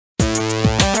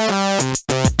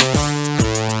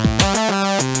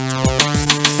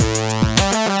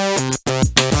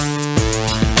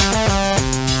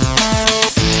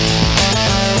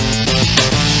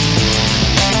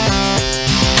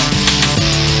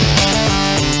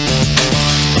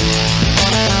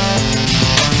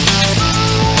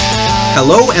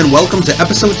Hello and welcome to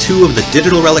episode 2 of the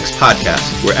Digital Relics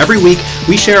podcast, where every week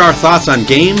we share our thoughts on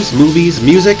games, movies,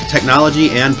 music, technology,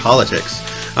 and politics.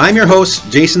 I'm your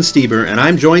host, Jason Stieber, and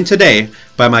I'm joined today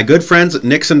by my good friends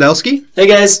Nick Sandelski. Hey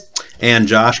guys. And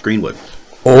Josh Greenwood.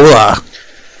 Hola.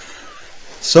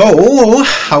 So,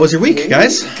 how was your week,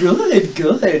 guys? Good.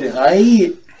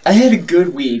 I had a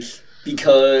good week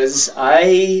because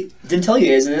I didn't tell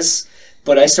you guys this,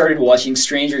 but I started watching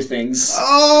Stranger Things.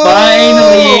 Oh!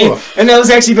 Finally! And that was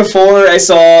actually before I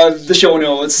saw the show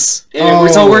notes. And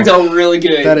it all worked out really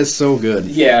good. That is so good.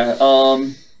 Yeah,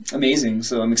 amazing.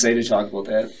 So I'm excited to talk about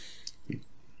that.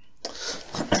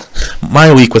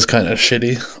 My week was kind of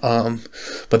shitty,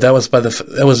 but that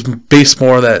was based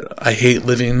more that I hate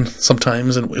living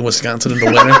sometimes in Wisconsin in the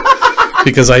winter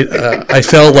because I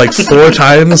fell like 4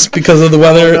 times because of the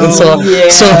weather, and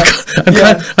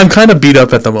I'm kind of beat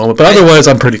up at the moment. But otherwise,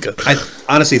 I'm pretty good. I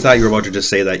honestly thought you were about to just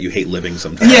say that you hate living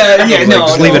sometimes.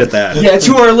 Just leave it at that. Yeah,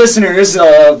 to our listeners,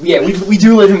 we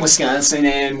do live in Wisconsin,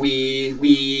 and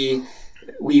we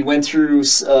went through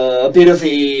a bit of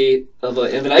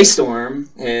an ice storm,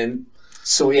 and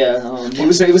so it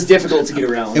was difficult to get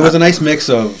around. It was a nice mix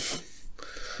of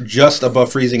just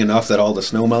above freezing enough that all the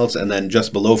snow melts, and then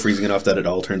just below freezing enough that it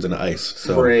all turns into ice.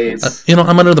 So, right.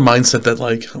 I'm under the mindset that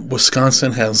like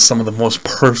Wisconsin has some of the most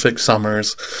perfect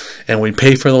summers, and we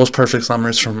pay for those perfect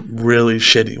summers from really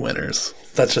shitty winters.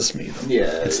 That's just me, though.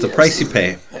 Yeah, it's the price you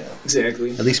pay. Yeah,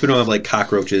 exactly. At least we don't have like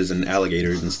cockroaches and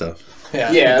alligators and stuff.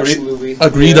 Yeah, absolutely.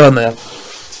 Agreed on that.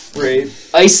 Right.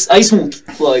 Ice won't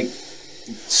like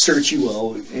search you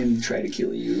out and try to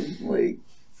kill you. Like,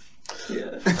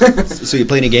 yeah. So you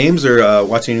play any games or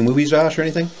watching any movies, Josh, or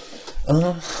anything?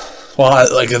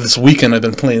 This weekend I've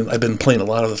been playing a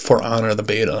lot of For Honor, the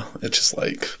beta. It's just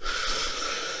like,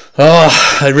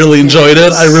 I really enjoyed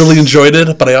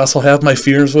it. But I also have my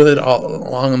fears with it all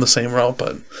along on the same route.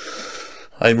 But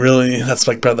that's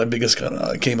like probably the biggest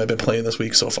game I've been playing this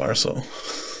week so far. So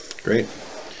great.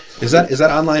 Is that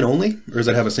online only, or does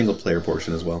it have a single player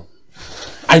portion as well?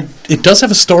 It does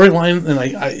have a storyline,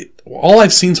 and all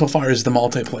I've seen so far is the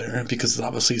multiplayer, because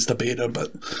obviously it's the beta, but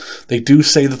they do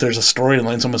say that there's a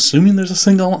storyline, so I'm assuming there's a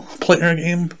single player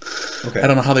game. Okay. I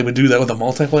don't know how they would do that with a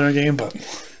multiplayer game, but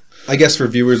I guess for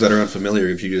viewers that are unfamiliar,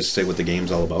 if you just say what the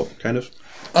game's all about, kind of.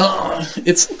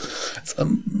 It's a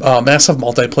massive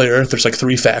multiplayer. There's like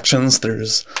 3 factions.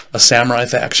 There's a samurai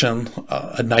faction,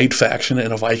 a knight faction,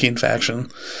 and a Viking faction.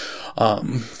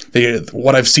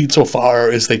 What I've seen so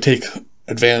far is they take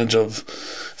advantage of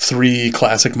 3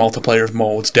 classic multiplayer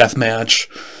modes: deathmatch,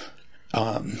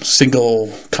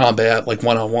 single combat, like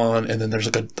 1-on-1, and then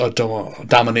there's like a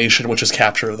domination, which is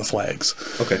capture of the flags.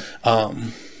 Okay.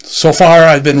 So far,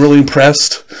 I've been really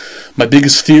impressed. My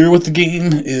biggest fear with the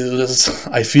game is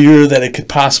I fear that it could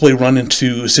possibly run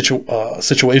into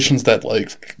situations that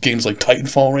like games like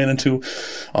Titanfall ran into,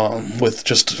 with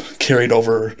just carried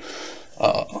over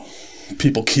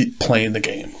people keep playing the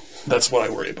game. That's what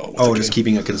I worry about. Just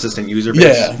keeping a consistent user base?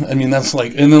 Yeah, I mean, that's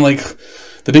like, and then like,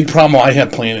 the big problem I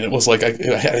had playing it was like, I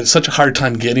had such a hard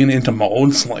time getting into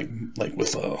modes, like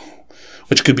with,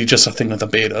 which could be just a thing with the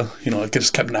beta, it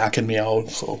just kept knocking me out,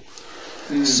 so.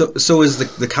 So is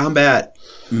the combat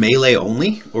melee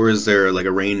only, or is there like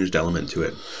a ranged element to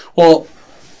it? Well,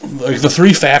 like the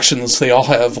 3 factions, they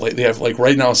have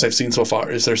right now, as I've seen so far,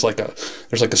 is there's like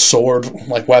a sword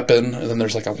like weapon, and then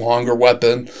there's like a longer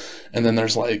weapon, and then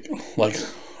there's like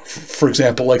for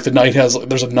example, like there's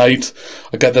a knight,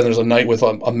 then there's a knight with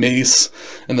a mace,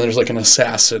 and then there's like an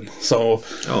assassin. So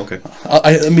okay.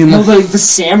 I mean, like the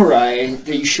samurai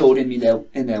that you showed in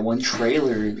that one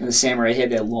trailer, the samurai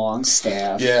had that long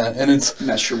staff. Yeah, and I'm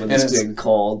not sure what it's exactly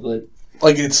called, but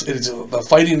like it's the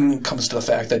fighting comes to the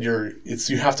fact that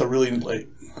you have to really like,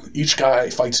 each guy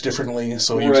fights differently,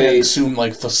 so you can't assume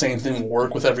like the same thing will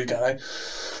work with every guy.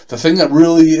 The thing that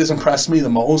really has impressed me the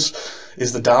most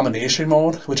is the domination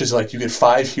mode, which is like you get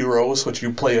 5 heroes, which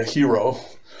you play a hero,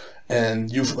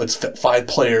 and it's 5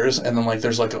 players, and then like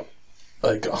there's like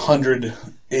 100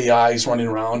 AIs running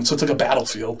around, so it's like a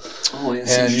battlefield. Oh,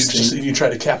 that's and interesting. you try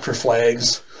to capture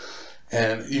flags,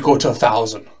 and you go to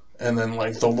 1,000. And then,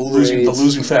 like, the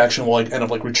losing faction will, like, end up,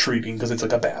 like, retreating because it's,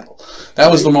 like, a battle. That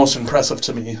was the most impressive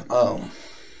to me.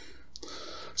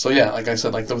 So, yeah, like I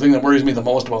said, like, the thing that worries me the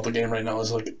most about the game right now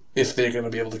is, like, if they're going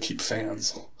to be able to keep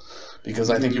fans.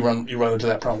 Because I think you run into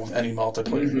that problem with any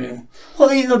multiplayer game. Well,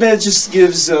 that just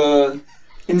gives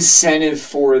incentive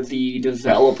for the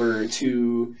developer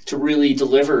to really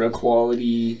deliver a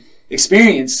quality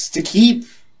experience to keep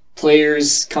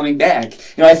players coming back.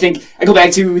 I think I go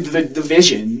back to the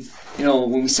vision.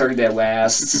 When we started that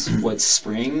last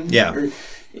spring. Yeah.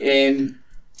 And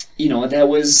you know, it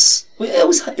was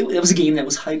a game that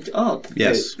was hyped up.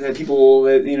 Yes. That people,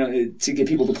 you know, to get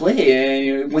people to play. And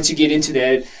you know, once you get into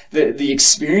that, the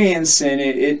experience, and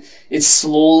it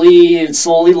slowly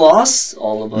lost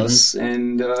all of us.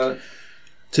 And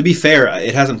to be fair,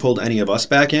 it hasn't pulled any of us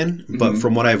back in. But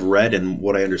from what I've read and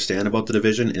what I understand about the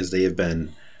Division is they have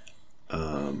been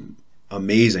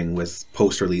amazing with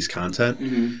post-release content.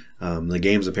 The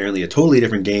game's apparently a totally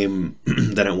different game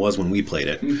than it was when we played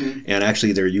it. And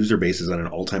actually their user base is at an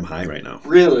all-time high right now.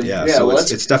 Really? Yeah, so well,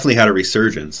 it's definitely had a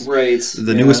resurgence. Right.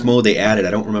 The newest mode they added,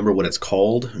 I don't remember what it's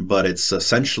called, but it's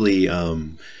essentially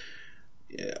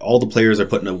all the players are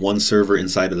put in one server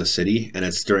inside of the city, and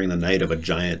it's during the night of a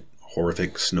giant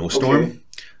horrific snowstorm.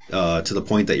 To the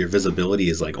point that your visibility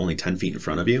is like only 10 feet in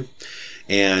front of you.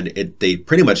 And they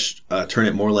pretty much turn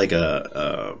it more like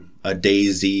a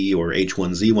DayZ or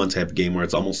H1Z1 type of game where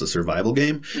it's almost a survival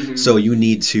game. So you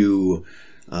need to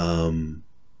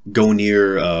go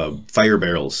near fire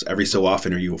barrels every so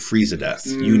often or you will freeze to death.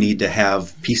 You need to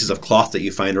have pieces of cloth that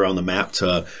you find around the map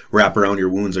to wrap around your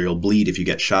wounds or you'll bleed if you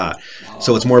get shot.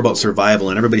 So it's more about survival,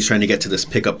 and everybody's trying to get to this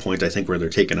pickup point, I think, where they're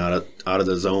taken out of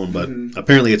the zone. But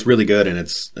apparently it's really good, and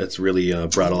it's really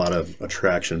brought a lot of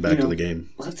attraction back to the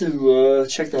game. We'll have to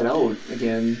check that out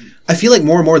again. I feel like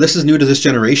more and more, this is new to this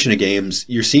generation of games.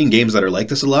 You're seeing games that are like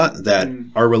this a lot, that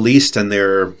are released and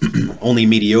they're only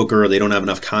mediocre, or they don't have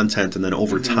enough content, and then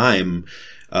over time,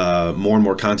 more and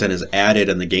more content is added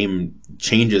and the game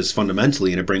changes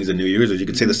fundamentally and it brings in new users. You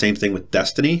could say the same thing with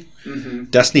Destiny.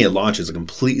 Destiny at launch is a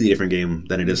completely different game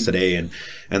than it is today,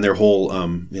 and their whole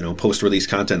post-release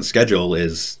content schedule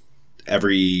is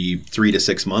every 3 to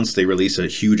 6 months they release a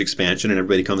huge expansion and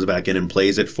everybody comes back in and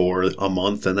plays it for a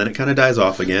month, and then it kind of dies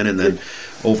off again, and then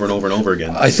over and over and over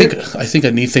again. I think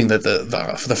a neat thing that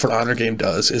the For Honor game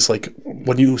does is, like,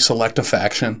 when you select a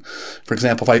faction, for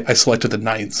example, if I selected the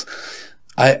Knights,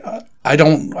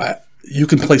 you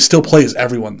can still play as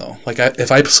everyone, though. Like,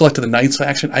 if I selected the Knights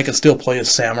faction, I can still play as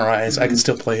Samurais, I can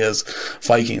still play as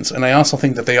Vikings. And I also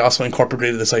think that they also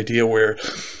incorporated this idea where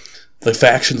the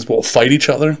factions will fight each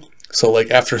other. So,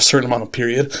 like, after a certain amount of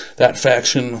period, that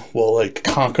faction will, like,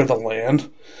 conquer the land.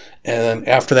 And then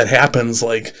after that happens,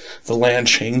 like, the land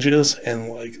changes,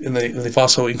 and they've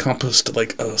also encompassed,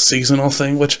 like, a seasonal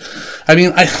thing, which, I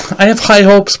mean, I have high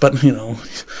hopes, but, you know,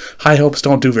 high hopes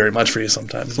don't do very much for you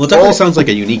sometimes. Well, it definitely sounds like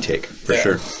a unique take, for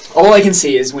sure. All I can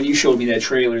say is when you showed me that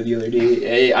trailer the other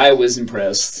day, I was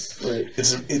impressed. Like,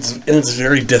 it's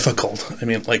very difficult. I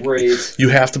mean, like, you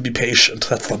have to be patient.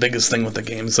 That's the biggest thing with the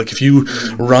game. It's like, if you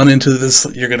run into this,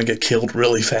 you're going to get killed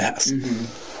really fast.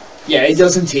 Yeah, it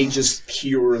doesn't take just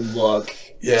pure luck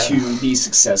to be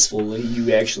successful. You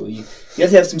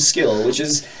have to have some skill, which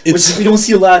we don't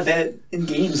see a lot of that in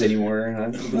games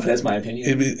anymore. That's my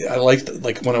opinion. I like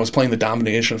when I was playing the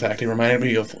Domination Fact, it reminded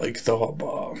me of, like,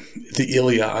 the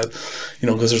Iliad, you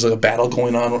know, because there's, like, a battle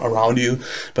going on around you,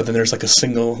 but then there's, like, a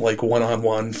single, like,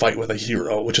 one-on-one fight with a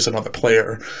hero, which is another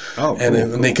player. Oh, cool,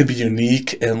 and they could be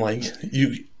unique, and, like,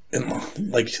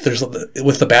 and, like, there's,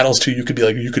 with the battles too, you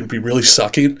could be really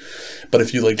sucking, but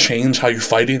if you, like, change how you're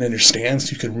fighting and your stance,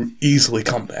 you can easily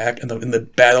come back, and the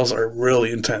battles are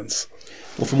really intense.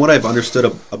 Well, from what I've understood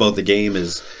about the game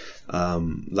is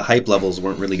the hype levels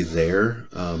weren't really there,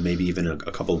 maybe even a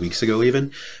couple of weeks ago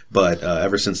even, but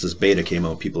ever since this beta came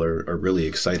out, people are really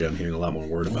excited. I'm hearing a lot more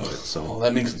word about it, so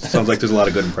that means sounds like there's a lot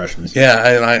of good impressions.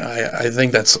 Yeah, and I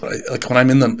think that's, like, when I'm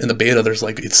in the beta, there's,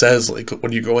 like, it says, like,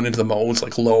 when you go into the modes,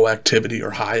 like, low activity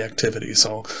or high activity,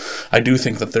 so I do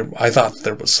think that I thought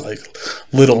there was, like,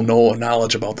 little no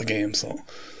knowledge about the game, so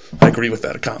I agree with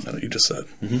that comment that you just said.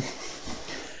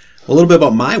 A little bit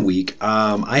about my week.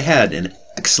 I had an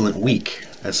excellent week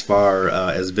as far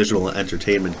as visual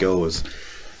entertainment goes.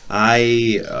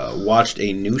 I watched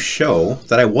a new show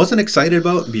that I wasn't excited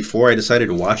about before I decided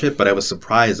to watch it, but I was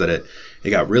surprised that it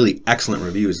got really excellent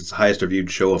reviews. It's the highest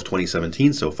reviewed show of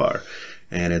 2017 so far,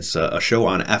 and it's a show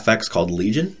on FX called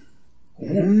Legion. I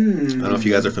don't know if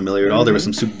you guys are familiar at all. There was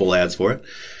some Super Bowl ads for it.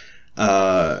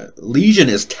 Legion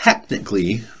is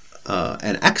technically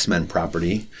an X-Men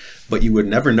property, but you would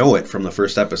never know it from the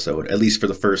first episode, at least for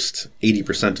the first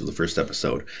 80% of the first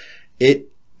episode. It,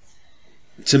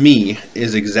 to me,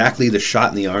 is exactly the shot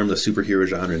in the arm the superhero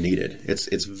genre needed.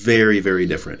 It's very, very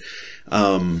different.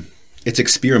 It's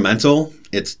experimental,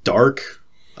 it's dark,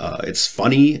 it's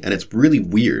funny, and it's really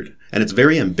weird. And it's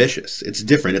very ambitious. It's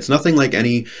different. It's nothing like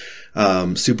any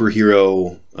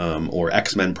superhero or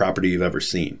X-Men property you've ever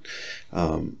seen.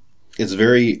 It's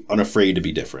very unafraid to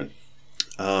be different.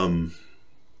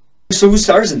 So who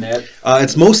stars in that?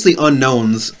 It's mostly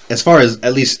unknowns,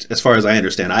 at least as far as I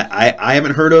understand. I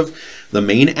haven't heard of the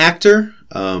main actor.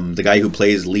 the guy who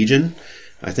plays Legion.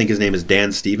 I think his name is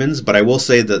Dan Stevens, but I will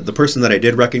say that the person that I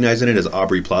did recognize in it is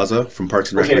Aubrey Plaza from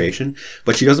Parks and Recreation,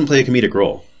 but she doesn't play a comedic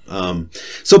role.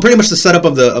 So pretty much the setup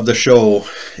of the show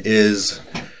is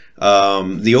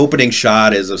the opening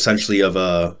shot is essentially of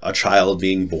a child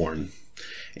being born,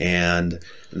 and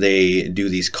they do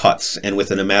these cuts, and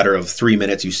within a matter of 3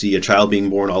 minutes you see a child being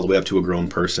born all the way up to a grown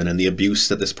person, and the abuse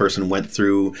that this person went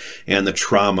through and the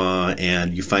trauma,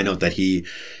 and you find out that he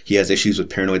has issues with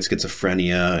paranoid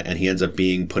schizophrenia, and he ends up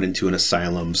being put into an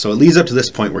asylum. So it leads up to this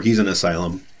point where he's in an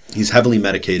asylum, he's heavily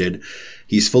medicated,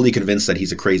 he's fully convinced that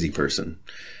he's a crazy person.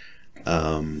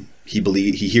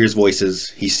 He hears voices,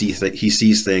 he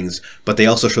sees things, but they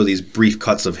also show these brief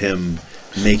cuts of him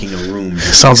making a room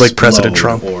sounds like President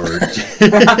Trump or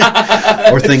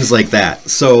or things like that.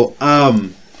 So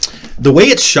the way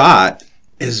it's shot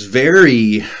is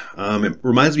very it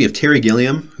reminds me of Terry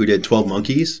Gilliam, who did 12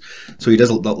 Monkeys. So he does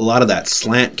a lot of that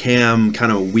slant cam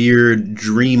kind of weird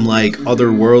dreamlike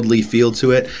otherworldly feel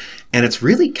to it, and it's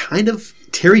really kind of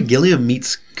Terry Gilliam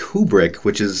meets Kubrick,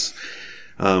 which is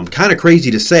kind of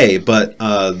crazy to say, but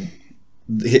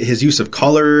his use of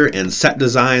color and set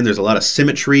design, there's a lot of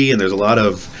symmetry, and there's a lot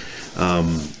of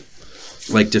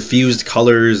like diffused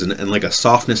colors and like a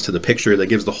softness to the picture that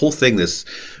gives the whole thing this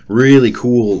really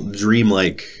cool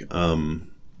dreamlike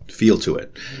feel to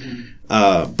it.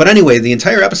 But anyway, the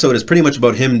entire episode is pretty much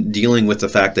about him dealing with the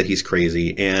fact that he's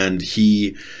crazy, and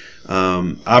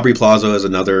Aubrey Plaza is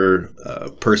another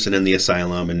person in the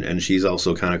asylum, and she's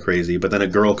also kind of crazy. But then a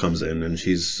girl comes in, and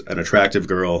she's an attractive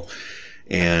girl,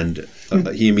 and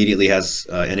he immediately has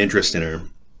an interest in her.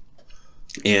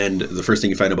 And the first thing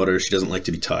you find about her is she doesn't like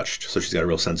to be touched, so she's got a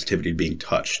real sensitivity to being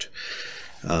touched.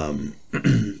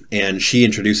 And she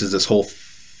introduces this whole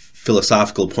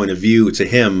philosophical point of view to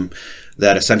him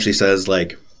that essentially says,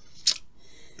 like,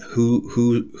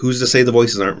 who's to say the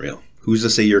voices aren't real? Who's to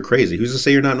say you're crazy? Who's to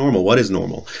say you're not normal? What is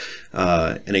normal?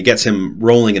 And it gets him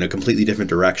rolling in a completely different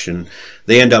direction.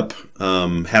 They end up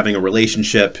having a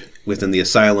relationship within the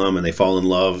asylum, and they fall in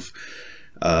love,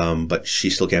 but she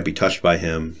still can't be touched by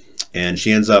him. And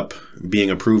she ends up being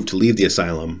approved to leave the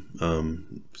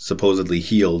asylum, supposedly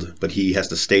healed, but he has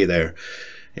to stay there.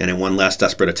 And in one last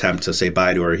desperate attempt to say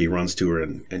bye to her, he runs to her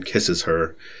and kisses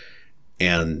her.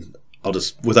 And I'll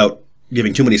just, without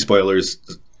giving too many spoilers,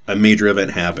 a major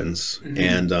event happens,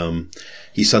 and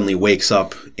he suddenly wakes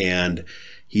up, and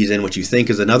he's in what you think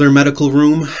is another medical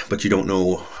room, but you don't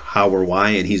know how or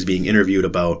why, and he's being interviewed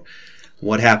about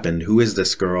what happened, who is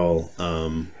this girl,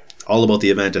 all about the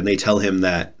event. And they tell him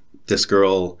that this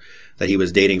girl that he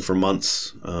was dating for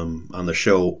months on the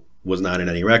show was not in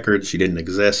any records, she didn't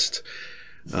exist.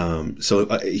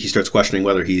 So he starts questioning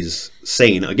whether he's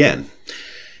sane again.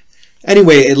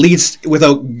 Anyway, it leads,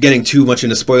 without getting too much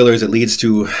into spoilers, it leads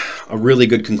to a really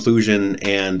good conclusion,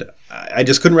 and I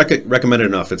just couldn't recommend it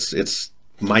enough. It's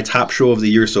my top show of the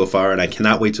year so far, and I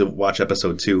cannot wait to watch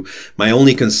episode 2. My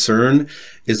only concern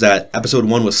is that episode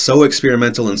 1 was so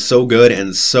experimental and so good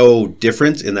and so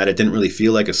different in that it didn't really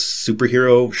feel like a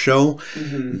superhero show,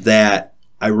 that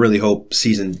I really hope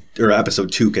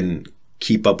episode 2 can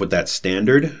keep up with that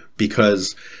standard,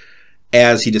 because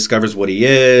as he discovers what he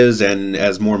is, and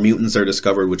as more mutants are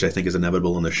discovered, which I think is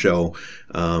inevitable in the show,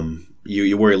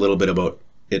 you worry a little bit about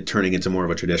it turning into more of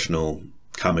a traditional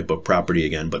comic book property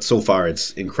again. But so far,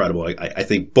 it's incredible. I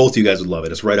think both you guys would love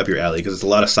it. It's right up your alley, because it's a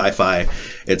lot of sci-fi,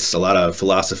 it's a lot of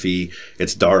philosophy,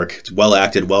 it's dark, it's well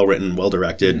acted, well written, well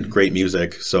directed, great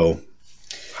music. So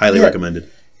highly recommended.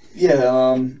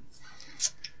 Yeah,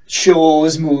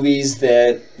 shows, movies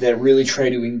that really try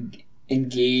to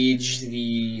engage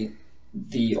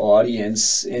the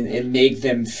audience and make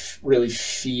them really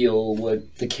feel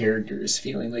what the character is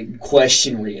feeling, like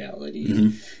question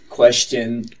reality,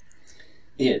 question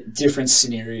different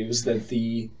scenarios that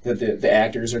the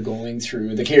actors are going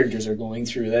through, the characters are going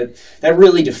through. That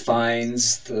really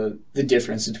defines the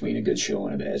difference between a good show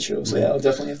and a bad show. So yeah, I'll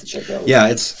definitely have to check that out. Yeah,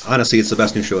 it's the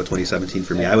best new show of 2017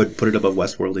 for me. I would put it above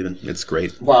Westworld even. It's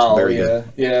great. Wow, it's very good.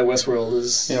 Yeah, Westworld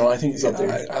is. I think up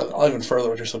there. I'll even further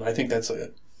what you're saying. I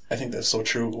think that's so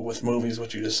true with movies,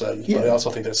 what you just said. Yeah. But I also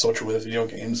think that's so true with video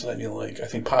games. I mean, I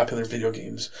think popular video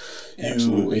games,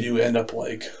 you end up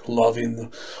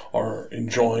loving or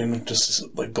enjoying just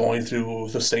going through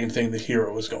the same thing the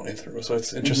hero is going through. So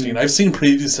it's interesting. I've seen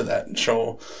previews to that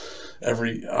show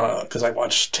because I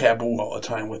watch Taboo all the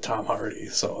time with Tom Hardy,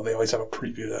 so they always have a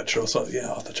preview of that show. So yeah,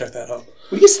 I'll have to check that out.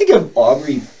 What do you guys think of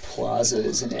Aubrey Plaza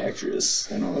as an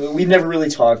actress? I don't know. We've never really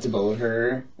talked about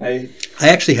her. I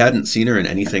actually hadn't seen her in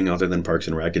anything other than Parks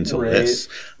and Rec until this.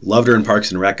 Loved her in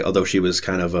Parks and Rec, although she was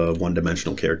kind of a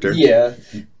one-dimensional character. Yeah.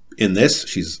 in this,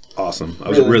 she's awesome. I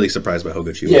was really surprised by how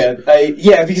good she was.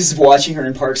 Yeah, because watching her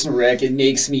in Parks and Rec, it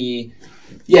makes me...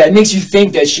 Yeah, it makes you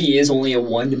think that she is only a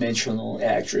one-dimensional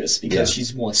actress because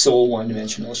she's so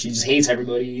one-dimensional. She just hates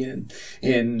everybody,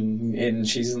 and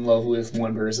she's in love with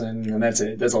one person, and that's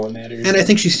it. That's all that matters. And I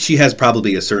think she has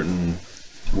probably a certain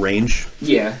range.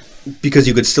 Yeah. Because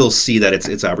you could still see that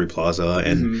it's Aubrey Plaza,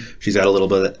 and she's got a little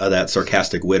bit of that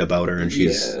sarcastic wit about her, and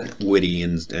she's witty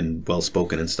and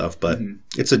well-spoken and stuff. But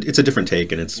it's a different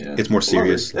take, and it's more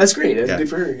serious. That's great. That's good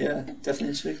for her. Yeah,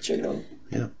 definitely check it out.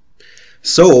 Yeah.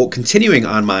 So, continuing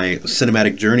on my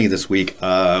cinematic journey this week,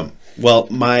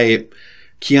 my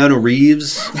Keanu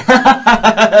Reeves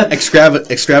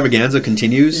extravaganza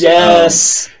continues.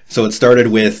 Yes! So it started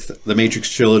with the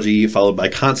Matrix trilogy, followed by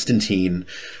Constantine,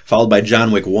 followed by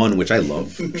John Wick 1, which I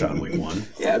love John Wick 1.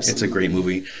 Yeah, absolutely. It's a great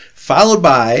movie. Followed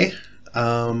by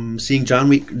seeing John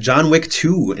Wick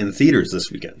 2 in theaters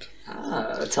this weekend.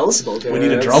 Tell us about that. We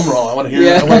need a drum roll. I want to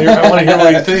hear. I want to hear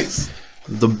what he thinks.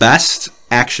 The best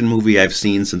action movie I've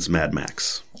seen since Mad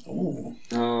Max. Ooh.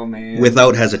 Oh man!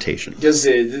 Without hesitation. Does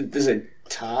it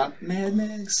top Mad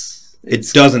Max?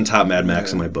 It doesn't top Mad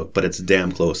Max in my book, but it's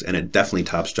damn close, and it definitely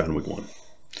tops John Wick 1.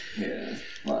 Yeah.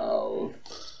 Wow.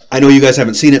 I know you guys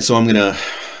haven't seen it, so I'm gonna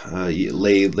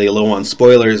lay low on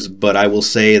spoilers, but I will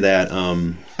say that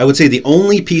I would say the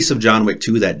only piece of John Wick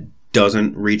 2 that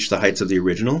doesn't reach the heights of the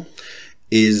original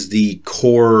is the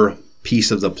core piece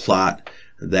of the plot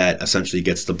that essentially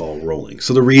gets the ball rolling.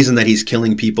 So the reason that he's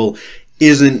killing people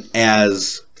isn't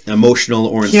as emotional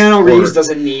or... Keanu Reeves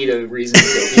doesn't need a reason to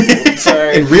kill people.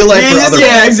 Sorry. In real life or otherwise.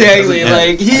 Yeah, exactly.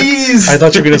 Like, he's... I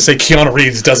thought you were going to say Keanu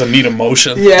Reeves doesn't need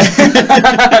emotion. Yeah.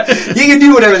 You can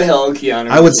do whatever the hell Keanu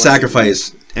Reeves I would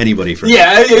sacrifice anybody for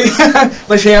that.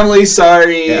 My family,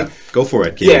 sorry. Yeah, go for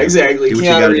it, Keanu. Yeah, exactly. Do what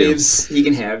Keanu Reeves, he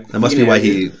can have... That must be why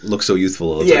he looks so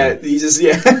youthful all the time. Yeah, he just...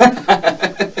 Yeah.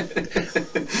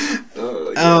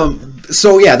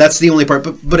 So yeah, that's the only part.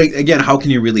 But again, how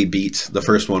can you really beat the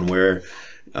first one? Where,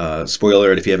 spoiler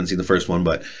alert if you haven't seen the first one,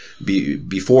 but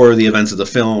before the events of the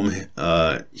film,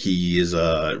 he is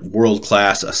a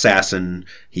world-class assassin.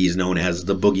 He's known as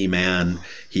the Boogeyman.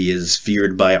 He is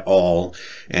feared by all,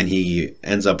 and he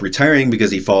ends up retiring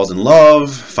because he falls in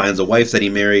love, finds a wife that he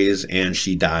marries, and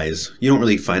she dies. You don't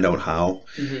really find out how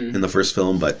in the first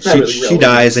film, but she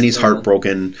dies, and he's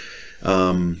heartbroken.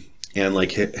 And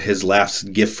like his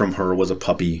last gift from her was a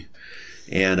puppy.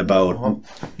 And about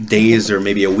days or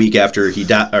maybe a week after she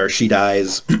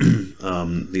dies,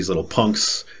 these little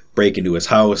punks break into his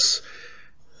house,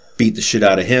 beat the shit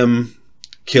out of him,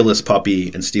 kill his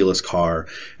puppy, and steal his car.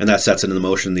 And that sets into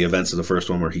motion the events of the first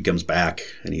one where he comes back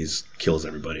and kills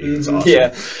everybody. It's awesome.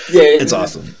 Yeah, it's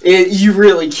awesome. You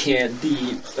really can't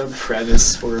beat a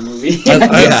premise for a movie.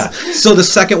 Yeah. So the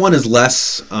second one is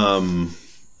less...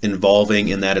 involving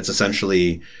in that it's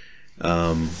essentially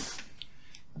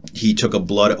he took a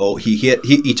blood oath.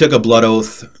 He took a blood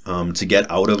oath to get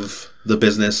out of the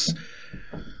business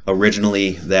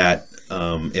originally. That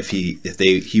if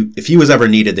he was ever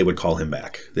needed, they would call him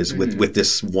back. With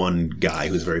this one guy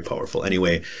who's very powerful.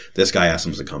 Anyway, this guy asks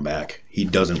him to come back. He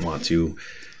doesn't want to.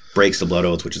 Breaks the blood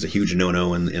oath, which is a huge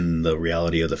no-no in the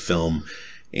reality of the film.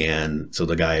 And so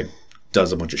the guy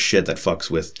does a bunch of shit that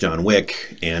fucks with John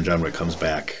Wick, and John Wick comes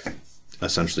back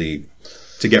essentially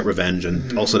to get revenge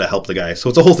and also to help the guy. So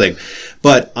it's a whole thing.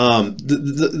 But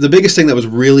the biggest thing that was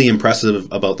really impressive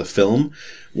about the film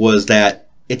was that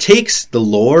it takes the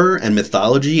lore and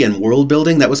mythology and world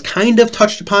building that was kind of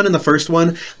touched upon in the first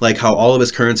one, like how all of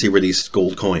his currency were these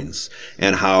gold coins,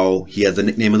 and how he had the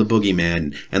nickname of the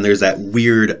Boogeyman, and there's that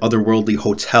weird otherworldly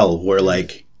hotel where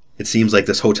like it seems like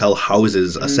this hotel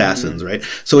houses assassins, right?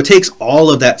 So it takes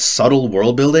all of that subtle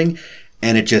world building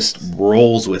and it just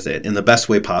rolls with it in the best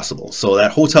way possible. So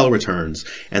that hotel returns,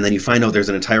 and then you find out there's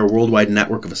an entire worldwide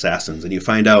network of assassins, and you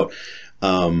find out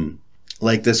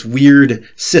like this weird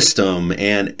system.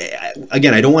 And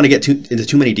again, I don't want to get into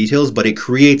too many details, but it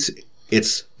creates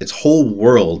its whole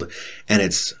world, and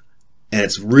it's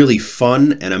really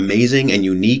fun and amazing and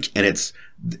unique, and it's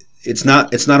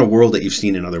not a world that you've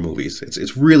seen in other movies.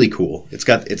 It's really cool. It's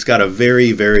got a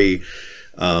very, very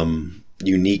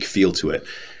unique feel to it.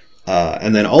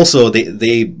 And then also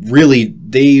they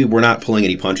were not pulling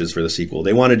any punches for the sequel.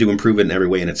 They wanted to improve it in every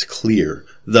way, and it's clear.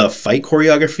 The fight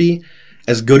choreography,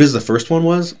 as good as the first one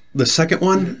was, the second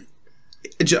one,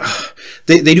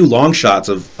 they do long shots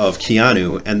of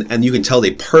Keanu, and you can tell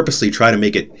they purposely try to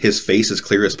make his face as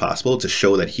clear as possible to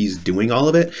show that he's doing all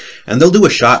of it. And they'll do a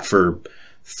shot for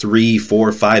 3,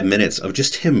 4, 5 minutes of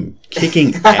just him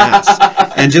kicking ass,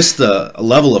 and just the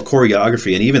level of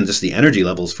choreography and even just the energy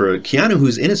levels for Keanu,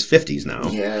 who's in his 50s now.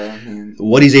 Yeah, man.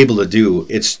 What he's able to do,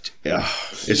 it's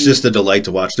just a delight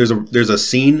to watch. There's a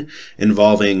scene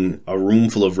involving a room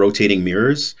full of rotating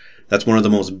mirrors. That's one of the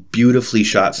most beautifully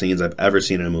shot scenes I've ever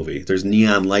seen in a movie. There's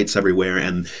neon lights everywhere,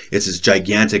 and it's this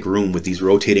gigantic room with these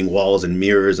rotating walls and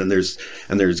mirrors, and there's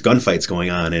gunfights going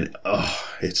on, and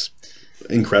it's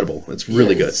incredible. It's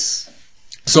really good.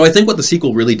 So I think what the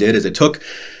sequel really did is it took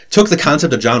the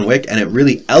concept of John Wick and it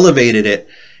really elevated it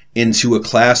into a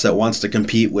class that wants to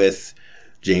compete with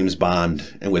James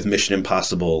Bond and with Mission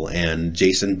Impossible and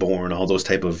Jason Bourne, all those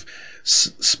type of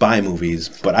spy movies.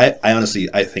 But I honestly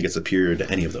think it's superior to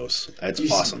any of those.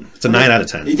 It's awesome. It's a 9 out of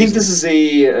 10. You think this is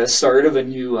a start of a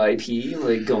new IP,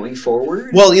 like, going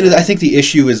forward? Well, I think the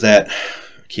issue is that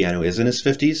Keanu is in his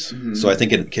 50s, so I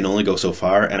think it can only go so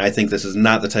far, and I think this is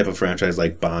not the type of franchise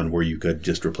like Bond where you could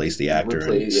just replace the actor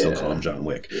and still call him John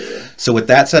Wick. Yeah. So with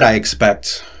that said, I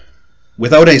expect,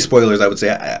 without any spoilers, I would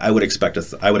say I would expect a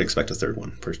third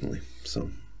one, personally.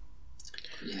 So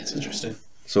yeah, it's interesting.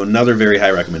 So another very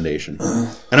high recommendation.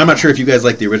 And I'm not sure if you guys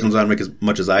like the original John Wick as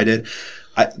much as I did.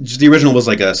 The original was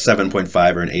like a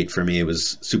 7.5 or an 8 for me. It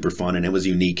was super fun and it was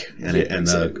unique, and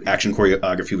the action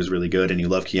choreography was really good, and you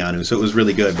love Keanu, so it was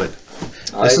really good. But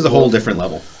this is a whole different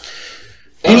level.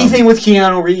 Anything with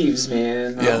Keanu Reeves,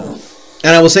 man. Yeah.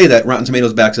 And I will say that Rotten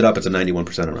Tomatoes backs it up. It's a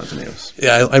 91% on Rotten Tomatoes.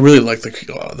 Yeah, I really like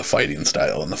the fighting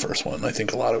style in the first one. I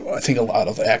think a lot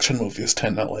of action movies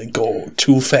tend to like go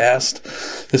too fast.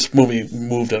 This movie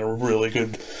moved at a really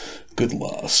good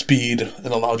speed and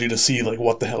allowed you to see like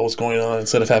what the hell was going on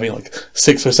instead of having like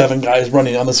 6 or 7 guys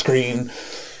running on the screen.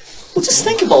 Well, just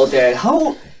think about that.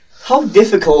 How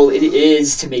difficult it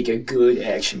is to make a good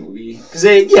action movie, because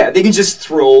they can just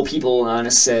throw people on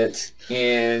a set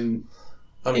and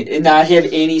not have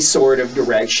any sort of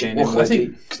direction. Well, I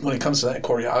think when it comes to that,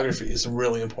 choreography is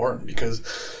really important, because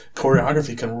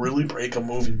choreography can really break a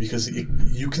movie, because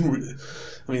you can.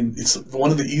 It's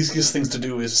one of the easiest things to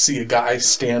do is see a guy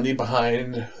standing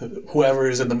behind whoever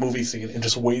is in the movie scene and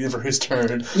just waiting for his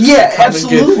turn. Yeah,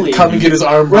 absolutely. Come and get his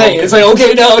arm right. broken. It's like,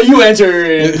 okay, now you enter,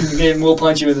 and we'll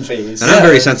punch you in the face. And I'm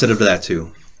very sensitive to that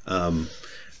too.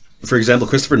 For example,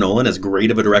 Christopher Nolan, as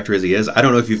great of a director as he is, I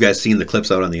don't know if you've guys seen the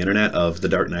clips out on the internet of The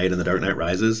Dark Knight and The Dark Knight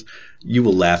Rises. You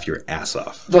will laugh your ass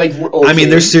off. Like, okay. I mean,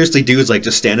 there's seriously dudes like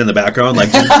just standing in the background,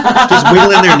 like just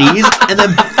wiggling their knees, and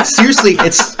then seriously,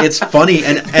 it's funny.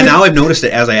 And now I've noticed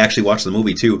it as I actually watch the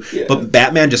movie too. Yeah. But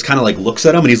Batman just kind of like looks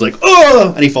at him and he's like,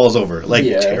 oh, and he falls over, like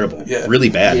terrible,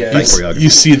 really bad. Yeah. Choreography. You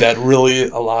see that really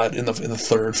a lot in the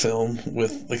third film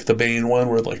with like the Bane one,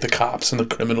 where like the cops and the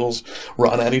criminals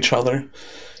run at each other.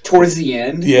 Towards the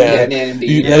end, that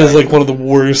is like one of the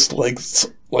worst like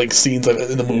scenes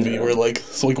in the movie where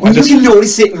when you can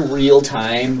notice it in real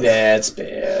time, that's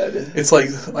bad. It's like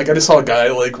I just saw a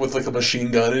guy like with like a machine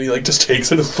gun and he like just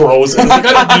takes it and throws it. Like,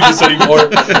 I don't need this anymore.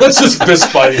 Let's just fist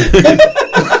fight.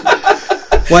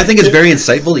 Well, I think it's very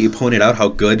insightful that you pointed out how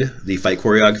good the fight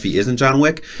choreography is in John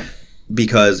Wick,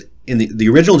 because in the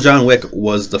original John Wick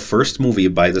was the first movie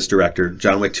by this director.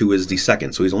 John Wick 2 is the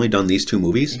second, so he's only done these 2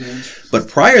 movies. Mm-hmm. But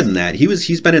prior than that,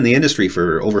 he's been in the industry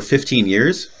for over 15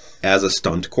 years as a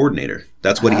stunt coordinator.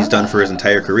 That's what he's done for his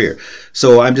entire career.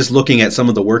 So I'm just looking at some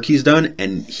of the work he's done,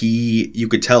 and you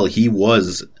could tell he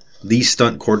was the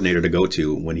stunt coordinator to go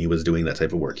to when he was doing that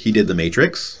type of work. He did The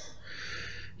Matrix.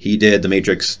 He did The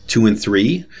Matrix 2 and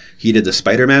 3. He did the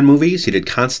Spider-Man movies. He did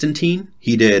Constantine.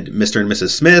 He did Mr. and Mrs.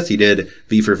 Smith. He did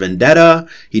V for Vendetta.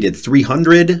 He did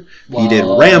 300. Wow. He did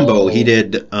Rambo. He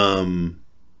did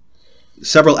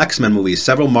several X-Men movies,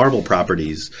 several Marvel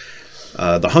properties,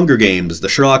 the Hunger Games, the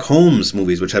Sherlock Holmes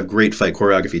movies, which have great fight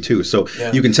choreography too. So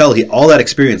you can tell all that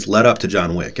experience led up to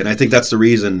John Wick. And I think that's the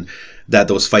reason that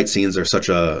those fight scenes are such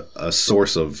a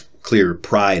source of clear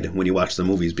pride when you watch the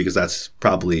movies, because that's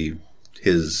probably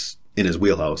in his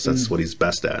wheelhouse. That's what he's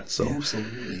best at. So,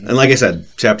 absolutely. And like I said,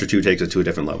 Chapter 2 takes it to a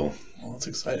different level. Well, that's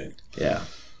exciting. Yeah.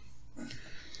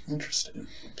 Interesting.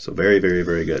 So very, very,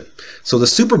 very good. So the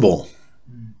Super Bowl.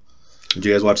 Did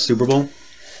you guys watch the Super Bowl?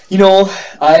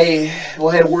 I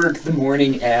had work the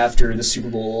morning after the Super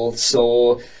Bowl,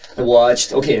 so I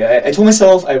watched. Okay, I told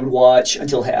myself I would watch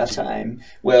until halftime.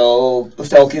 Well, the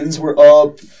Falcons were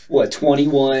up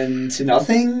 21-0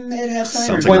 at halftime,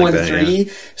 something or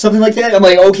 21-3, something like that. I'm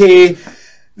like, okay,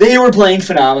 they were playing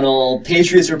phenomenal.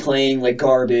 Patriots were playing like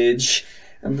garbage.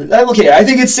 Okay, I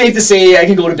think it's safe to say I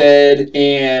can go to bed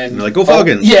and... You're like, go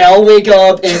Falcons! I'll wake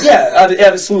up and,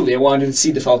 absolutely. I wanted to see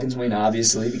the Falcons win,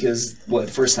 obviously, because,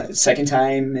 second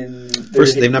time in...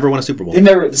 They've never won a Super Bowl.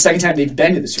 The second time they've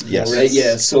been to the Super Bowl, right?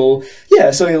 Yeah, so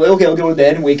you're like, okay, I'll go to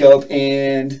bed and wake up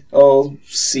and I'll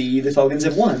see the Falcons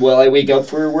have won. Well, I wake up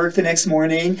for work the next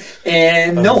morning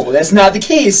and no, that's not the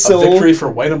case. So victory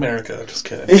for white America, just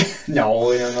kidding.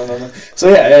 No.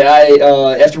 So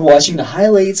I after watching the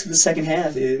highlights of the second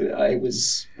half, I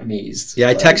was amazed. Yeah,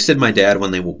 I texted my dad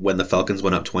when the Falcons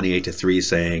went up 28-3,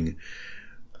 saying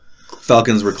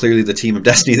Falcons were clearly the team of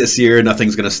destiny this year.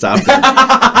 Nothing's going to stop them.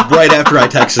 Right after I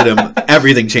texted him,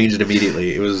 everything changed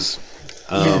immediately. It was.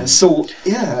 I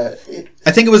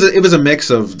think it was a mix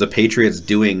of the Patriots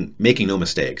making no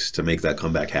mistakes to make that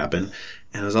comeback happen,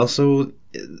 and it was also.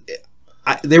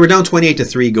 They were down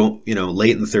 28-3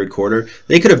 late in the third quarter.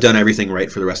 They could have done everything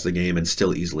right for the rest of the game and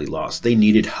still easily lost. They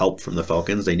needed help from the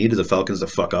Falcons. They needed the Falcons to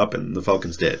fuck up, and the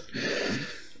Falcons did.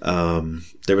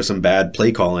 There was some bad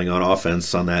play calling on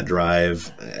offense on that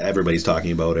drive. Everybody's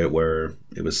talking about it, where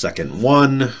it was 2nd and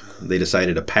 1. They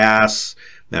decided to pass.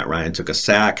 Matt Ryan took a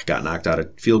sack, got knocked out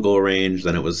of field goal range.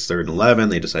 Then it was 3rd and 11.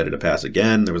 They decided to pass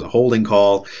again. There was a holding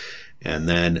call. And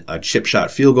then a chip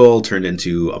shot field goal turned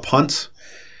into a punt.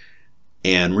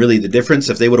 And really the difference,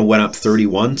 if they would have went up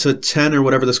 31-10 or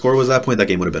whatever the score was at that point, that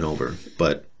game would have been over.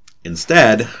 But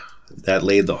instead, that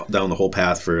laid down the whole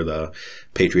path for the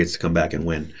Patriots to come back and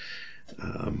win.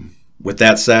 With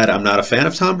that said, I'm not a fan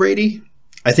of Tom Brady.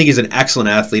 I think he's an excellent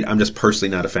athlete. I'm just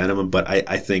personally not a fan of him, but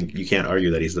I think you can't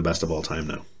argue that he's the best of all time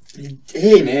now.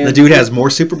 Hey, man. The dude has more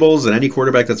Super Bowls than any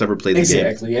quarterback that's ever played the game.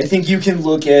 Exactly. I think you can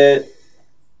look at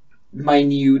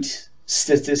minute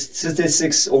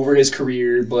statistics over his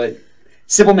career, but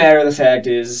simple matter of the fact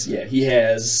is, he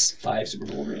has 5 Super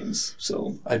Bowl rings.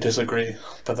 So I disagree,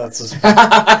 but that's.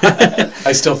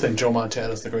 I still think Joe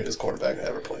Montana is the greatest quarterback I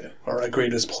ever played, or a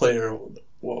greatest player.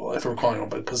 Well, if we're calling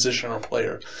him a position or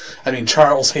player, I mean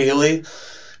Charles Haley.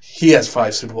 He has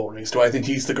 5 Super Bowl rings. Do I think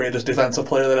he's the greatest defensive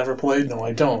player that ever played? No,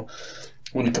 I don't.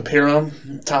 When you compare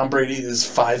him, Tom Brady is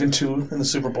 5-2 in the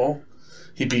Super Bowl.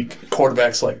 He beat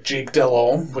quarterbacks like Jake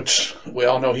Delhomme, which we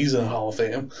all know he's in the Hall of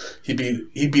Fame. He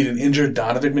beat an injured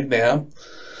Donovan McNabb.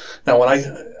 Now,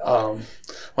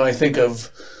 when I think of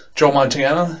Joe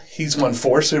Montana, he's won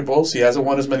 4 Super Bowls. He hasn't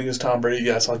won as many as Tom Brady.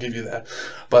 Yes, I'll give you that.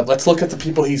 But let's look at the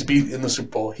people he's beat in the Super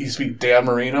Bowl. He's beat Dan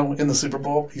Marino in the Super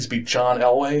Bowl. He's beat John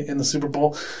Elway in the Super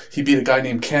Bowl. He beat a guy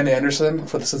named Ken Anderson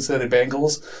for the Cincinnati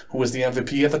Bengals, who was the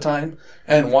MVP at the time.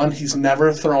 And he's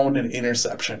never thrown an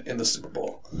interception in the Super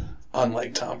Bowl,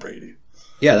 unlike Tom Brady.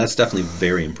 Yeah, that's definitely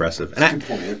very impressive.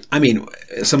 And I mean,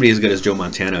 somebody as good as Joe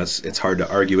Montana, it's hard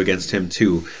to argue against him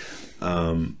too.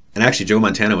 And actually, Joe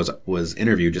Montana was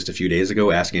interviewed just a few days ago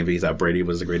asking if he thought Brady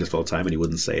was the greatest of all time, and he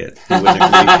wouldn't say it. He wouldn't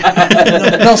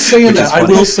agree. Now, saying that,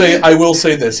 I will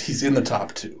say this: he's in the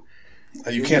top 2.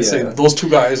 You can't say that. Those 2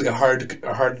 guys are hard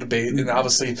to debate, and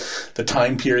obviously, the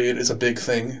time period is a big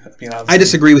thing. I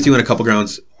disagree with you on a couple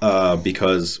grounds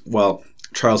because,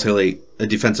 Charles Haley, a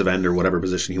defensive end or whatever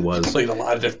position he was, played a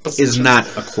lot of different positions, is not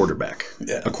a quarterback.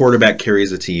 Yeah. A quarterback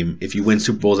carries a team. If you win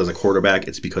Super Bowls as a quarterback,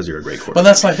 it's because you're a great quarterback. But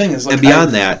that's my thing. And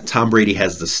beyond that, Tom Brady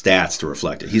has the stats to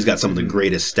reflect it. He's got some of the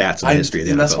greatest stats in the history of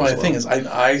the NFL. And that's my thing is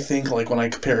I think when I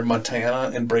compare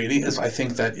Montana and Brady I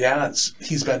think that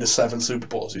he's been to 7 Super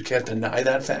Bowls. You can't deny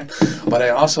that fact. But I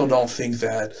also don't think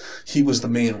that he was the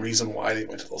main reason why they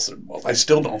went to those Super Bowls. I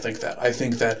still don't think that. I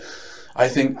think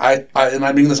and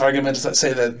I mean this argument to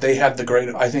say that they have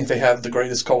the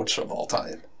greatest coach of all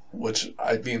time, which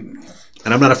I mean.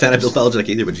 And I'm not a fan of Bill Belichick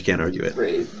either, but you can't argue it.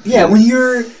 Right. Yeah,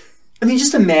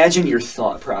 just imagine your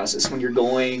thought process when you're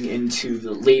going into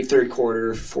the late third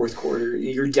quarter, fourth quarter,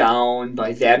 you're down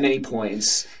by that many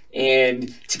points,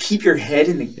 and to keep your head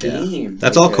in the game.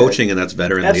 That's all coaching, and that's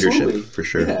veteran leadership, for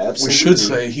sure. Yeah, we should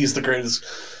say he's the greatest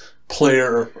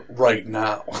player right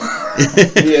now.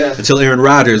 Until Aaron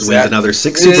Rodgers wins another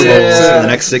 6 Super Bowls in the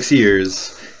next 6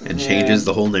 years and changes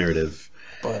the whole narrative.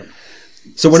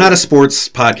 So we're not a sports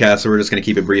podcast, so we're just going to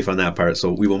keep it brief on that part.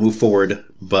 So we will move forward,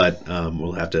 but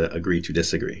we'll have to agree to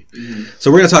disagree. Mm-hmm.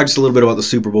 So we're going to talk just a little bit about the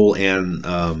Super Bowl and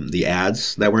the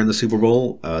ads that were in the Super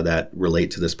Bowl that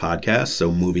relate to this podcast.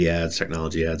 So movie ads,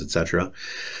 technology ads, etc.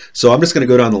 So I'm just going to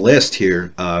go down the list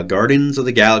here. Guardians of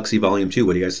the Galaxy Volume 2.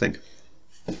 What do you guys think?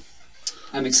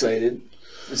 I'm excited.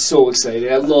 I'm so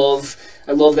excited. I love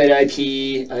that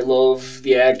IP. I love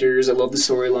the actors. I love the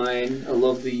storyline. I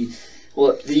love the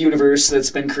universe that's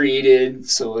been created.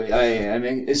 So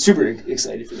I'm super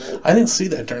excited for that. I didn't see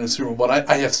that during the Super Bowl, but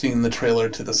I have seen the trailer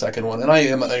to the second one, and I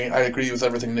agree with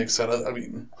everything Nick said. I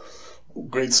mean,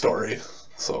 great story.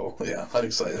 So, yeah, I'm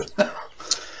excited.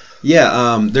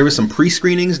 Yeah, there was some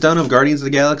pre-screenings done of Guardians of the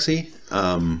Galaxy.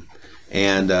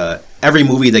 And every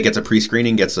movie that gets a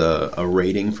pre-screening gets a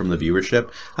rating from the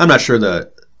viewership. I'm not sure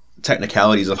the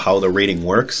technicalities of how the rating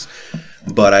works,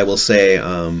 but I will say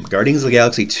Guardians of the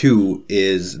Galaxy 2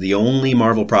 is the only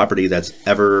Marvel property that's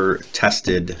ever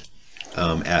tested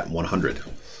at 100.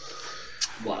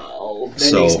 Wow.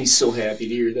 That makes me so happy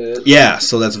to hear that. Yeah,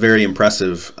 so that's very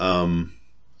impressive.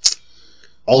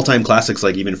 All-time classics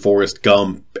like even Forrest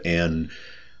Gump and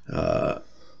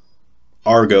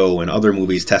Argo and other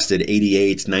movies tested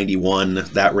 88, 91,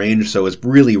 that range. So it's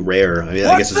really rare. I mean,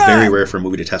 I guess it's very rare for a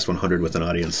movie to test 100 with an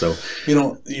audience. So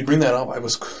you bring that up.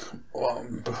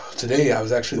 Today I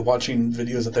was actually watching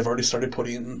videos that they've already started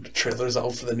putting trailers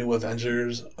out for the new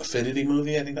Avengers Affinity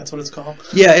movie. I think that's what it's called.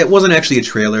 Yeah, it wasn't actually a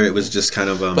trailer. It was just kind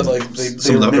of but like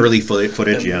some of the early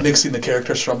footage. Yeah, mixing the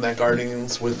characters from that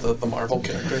Guardians with the Marvel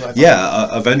characters.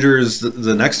 Avengers.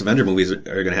 The next Avenger movies are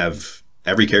going to have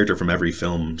every character from every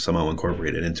film somehow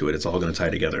incorporated into it. It's all going to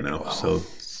tie together now. Wow. So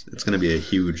it's going to be a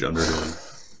huge undergoing.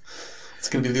 It's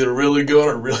going to be either really good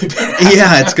or really bad.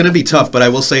 Yeah, it's going to be tough, but I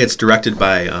will say it's directed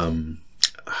by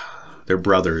their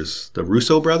brothers, the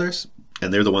Russo brothers,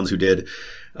 and they're the ones who did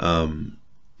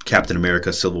Captain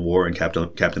America Civil War and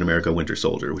Captain America Winter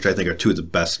Soldier, which I think are two of the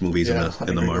best movies in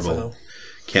the Marvel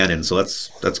canon. So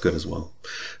that's good as well.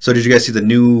 So did you guys see the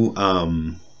new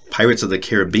Pirates of the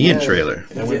Caribbean trailer?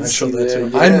 Yeah, I showed that too.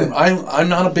 Yeah. I'm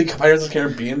not a big Pirates of the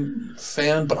Caribbean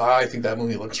fan, but I think that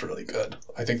movie looks really good.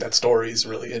 I think that story is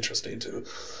really interesting too.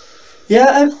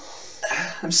 Yeah,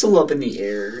 I'm still up in the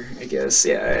air, I guess.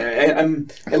 Yeah,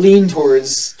 I lean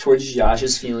towards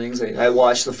Josh's feelings. I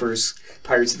watched the first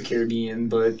Pirates of the Caribbean,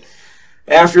 but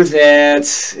after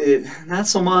that, not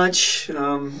so much.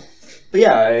 But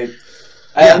yeah,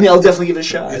 I mean, I'll definitely give it a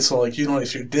shot. It's like,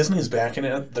 if Disney's backing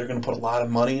it, they're going to put a lot of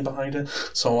money behind it.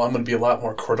 So I'm going to be a lot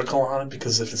more critical on it,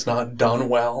 because if it's not done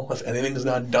well, if anything is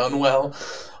not done well,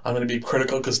 I'm going to be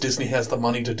critical because Disney has the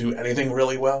money to do anything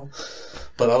really well.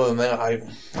 But other than that,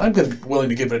 I'm willing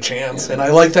to give it a chance. Yeah. And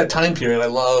I like that time period. I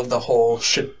love the whole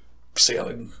ship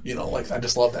sailing. I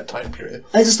just love that time period.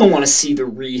 I just don't want to see the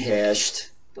rehashed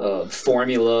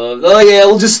formula of,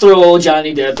 we'll just throw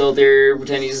Johnny Depp out there,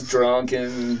 pretend he's drunk,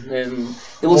 and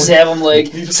we'll just have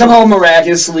him somehow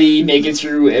miraculously make it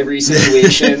through every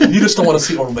situation. You just don't want to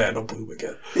see Orlando Bloom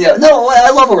again. Yeah, no,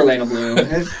 I love Orlando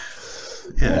Bloom.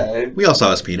 Yeah, we all saw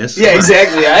his penis. Yeah,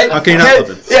 exactly. How can you not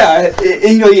love it? Yeah,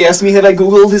 you asked me, have I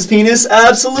Googled his penis?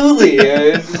 Absolutely.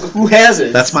 Who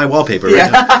hasn't? That's my wallpaper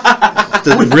right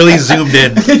now. Really zoomed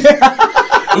in.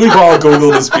 We've all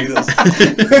Googled his penis.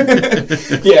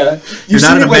 Yeah. You're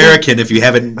not an American if you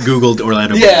haven't Googled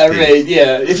Orlando Bloom. Yeah, right,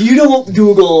 yeah. If you don't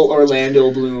Google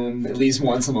Orlando Bloom at least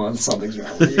once a month, something's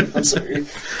wrong with you. I'm sorry.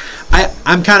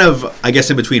 I'm kind of, I guess,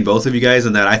 in between both of you guys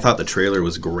in that I thought the trailer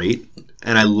was great.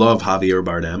 And I love Javier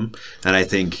Bardem, and I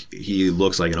think he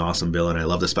looks like an awesome villain. I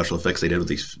love the special effects they did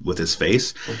with his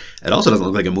face. It also doesn't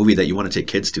look like a movie that you want to take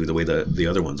kids to the way the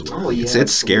other ones were. Oh, yeah,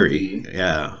 it's scary.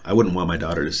 Yeah, I wouldn't want my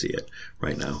daughter to see it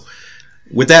right now.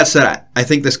 With that said, I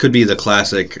think this could be the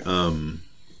classic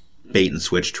bait and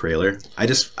switch trailer. I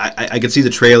could see the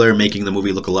trailer making the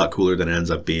movie look a lot cooler than it ends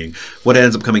up being. What it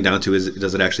ends up coming down to is,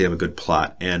 does it actually have a good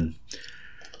plot? And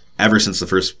ever since the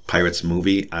first Pirates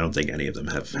movie, I don't think any of them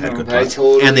have had good plots.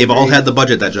 Totally and they've all had the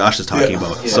budget that Josh is talking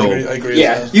about. Yeah, so I agree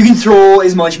yeah, you can throw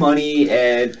as much money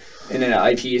at an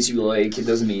IP as you like. It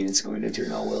doesn't mean it's going to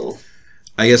turn out well.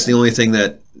 I guess the only thing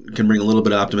that can bring a little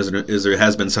bit of optimism is there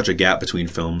has been such a gap between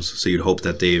films, so you'd hope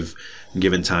that they've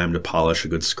given time to polish a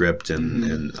good script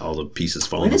and all the pieces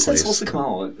fall into place. When is that supposed to come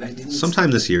out?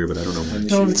 Sometime this year, but I don't know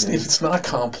when. If it's not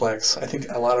complex, I think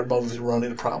a lot of movies run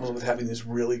into problems with having these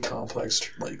really complex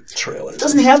trailers. It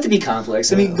doesn't have to be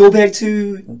complex. I mean, go back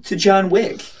to John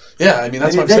Wick. Yeah, I mean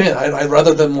that's what I'm saying. I'd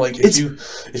rather than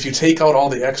if you take out all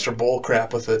the extra bull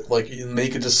crap with it, you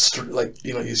make it just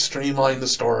you streamline the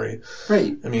story.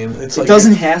 Right. I mean, it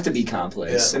doesn't have to be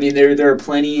complex. Yeah. I mean, there are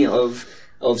plenty of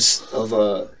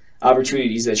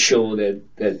opportunities that show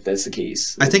that's the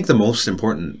case. I think the most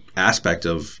important aspect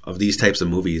of these types of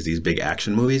movies, these big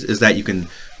action movies, is that you can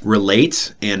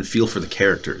relate and feel for the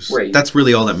characters. Right. That's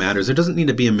really all that matters. There doesn't need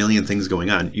to be a million things going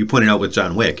on. You pointed out with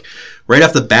John Wick. Right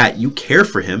off the bat, you care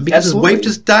for him because his wife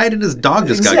just died and his dog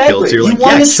just got killed. So you're like,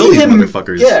 kill these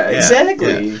motherfuckers. Yeah,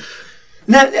 exactly. Yeah.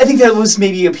 And I think that was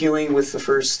maybe appealing with the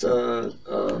first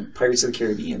Pirates of the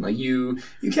Caribbean. You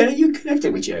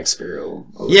connected with Jack Sparrow.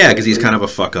 Yeah, because he's kind of a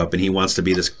fuck up and he wants to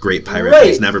be this great pirate, but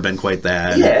he's never been quite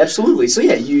that. Yeah, absolutely. So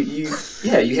you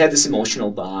had this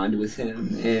emotional bond with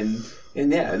him, and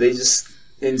they just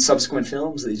in subsequent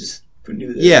films Who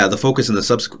knew that? Yeah, the focus in the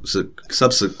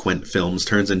subsequent films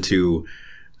turns into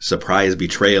surprise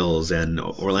betrayals and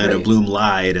Orlando Bloom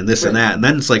lied and this and that. And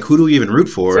then it's like, who do we even root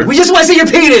for? Like, we just want to see your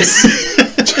penis!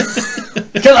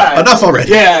 Come on. Enough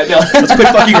already. Yeah, no. Let's quit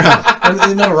fucking around. And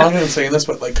you're not wrong in saying this,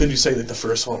 but like, could you say that the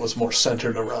first one was more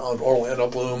centered around Orlando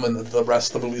Bloom, and the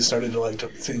rest of the movie started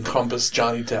to encompass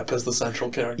Johnny Depp as the central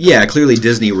character? Yeah, clearly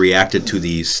Disney reacted to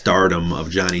the stardom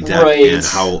of Johnny Depp and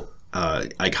how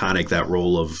iconic that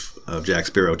role of Jack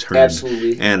Sparrow turned.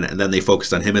 Absolutely. And then they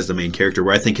focused on him as the main character,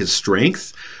 where I think his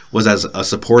strength was as a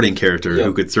supporting character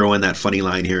who could throw in that funny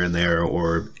line here and there,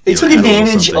 or they took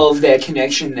advantage of that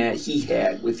connection that he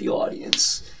had with the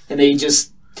audience, and they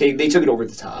just they took it over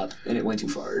the top, and it went too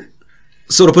far.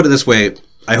 So to put it this way,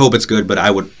 I hope it's good, but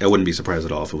I wouldn't be surprised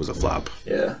at all if it was a flop.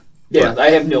 Yeah. Yeah,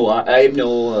 I have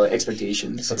no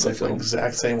expectations. That's like the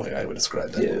exact same way I would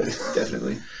describe that movie.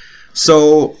 Definitely.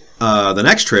 So the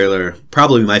next trailer,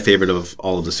 probably my favorite of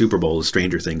all of the Super Bowl, is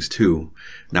Stranger Things 2.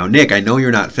 Now, Nick, I know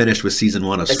you're not finished with season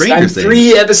 1 of Stranger Things. I'm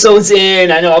 3 episodes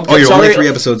in. I know. I'm you're sorry, only 3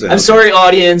 episodes in. I'm sorry,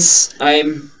 audience.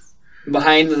 I'm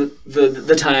behind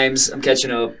the times. I'm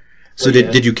catching up. So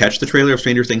did you catch the trailer of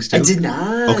Stranger Things 2? I did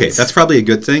not. Okay, that's probably a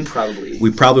good thing. Probably.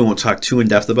 We probably won't talk too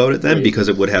in-depth about it then because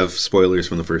it would have spoilers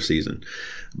from the first season.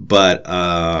 But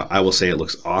I will say it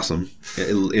looks awesome.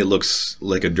 It looks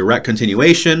like a direct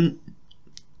continuation.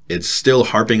 It's still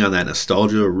harping on that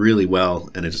nostalgia really well,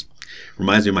 and it just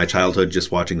reminds me of my childhood just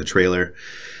watching the trailer.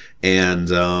 And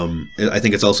I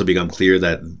think it's also become clear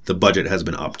that the budget has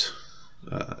been upped.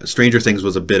 Stranger Things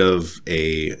was a bit of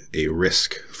a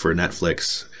risk for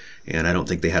Netflix, and I don't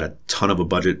think they had a ton of a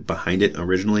budget behind it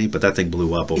originally, but that thing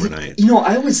blew up overnight. You know,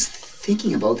 I was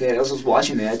thinking about that. I was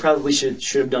watching that. I probably should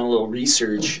have done a little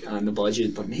research on the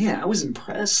budget, but man, I was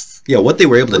impressed. Yeah, what they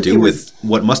were able to do with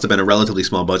what must have been a relatively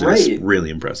small budget is really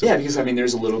impressive. Yeah, because I mean,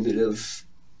 there's a little bit of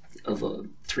a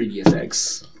 3D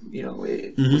effects, you know,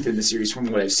 within the series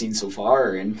from what I've seen so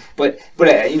far, but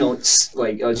you know, it's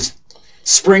like just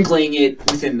sprinkling it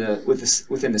within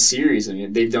the series. I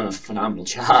mean, they've done a phenomenal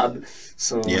job.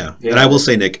 So yeah, and I will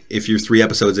say, Nick, if you're 3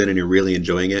 episodes in and you're really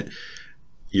enjoying it,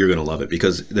 you're going to love it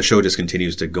because the show just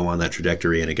continues to go on that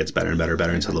trajectory and it gets better and better and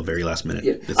better until the very last minute.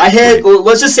 Yeah.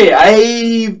 Let's just say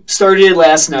I started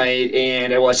last night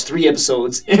and I watched 3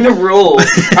 episodes in a row.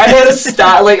 I had to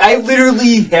stop. Like, I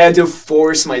literally had to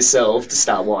force myself to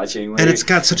stop watching. Like, and it's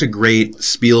got such a great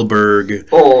Spielberg,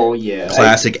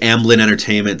 classic Amblin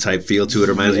Entertainment type feel to it.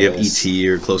 It reminds me of E.T.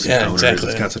 or Close Encounters. Exactly.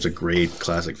 It's got such a great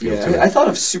classic feel to it. I thought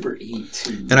of Super 8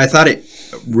 too. And I thought it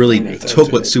really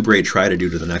took what Super 8 tried to do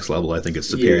to the next level. I think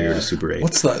it's superior to Super 8.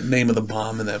 What's the name of the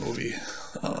bomb in that movie?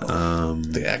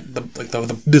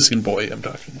 The Disney boy I'm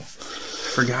talking about.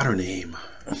 Forgot her name.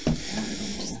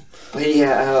 But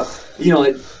yeah, you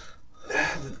know,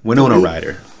 Winona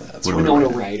Ryder. Winona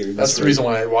Ryder. That's the reason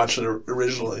why I watched it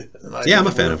originally. And I'm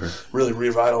a fan of her. Really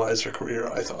revitalized her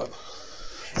career, I thought.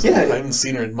 Yeah, I haven't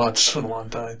seen her in much in a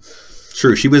long time.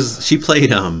 True, she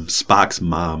played Spock's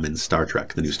mom in Star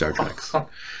Trek, the new Star Treks.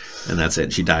 And that's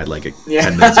it. She died like 10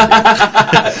 minutes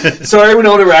ago. Sorry,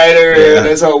 Winona Ryder. Yeah.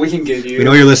 That's all we can give you. We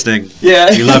know you're listening. Yeah.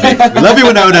 We love you. We love you,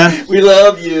 Winona. We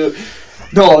love you.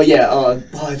 No, yeah.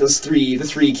 The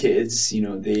 3 kids, you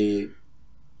know, they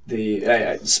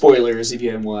spoilers if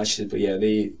you haven't watched it, but yeah,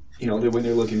 when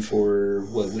they're looking for,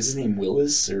 what was his name,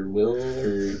 Willis or Will,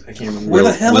 or I can't remember. Where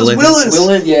the hell is Willis?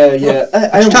 Willis, yeah.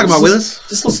 I talking about Willis?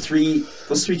 Just those three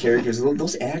characters.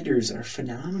 Those actors are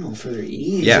phenomenal for their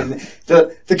age. Yeah. And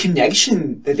the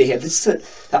connection that they have,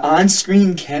 the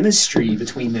on-screen chemistry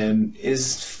between them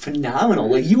is phenomenal.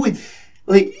 Like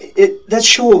that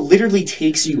show literally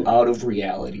takes you out of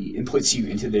reality and puts you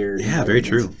into their environment. Very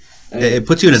true. It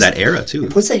puts you into that era too.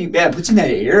 It puts you in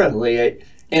that era. Like,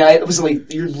 and I was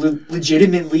like, you're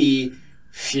legitimately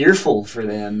fearful for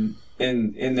them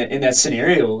in that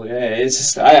scenario. It's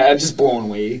just I'm just blown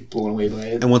away by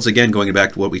it. And once again, going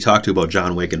back to what we talked to about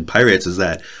John Wick and Pirates, is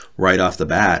that right off the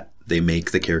bat they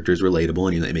make the characters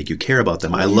relatable and they make you care about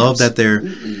them. I love that they're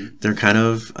kind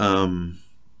of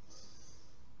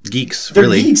geeks. They're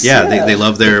really geeks, They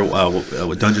love their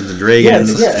Dungeons and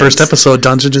Dragons. First episode,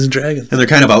 Dungeons and Dragons, and they're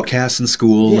kind of outcasts in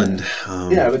school. And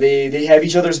but they have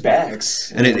each other's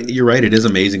backs. And you're right, it is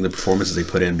amazing the performances they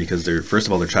put in, because they're, first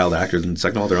of all, they're child actors, and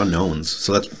second of all, they're unknowns.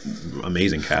 So that's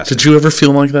amazing casting. Did you ever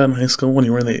feel like that in high school when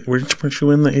you were weren't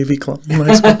you in the AV club in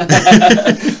high school?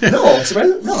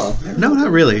 No,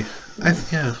 not really.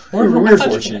 We're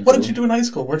fortunate. What did you do in high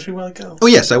school? Where'd you want to go? Oh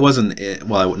yes, I wasn't.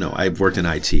 I worked in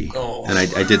IT, and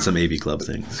I did some AV club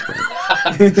things. Come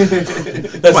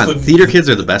on, theater kids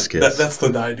are the best kids. That's the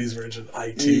 '90s version.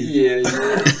 IT. Yeah.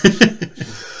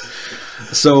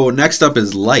 So next up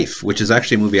is Life, which is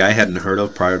actually a movie I hadn't heard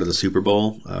of prior to the Super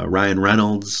Bowl. Ryan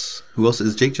Reynolds. Who else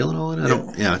is Jake Gyllenhaal in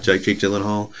it? Yeah, Jake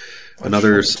Gyllenhaal.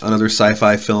 Another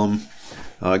sci-fi film.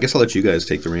 I guess I'll let you guys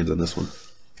take the reins on this one.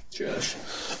 Josh.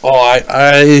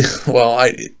 I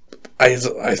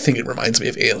think it reminds me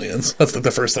of Aliens. That's like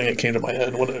the first thing that came to my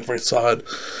head when I first saw it.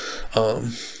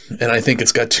 And I think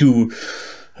it's got two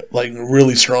like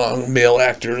really strong male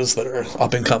actors that are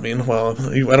up and coming. Well, I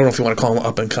don't know if you want to call them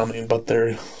up and coming, but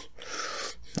they're,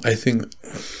 I think,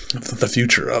 the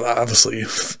future, obviously,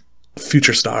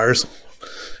 future stars.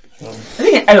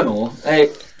 I don't know.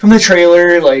 From the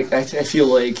trailer, like I feel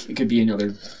like it could be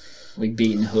another like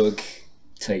bait and hook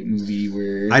type movie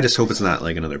where I just hope it's not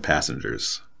like another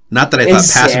Passengers. Not that I thought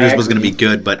Passengers was going to be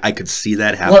good, but I could see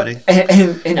that happening.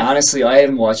 Well, and honestly, I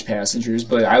haven't watched Passengers,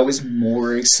 but I was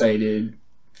more excited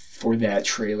for that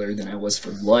trailer than I was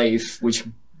for Life, which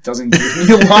doesn't give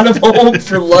me a lot of hope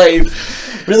for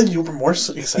Life. Really? You were more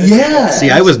excited? Yeah.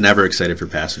 See, I was never excited for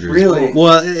Passengers. Really?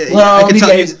 Well, I can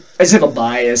tell you. I just have a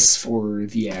bias for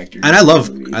the actors. And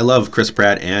I love Chris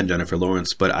Pratt and Jennifer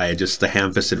Lawrence, but the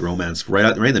ham-fisted romance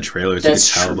right in the trailers. That's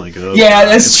true. true. Like, oh, yeah,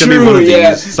 God. that's true.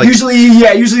 Yeah, like,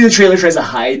 usually the trailer tries to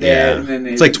hide that. Yeah, and then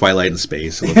it's like Twilight in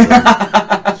space. And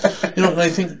I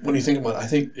think when you think about it, I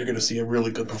think you're going to see a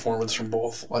really good performance from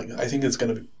both. Like, I think it's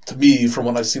going to me, from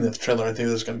what I've seen in the trailer, I think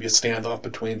there's going to be a standoff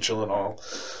between Gyllenhaal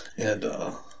and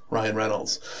Ryan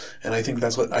Reynolds, and I think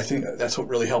that's what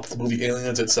really helped the movie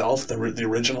Aliens itself, the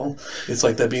original. It's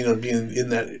like that being in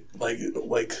that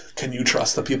like can you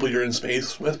trust the people you're in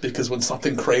space with? Because when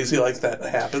something crazy like that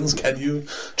happens, can you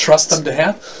trust them to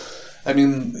have? I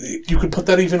mean, you could put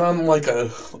that even on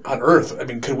on Earth. I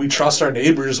mean, could we trust our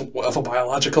neighbors if a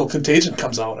biological contagion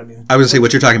comes out? I mean, I would say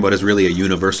what you're talking about is really a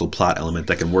universal plot element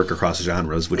that can work across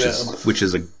genres, which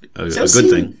is a good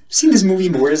thing. I've seen this movie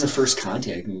more as a First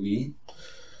Contact movie.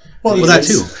 Well, that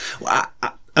too.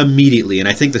 Immediately, and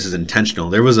I think this is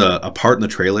intentional. There was a part in the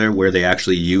trailer where they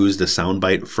actually used a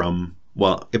soundbite from.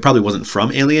 Well, it probably wasn't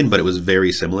from Alien, but it was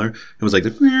very similar. It was like the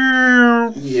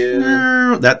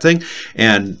that thing,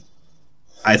 and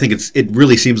I think it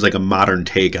really seems like a modern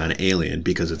take on Alien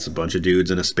because it's a bunch of dudes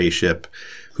in a spaceship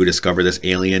who discover this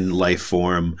alien life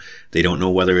form. They don't know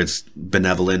whether it's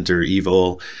benevolent or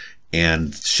evil,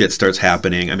 and shit starts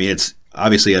happening. I mean, it's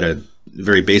obviously at a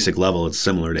very basic level, it's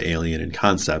similar to Alien in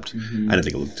concept. I don't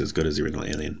think it looked as good as the original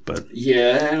Alien, but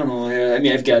yeah, I don't know. I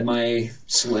mean, I've got my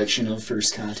selection of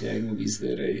First Contact movies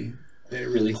that I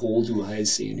really hold to a high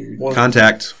standard.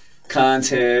 Contact.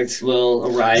 Well,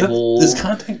 Arrival. Is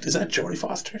that Jodie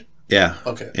Foster? Yeah.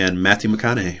 Okay. And Matthew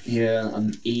McConaughey. Yeah,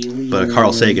 Alien. But a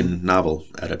Carl Sagan novel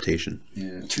adaptation.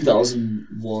 Yeah,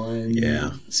 2001.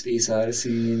 Yeah. Space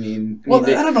Odyssey. I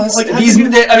don't know. Like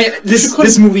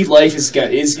this movie Life is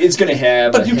going to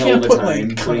have. But you can't put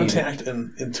Contact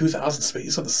and 2000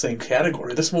 Space in the same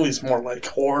category. This movie's more like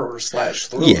horror /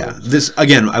 thriller. Yeah. This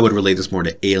again, I would relate this more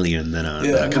to Alien than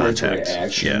a Contact.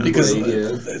 Action, yeah. Because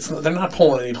they're not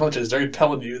pulling any punches. They're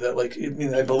telling you that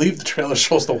I believe the trailer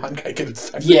shows the one guy getting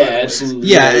infected. Yeah. Absolutely.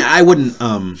 Yeah, I wouldn't.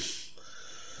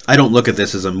 I don't look at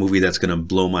this as a movie that's going to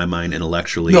blow my mind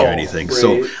intellectually or anything. Right.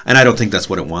 So, and I don't think that's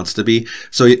what it wants to be.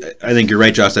 So, I think you're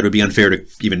right, Josh. That would be unfair to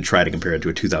even try to compare it to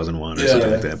a 2001 or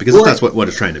something like that, because that's what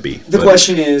it's trying to be. The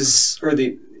question is, or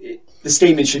the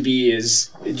statement should be: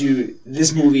 is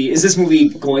this movie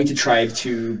going to try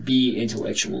to be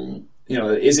intellectual?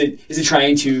 Is it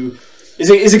trying to?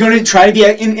 Is it going to try to be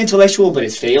intellectual, but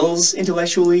it fails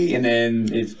intellectually, and then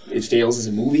it fails as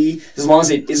a movie? As long as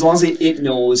it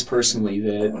knows personally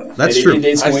that's true.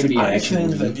 It's going to be an action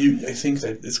movie. I think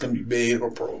that it's going to be made or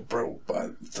broke by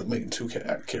the main two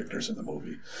characters in the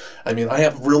movie. I mean, I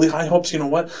have really high hopes. You know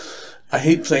what? I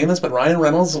hate saying this, but Ryan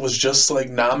Reynolds was just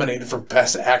nominated for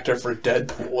Best Actor for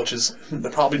Deadpool, which is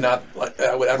probably not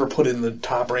I would ever put in the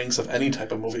top ranks of any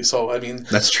type of movie. So I mean,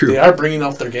 that's true. They are bringing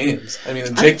up their games. I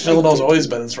mean, Jake Gyllenhaal's always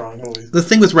been in strong movies. The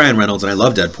thing with Ryan Reynolds, and I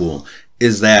love Deadpool,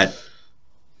 is that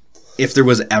if there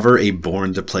was ever a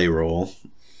born to play role,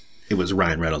 it was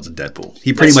Ryan Reynolds in Deadpool.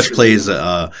 He pretty much plays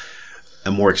a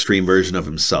more extreme version of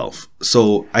himself.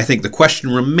 So I think the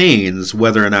question remains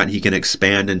whether or not he can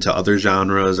expand into other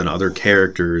genres and other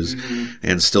characters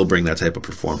and still bring that type of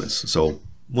performance. So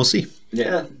we'll see.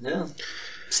 Yeah.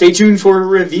 Stay tuned for a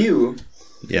review.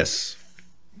 Yes.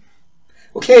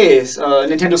 Okay,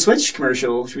 Nintendo Switch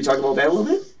commercial. Should we talk about that a little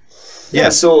bit? Yeah.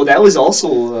 So that was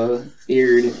also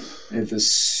aired at the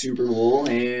Super Bowl,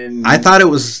 and I thought it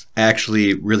was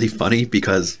actually really funny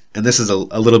because, and this is a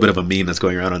little bit of a meme that's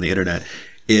going around on the internet,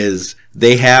 is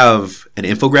they have an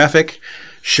infographic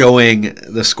showing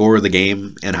the score of the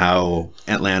game and how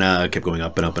Atlanta kept going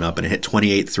up and up and up, and it hit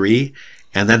 28-3,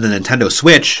 And then the Nintendo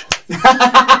Switch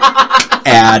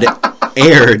ad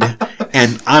aired,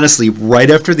 and honestly, right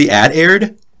after the ad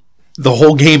aired, the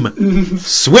whole game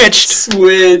switched,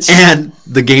 and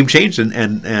the game changed, and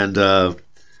the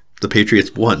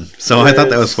Patriots won. So I thought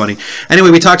that was funny. Anyway,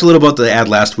 we talked a little about the ad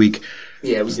last week.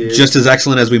 Yeah, we did. Just as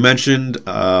excellent as we mentioned.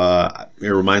 It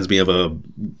reminds me of a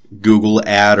Google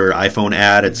ad or iPhone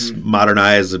ad. It's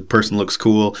modernized. The person looks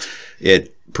cool.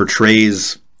 It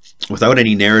portrays, without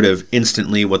any narrative,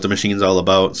 instantly what the machine's all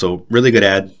about. So really good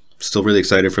ad. Still really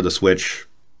excited for the Switch.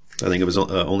 I think it was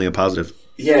only a positive.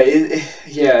 Yeah,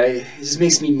 it just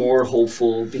makes me more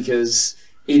hopeful because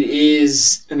it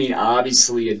is, I mean,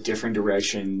 obviously a different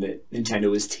direction that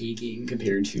Nintendo is taking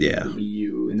compared to the Wii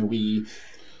U and the Wii.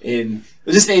 And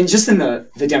just in the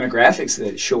demographics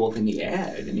that show up in the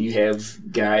ad. I mean, you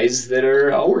have guys that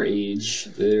are our age.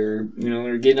 They're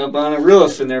getting up on a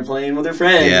roof and they're playing with their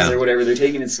friends or whatever. They're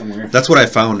taking it somewhere. That's what I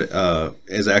found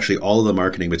is actually all of the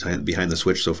marketing behind the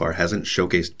Switch so far hasn't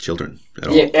showcased children at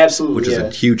all. Yeah, absolutely. Which is a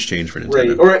huge change for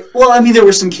Nintendo. Right. Well, I mean, there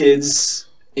were some kids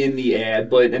in the ad,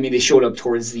 but I mean, they showed up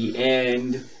towards the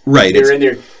end. Right. They're in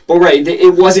there. But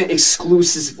it wasn't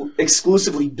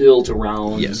exclusively built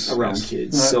around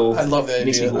kids. So I love the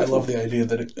idea. I love the idea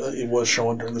that it was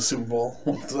shown during the Super Bowl.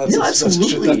 That's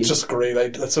just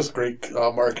great. That's just great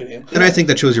marketing. And I think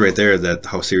that shows you right there that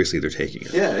how seriously they're taking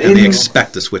it. Yeah, and they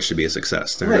expect the Switch to be a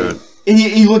success. They're not. And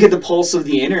you look at the pulse of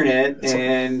the internet,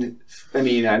 and I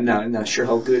mean, I'm not sure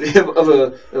how good of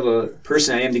a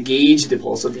person I am to gauge the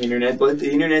pulse of the internet, but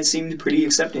the internet seemed pretty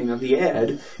accepting of the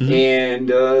ad, and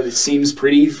it seems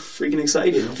pretty freaking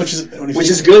exciting. Which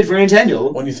is good for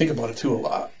Nintendo. When you think about it too, a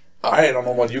lot. I don't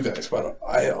know about you guys, but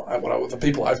the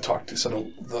people I've talked to said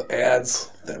the ads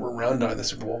that were run during the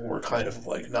Super Bowl were kind of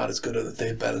like not as good as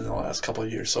they've been in the last couple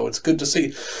of years. So it's good to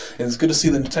see, and it's good to see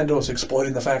that Nintendo is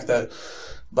exploiting the fact that.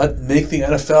 But make the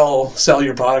NFL sell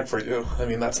your product for you. I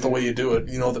mean, that's the way you do it.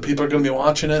 You know, the people are going to be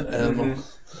watching it. And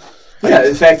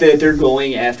the fact that they're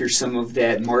going after some of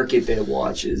that market that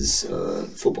watches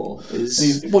football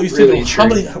is really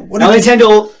intriguing. Now,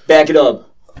 Nintendo, back it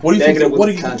up. What do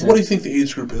you think the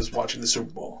age group is watching the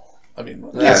Super Bowl? I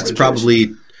mean, it's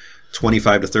probably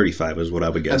 25 to 35 is what I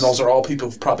would guess. And those are all people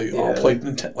who've probably all played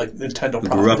Nintendo products.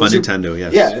 Grew up on Nintendo,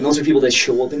 yes. Yeah, and those are people that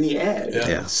show up in the ad.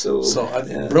 Yeah. So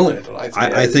brilliant.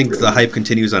 I think the hype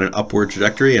continues on an upward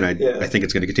trajectory, and I think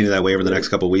it's going to continue that way over the next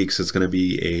couple of weeks. It's going to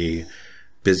be a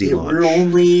busy launch.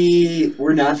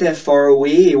 We're not that far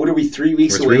away. What are we, 3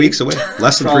 weeks away? We're 3 weeks away.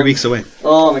 Less than 3 weeks away.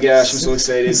 Oh my gosh, I'm so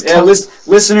excited.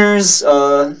 Listeners,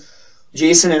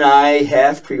 Jason and I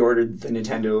have pre-ordered the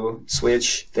Nintendo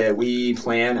Switch that we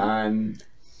plan on.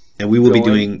 And we will be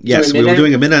doing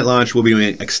a midnight launch. We'll be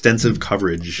doing extensive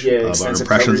coverage of our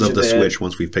impressions of the Switch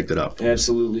once we've picked it up.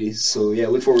 Absolutely. So yeah,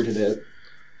 look forward to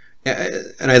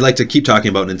that. And I'd like to keep talking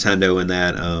about Nintendo and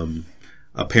that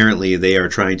apparently they are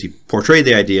trying to portray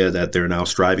the idea that they're now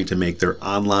striving to make their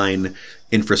online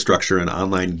infrastructure and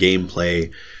online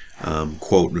gameplay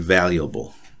quote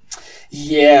valuable.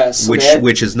 Yeah, so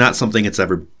which is not something it's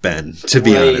ever been, to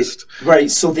be honest. Right.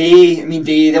 So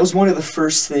that was one of the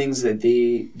first things that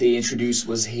they introduced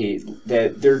was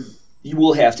that you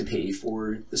will have to pay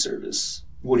for the service.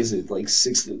 What is it, like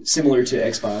similar to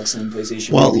Xbox and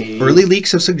PlayStation? Well, early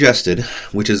leaks have suggested,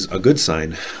 which is a good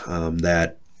sign,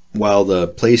 that while the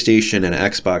PlayStation and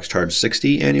Xbox charge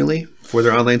 $60 annually for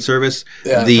their online service,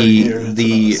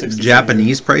 the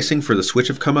Japanese pricing for the Switch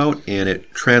have come out, and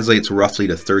it translates roughly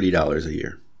to $30 a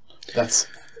year. That's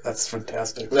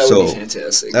fantastic. That would be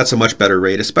fantastic. That's a much better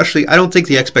rate. Especially, I don't think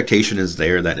the expectation is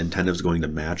there that Nintendo's going to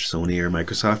match Sony or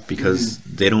Microsoft because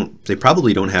they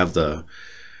probably don't have the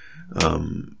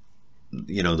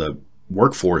the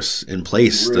workforce in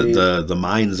place, the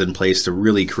minds in place to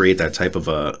really create that type of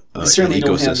an ecosystem.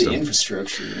 Don't have the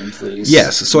infrastructure in place.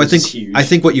 Yes, so I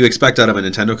think what you expect out of a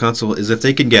Nintendo console is if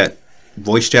they can get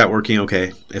voice chat working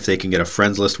okay, if they can get a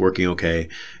friends list working okay,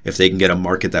 if they can get a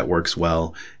market that works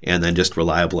well, and then just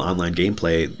reliable online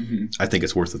gameplay, I think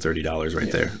it's worth the $30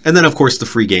 right there. And then, of course, the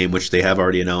free game, which they have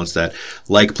already announced that,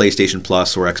 like PlayStation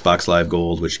Plus or Xbox Live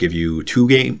Gold, which give you two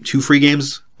free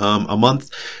games a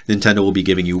month, Nintendo will be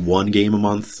giving you one game a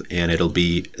month, and it'll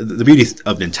be... The beauty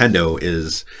of Nintendo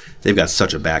is they've got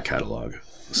such a back catalog.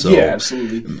 So yeah,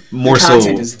 absolutely. More the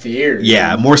content is there.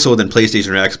 Yeah, more so than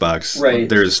PlayStation or Xbox. Right.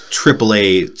 There's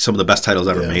AAA, some of the best titles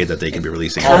ever made that they can be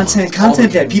releasing. Content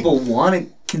that people want to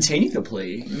continue to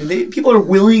play. I mean, people are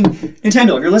willing.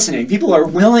 Nintendo, if you're listening, people are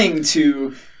willing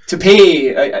to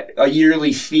pay a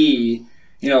yearly fee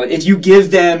You know, if you give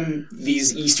them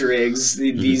these Easter eggs,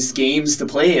 these games to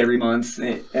play every month,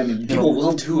 I mean, people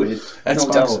will do it.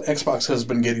 Xbox has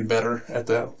been getting better at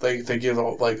that. They give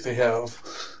out, like, they have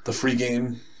the free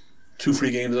game, 2 free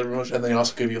games every month, and they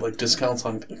also give you, like, discounts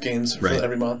on games for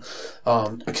every month.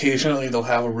 Occasionally they'll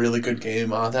have a really good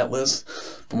game on that list,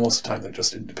 but most of the time they're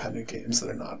just independent games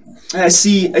that are not. I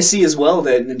see as well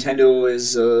that Nintendo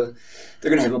is they're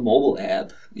going to have a mobile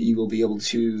app. You will be able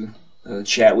to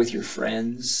chat with your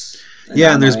friends.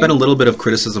 Yeah, and there's been a little bit of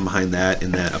criticism behind that,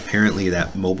 in that apparently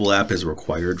that mobile app is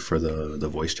required for the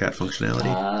voice chat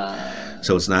functionality.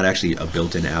 So it's not actually a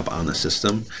built-in app on the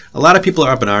system. A lot of people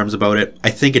are up in arms about it. I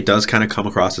think it does kind of come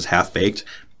across as half-baked,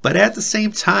 but at the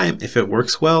same time, if it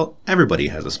works well, everybody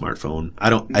has a smartphone.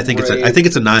 I think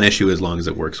it's a non-issue as long as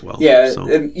it works well. Yeah, so.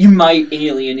 You might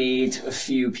alienate a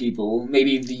few people,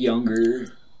 maybe the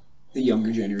younger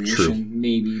generation, True.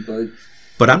 maybe,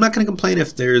 But I'm not going to complain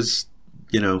if there's,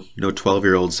 no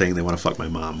 12-year-olds saying they want to fuck my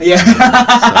mom. Yeah. So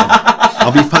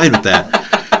I'll be fine with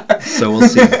that. So we'll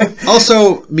see.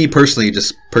 Also, me personally,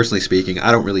 just personally speaking,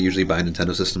 I don't really usually buy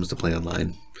Nintendo systems to play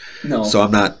online. No. So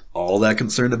I'm not all that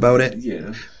concerned about it.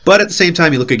 Yeah. But at the same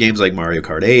time, you look at games like Mario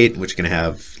Kart 8, which can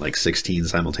have like 16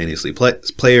 simultaneously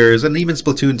players, and even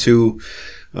Splatoon 2.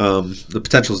 The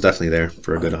potential is definitely there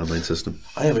for a good online system.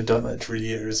 I haven't done that for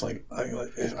years. Like,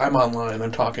 if I'm online,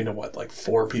 I'm talking to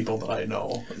 4 people that I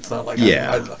know. It's not like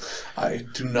I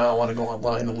do not want to go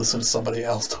online and listen to somebody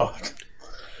else talk.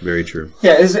 Very true.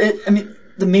 Yeah,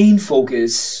 the main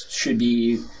focus should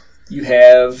be you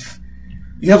have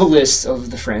a list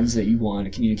of the friends that you want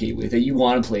to communicate with, that you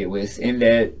want to play with, and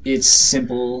that it's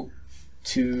simple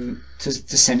to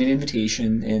send an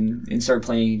invitation and start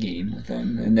playing a game with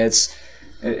them. And that's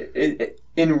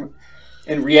in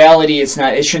reality, it's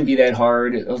not. It shouldn't be that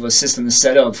hard of a system to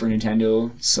set up for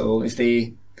Nintendo. So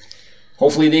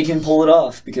hopefully they can pull it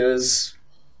off, because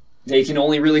they can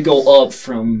only really go up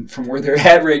from where they're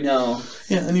at right now.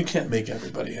 Yeah, and you can't make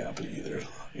everybody happy either.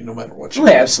 No matter what you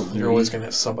do, absolutely. You're always going to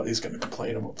have somebody who's going to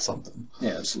complain about something.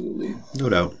 Yeah, absolutely. No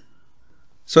doubt.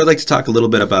 So I'd like to talk a little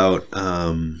bit about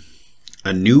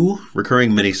a new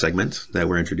recurring mini segment that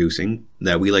we're introducing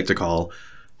that we like to call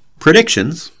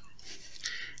Predictions.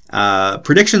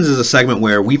 Predictions is a segment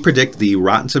where we predict the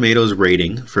Rotten Tomatoes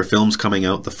rating for films coming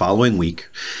out the following week,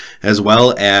 as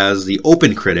well as the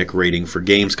OpenCritic rating for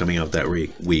games coming out that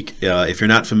week. If you're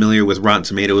not familiar with Rotten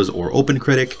Tomatoes or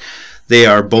OpenCritic, they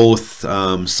are both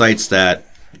sites that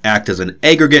act as an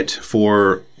aggregate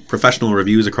for professional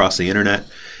reviews across the internet,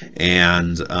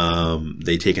 and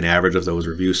they take an average of those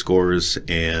review scores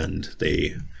and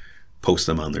they post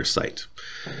them on their site.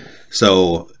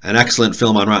 So an excellent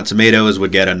film on Rotten Tomatoes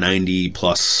would get a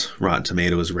 90+ Rotten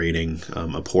Tomatoes rating.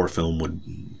 A poor film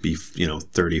would be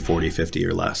 30, 40, 50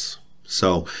 or less.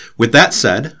 So with that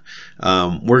said,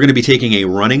 we're going to be taking a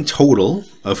running total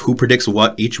of who predicts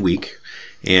what each week,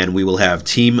 and we will have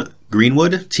Team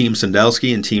Greenwood, Team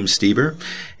Sandelsky, and Team Stieber,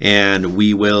 and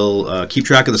we will keep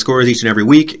track of the scores each and every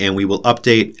week, and we will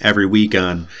update every week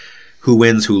on who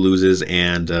wins, who loses,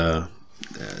 and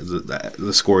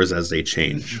the scores as they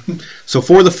change. So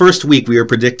for the first week, we are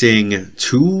predicting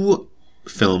 2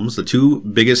 films, the 2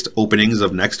 biggest openings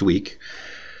of next week.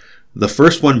 The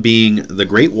first one being The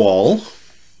Great Wall.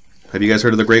 Have you guys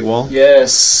heard of The Great Wall?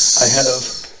 Yes. I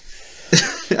have.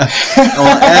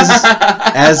 Well,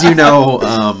 as you know,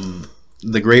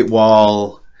 The Great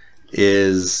Wall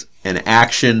is an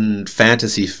action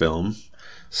fantasy film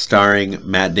starring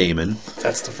Matt Damon.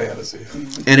 That's the fantasy.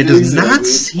 And it does not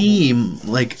seem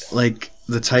like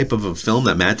the type of a film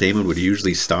that Matt Damon would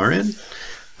usually star in.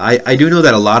 I do know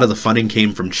that a lot of the funding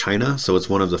came from China, so it's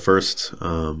one of the first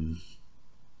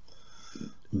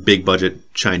big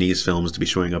budget Chinese films to be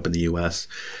showing up in the US.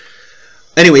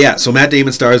 Anyway, yeah, so Matt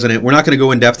Damon stars in it. We're not going to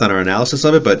go in depth on our analysis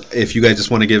of it, but if you guys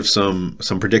just want to give some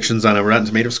predictions on a Rotten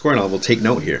Tomatoes score, and we'll take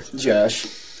note here. Josh,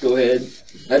 go ahead.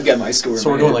 I've got my score. So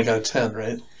we're going out of 10,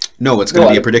 right? No, it's going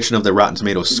to be a prediction of the Rotten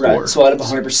Tomatoes score. Right, so out of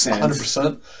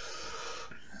 100%.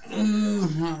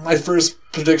 100%? My first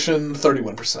prediction,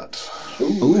 31%.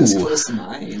 Ooh, that's close to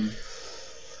mine.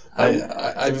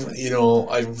 I've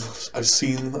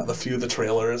seen a few of the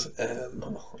trailers,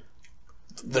 and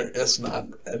there is not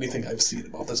anything I've seen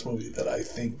about this movie that I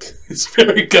think is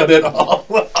very good at all.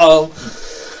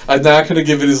 I'm not going to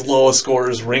give it as low a score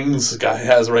as Rings guy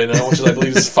has right now, which I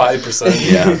believe is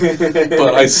 5%. Yeah,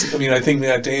 but I think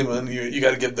Matt Damon, you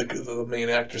got to give the main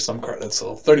actor some credit.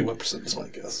 So 31% is my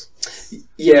guess.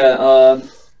 Yeah,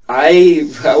 I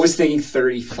was thinking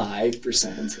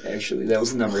 35%. Actually, that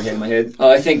was the number I had in my head.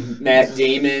 I think Matt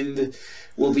Damon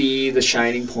will be the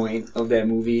shining point of that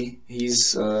movie.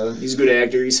 He's a good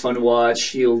actor. He's fun to watch.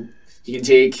 He can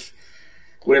take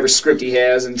whatever script he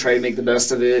has and try to make the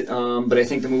best of it. But I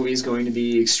think the movie is going to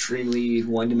be extremely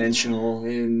one-dimensional,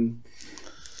 and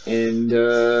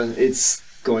it's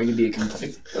going to be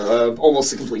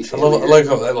almost a complete failure. I like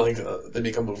how they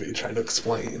make a movie trying to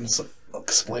explain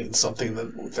something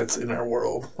that's in our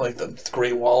world, like the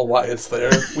Great Wall, why it's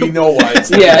there. We know why it's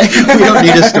there. Yeah, we don't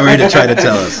need a story to try to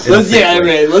tell us. Let's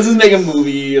just make a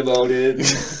movie about it.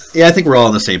 Yeah, I think we're all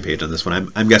on the same page on this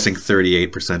one. I'm guessing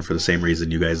 38% for the same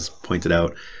reason you guys pointed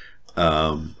out.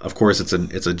 Of course, it's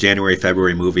a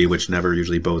January-February movie, which never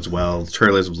usually bodes well.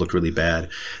 Trailers look really bad.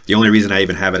 The only reason I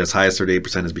even have it as high as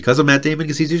 38% is because of Matt Damon,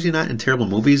 because he's usually not in terrible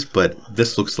movies, but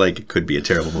this looks like it could be a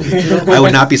terrible movie. I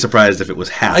would not be surprised if it was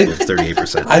half of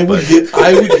 38%. I would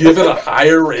give it a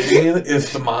higher rating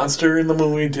if the monster in the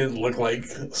movie didn't look like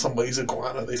somebody's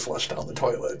iguana they flushed down the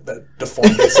toilet that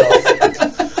deformed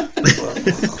itself.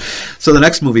 So the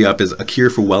next movie up is A Cure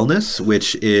for Wellness,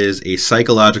 which is a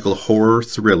psychological horror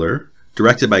thriller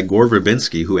directed by Gore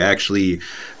Verbinski, who actually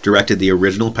directed the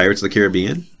original Pirates of the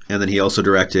Caribbean, and then he also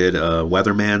directed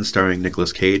Weatherman, starring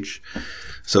Nicolas Cage.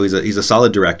 So he's a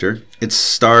solid director. It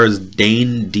stars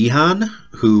Dane DeHaan,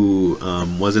 who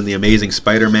was in The Amazing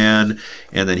Spider-Man,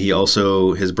 and then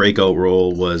his breakout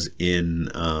role was in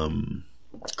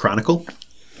Chronicle,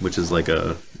 which is like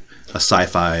a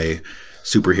sci-fi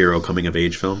superhero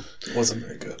coming-of-age film. It wasn't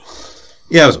very good.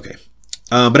 Yeah, it was okay.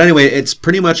 But anyway, it's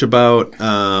pretty much about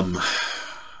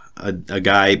a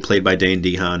guy played by Dane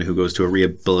DeHaan who goes to a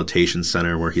rehabilitation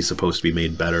center where he's supposed to be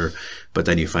made better, but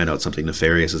then you find out something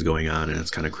nefarious is going on, and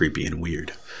it's kind of creepy and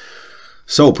weird.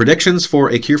 So, predictions for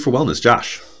A Cure for Wellness,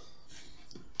 Josh?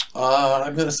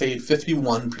 I'm going to say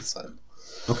 51%.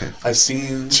 Okay. I've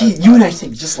seen... you and I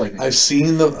think just like that. I've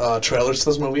seen the trailers to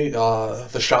this movie.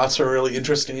 The shots are really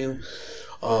interesting.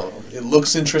 It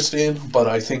looks interesting, but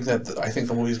I think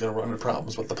the movie's going to run into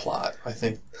problems with the plot. I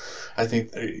think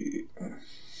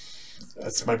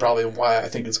that's probably why I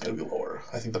think it's going to be lower.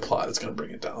 I think the plot is going to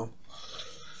bring it down.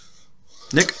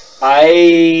 Nick?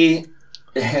 I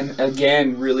am,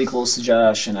 again, really close to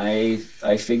Josh, and I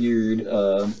figured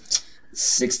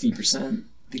 60%,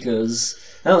 because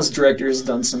this director has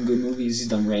done some good movies. He's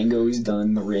done Rango, he's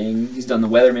done The Ring, he's done The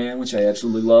Weatherman, which I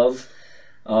absolutely love.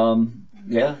 I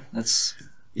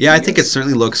think it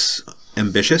certainly looks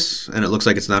ambitious, and it looks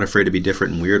like it's not afraid to be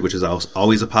different and weird, which is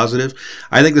always a positive.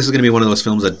 I think this is going to be one of those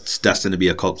films that's destined to be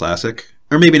a cult classic.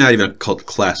 Or maybe not even a cult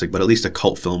classic, but at least a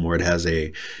cult film where it has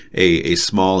a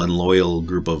small and loyal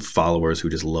group of followers who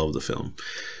just love the film.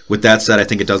 With that said, I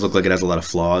think it does look like it has a lot of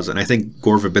flaws, and I think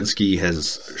Gore Verbinski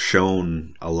has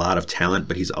shown a lot of talent,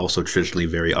 but he's also traditionally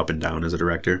very up and down as a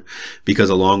director, because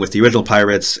along with the original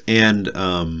Pirates and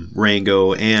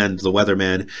Rango and The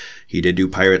Weatherman, he did do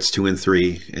Pirates 2 and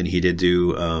 3, and he did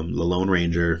do The Lone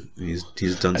Ranger.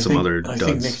 He's done some other duds. I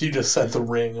think, Nick, you just said The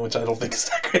Ring, which I don't think is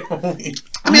that great a movie.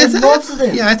 I mean,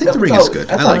 I think The Ring is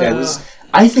good. I like it.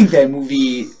 I think that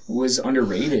movie was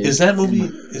underrated. Is that movie?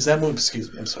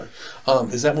 Excuse me. I'm sorry.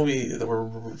 Is that movie that we're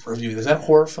reviewing? Is that a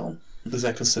horror film? Is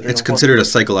that considered? It's considered a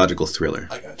psychological thriller.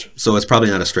 I got you. So it's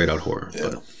probably not a straight out horror,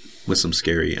 but with some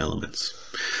scary elements.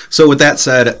 So with that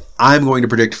said, I'm going to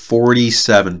predict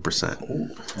 47%. Ooh.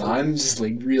 I'm just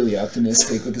really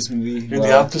optimistic with this movie. You're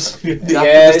the optimistic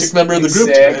member of the group.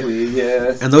 Exactly.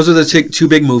 Yeah. And those are the two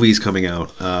big movies coming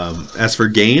out. As for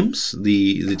games,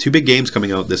 the two big games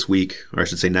coming out this week, or I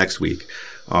should say next week,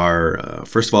 are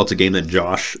first of all, it's a game that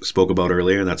Josh spoke about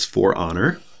earlier, and that's For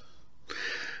Honor.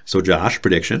 So, Josh,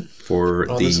 prediction for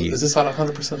is this out of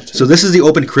 100% too? So this is the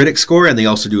Open Critic score, and they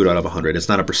also do it out of 100. It's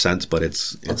not a percent, but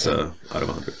it's out of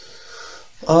 100.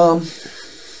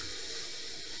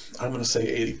 I'm going to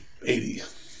say 80.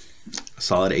 A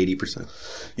solid 80%.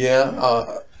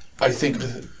 Yeah, I think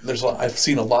I've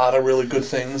seen a lot of really good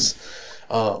things.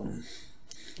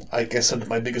 I guess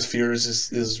my biggest fear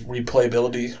is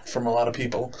replayability from a lot of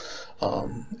people,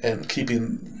 and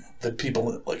keeping the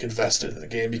people invested in the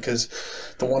game, because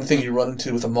the one thing you run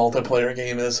into with a multiplayer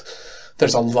game is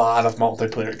there's a lot of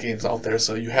multiplayer games out there,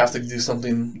 so you have to do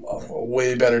something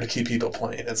way better to keep people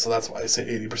playing, and so that's why I say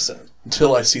 80%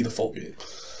 until I see the full game.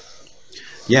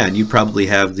 Yeah, and you probably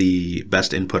have the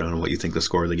best input on what you think the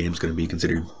score of the game is going to be,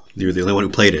 considering you're the only one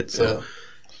who played it. So.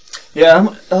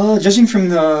 Yeah, judging from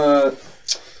the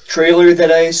trailer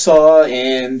that I saw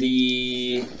and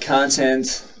the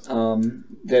content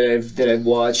that I've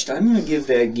watched, I'm going to give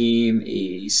that game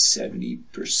a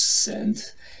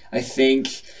 70%. I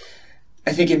think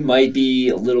it might be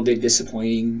a little bit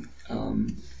disappointing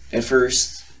at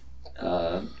first.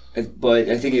 but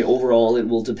I think overall it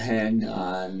will depend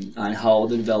on how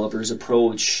the developers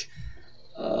approach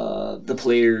the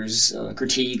players'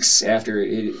 critiques after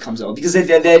it comes out, because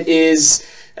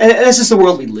that's just the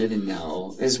world we live in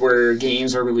now, is where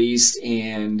games are released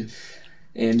and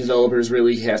developers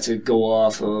really have to go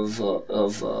off of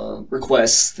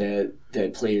requests that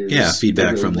players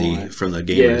feedback really from the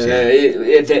gamers.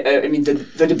 I mean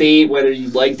the debate whether you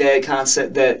like that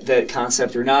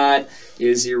concept or not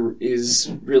is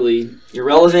really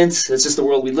irrelevant. It's just the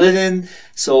world we live in.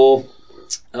 So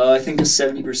I think the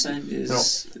 70%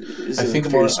 is. I think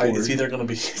it's either going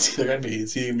to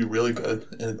be really good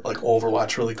and like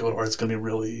Overwatch really good, or it's going to be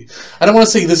really. I don't want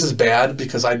to say this is bad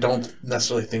because I don't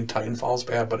necessarily think Titanfall is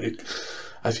bad, but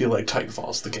I feel like Titanfall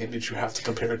is the game that you have to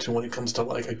compare it to when it comes to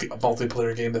like a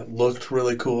multiplayer game that looked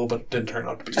really cool but didn't turn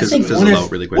out to be. I think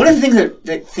one of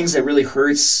the things that really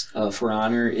hurts For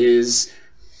Honor is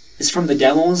from the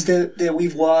demos that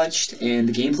we've watched and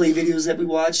the gameplay videos that we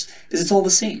watched. Is it's all the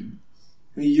same.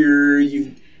 I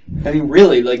mean,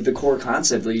 really, like the core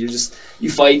concept, like you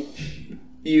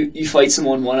fight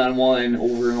someone one-on-one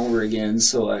over and over again.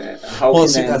 So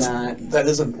that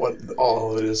isn't what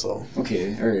all of it is, though.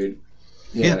 Okay, all right,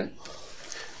 yeah.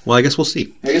 Well, I guess we'll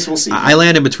see. I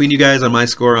land in between you guys on my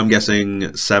score. I'm guessing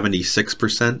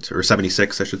 76% or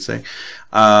 76, I should say.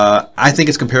 I think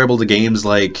it's comparable to games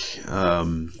like,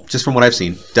 just from what I've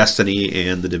seen, Destiny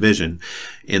and The Division,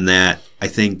 in that I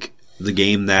think the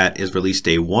game that is released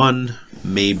day one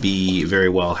may be very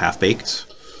well half-baked,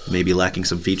 maybe lacking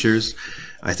some features.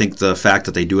 I think the fact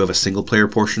that they do have a single-player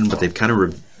portion, but they've kind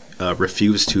of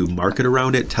refused to market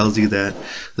around it, tells you that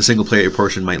the single-player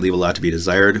portion might leave a lot to be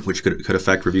desired, which could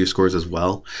affect review scores as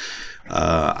well.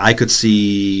 I could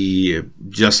see,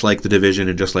 just like The Division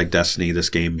and just like Destiny, this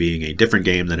game being a different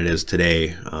game than it is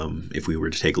today if we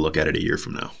were to take a look at it a year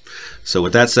from now. So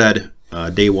with that said,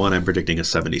 day one I'm predicting a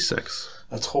 76.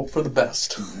 Let's hope for the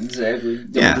best. Exactly.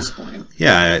 Don't disappoint.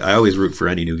 Yeah, I always root for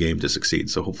any new game to succeed,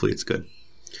 so hopefully it's good.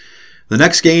 The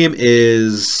next game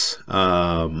is,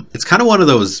 it's kind of one of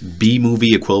those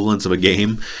B-movie equivalents of a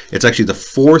game. It's actually the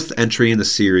fourth entry in the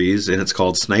series, and it's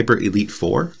called Sniper Elite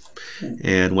 4.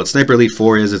 And what Sniper Elite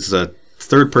 4 is, it's a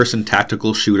third-person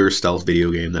tactical shooter stealth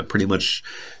video game that pretty much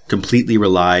completely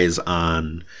relies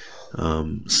on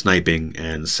sniping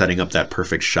and setting up that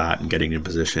perfect shot and getting in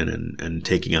position and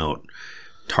taking out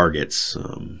targets,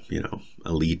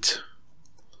 elite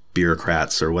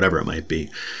bureaucrats or whatever it might be.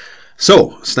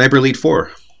 So, Sniper Elite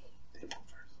 4.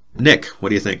 Nick, what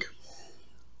do you think?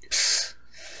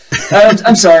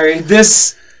 I'm sorry.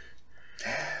 This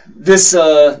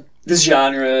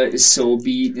genre is so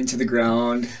beat into the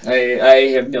ground.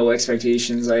 I have no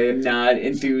expectations. I am not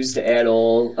enthused at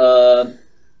all.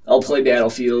 I'll play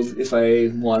Battlefield if I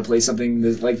want to play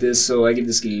something like this, so I give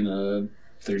this game a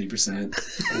 30%.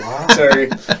 Wow.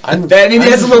 Sorry. Maybe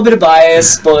that's a little bit of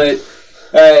bias, but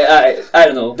I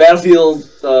don't know. Battlefield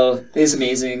is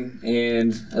amazing,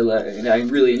 and I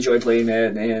really enjoy playing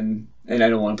that, and I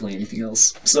don't want to play anything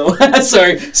else. So,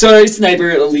 sorry, Sniper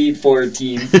Elite 4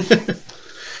 team.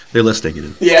 They're listing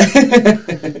it. Yeah.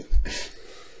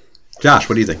 Josh,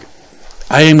 what do you think?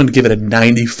 I am going to give it a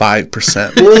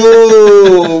 95%.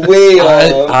 Whoa, way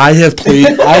off. I have played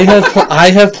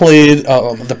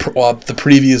the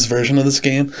previous version of this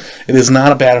game. It is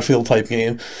not a Battlefield type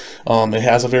game. It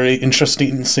has a very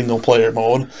interesting single player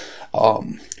mode.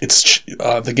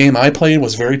 The game I played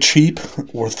was very cheap,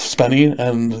 worth spending,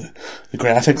 and the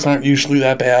graphics aren't usually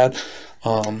that bad.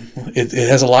 It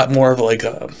has a lot more of like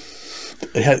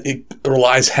it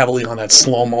relies heavily on that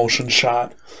slow motion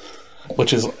shot,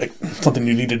 which is like something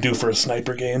you need to do for a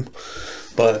sniper game.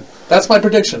 But that's my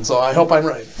prediction, so I hope I'm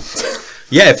right.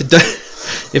 Yeah,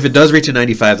 if it does reach a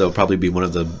 95, that'll probably be one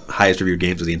of the highest reviewed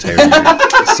games of the entire year.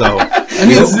 So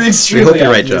we hope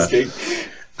you're right, Josh.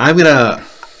 I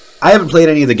haven't played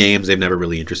any of the games. They've never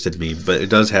really interested me, but it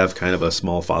does have kind of a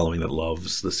small following that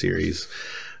loves the series.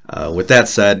 With that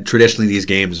said, traditionally these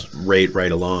games rate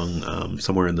right along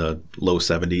somewhere in the low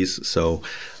 70s, so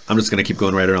I'm just going to keep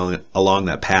going right along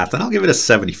that path, and I'll give it a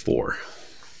 74.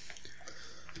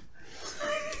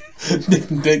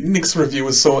 Nick's review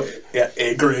was so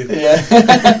A-grade. Yeah.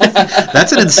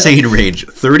 That's an insane range.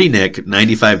 30 Nick,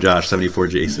 95 Josh, 74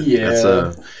 Jason.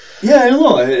 Yeah. Yeah, I don't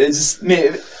know. It's just,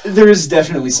 there is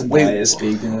definitely some bias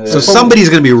baked into that. So somebody's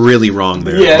going to be really wrong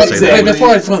there. Yeah, exactly.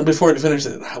 Before I finish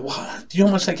it, do you know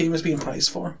how much that game is being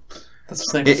priced for?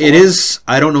 It is.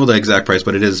 I don't know the exact price,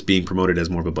 but it is being promoted as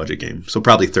more of a budget game. So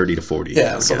probably 30 to 40.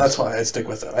 Yeah, so that's why I stick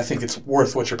with it. I think it's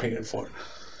worth what you're paying for.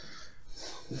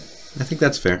 I think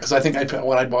that's fair. Because I think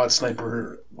when I bought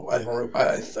Sniper, I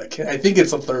think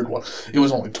it's the third one. It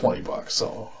was only $20,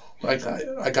 so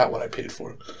I got what I paid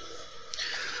for.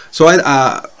 So I've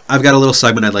got a little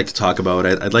segment I'd like to talk about.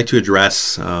 I'd like to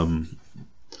address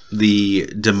the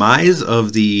demise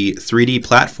of the 3D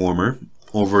platformer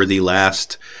over the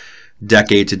last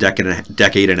decade to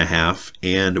decade and a half,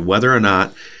 and whether or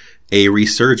not a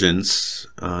resurgence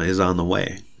is on the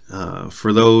way.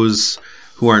 For those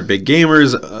who aren't big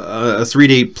gamers, a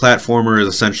 3D platformer is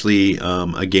essentially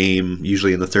a game,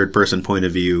 usually in the third-person point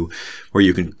of view, where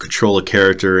you can control a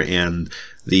character, and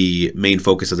the main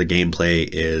focus of the gameplay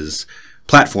is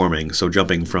platforming, so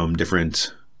jumping from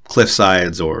different cliff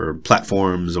sides or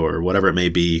platforms or whatever it may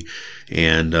be,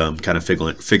 and kind of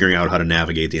figuring out how to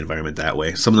navigate the environment that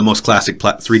way. Some of the most classic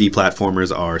 3D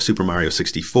platformers are Super Mario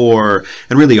 64,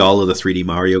 and really all of the 3D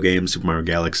Mario games, Super Mario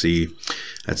Galaxy,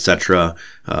 etc.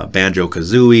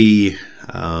 Banjo-Kazooie,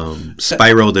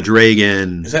 Spyro the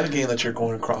Dragon. Is that a game that you're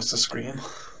going across the screen?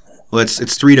 Well,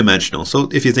 it's three-dimensional. So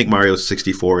if you think Mario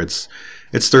 64, it's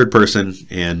third person,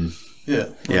 and yeah,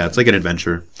 it's like an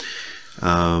adventure.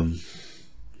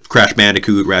 Crash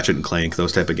Bandicoot, Ratchet and Clank,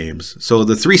 those type of games. So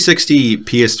the 360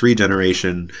 PS3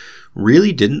 generation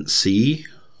really didn't see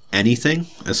anything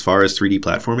as far as 3D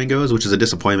platforming goes, which is a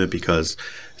disappointment because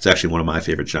it's actually one of my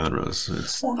favorite genres.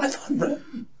 Well, I thought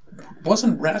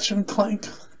wasn't Ratchet and Clank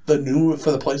the new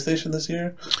for the PlayStation this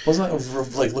year? Wasn't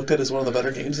that like looked at as one of the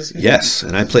better games this year? Yes,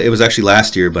 and it was actually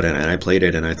last year, but I played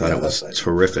it and I thought it was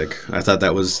terrific. I thought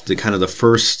that was the kind of the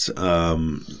first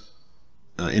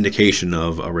indication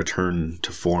of a return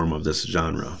to form of this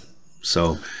genre.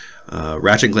 So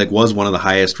Ratchet and Clank was one of the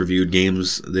highest reviewed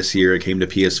games this year. It came to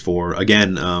PS4.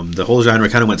 Again, the whole genre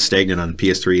kind of went stagnant on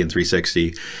PS3 and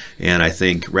 360, and I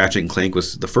think Ratchet and Clank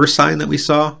was the first sign that we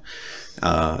saw.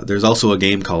 There's also a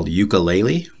game called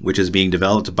Yooka-Laylee, which is being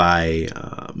developed by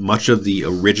much of the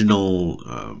original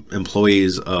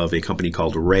employees of a company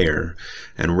called Rare.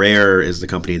 And Rare is the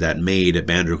company that made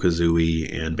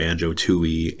Banjo-Kazooie and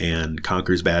Banjo-Tooie and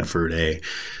Conker's Bad Fur Day.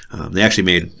 They actually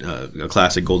made a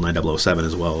classic GoldenEye 007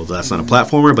 as well. That's not a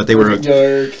platformer, but they were...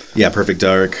 Dark. Yeah, Perfect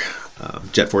Dark.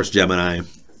 Jet Force Gemini.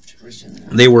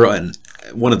 They were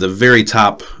one of the very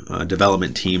top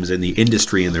development teams in the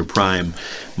industry in their prime.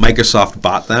 Microsoft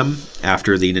bought them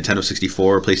after the Nintendo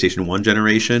 64, PlayStation 1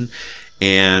 generation,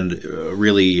 and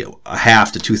really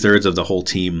half to two-thirds of the whole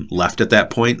team left at that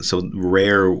point. So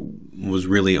Rare was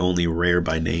really only Rare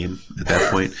by name at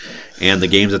that point, and the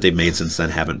games that they've made since then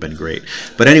haven't been great.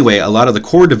 But anyway, a lot of the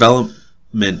core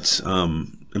development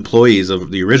employees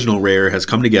of the original Rare has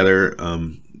come together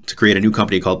to create a new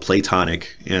company called Playtonic,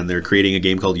 and they're creating a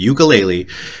game called Yooka-Laylee,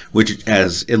 which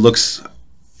it looks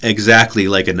exactly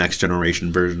like a next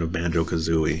generation version of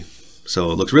Banjo-Kazooie.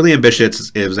 So it looks really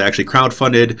ambitious. It was actually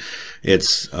crowdfunded.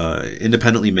 It's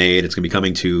independently made. It's going to be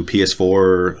coming to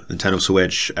PS4, Nintendo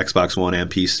Switch, Xbox One, and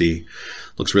PC.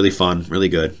 Looks really fun, really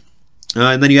good.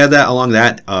 And then you add that along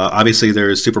that, obviously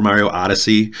there's Super Mario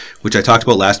Odyssey, which I talked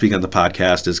about last week on the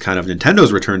podcast, is kind of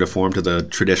Nintendo's return to form to the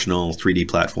traditional 3D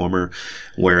platformer,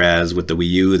 whereas with the Wii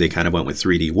U, they kind of went with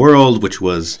 3D World, which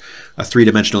was a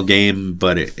three-dimensional game,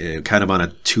 but it kind of on a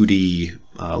 2D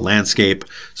landscape,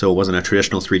 so it wasn't a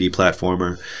traditional 3D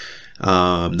platformer.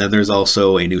 Then there's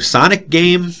also a new Sonic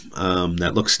game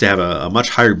that looks to have a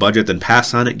much higher budget than past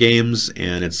Sonic games,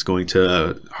 and it's going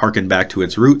to harken back to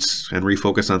its roots and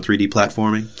refocus on 3D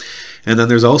platforming. And then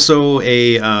there's also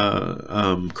a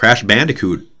Crash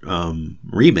Bandicoot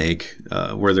remake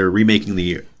where they're remaking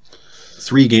the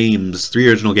three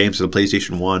original games for the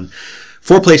PlayStation 1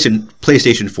 for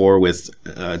PlayStation 4 with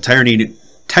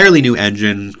entirely new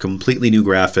engine, completely new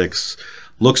graphics.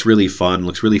 Looks really fun,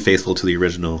 looks really faithful to the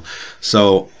original.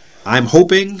 So I'm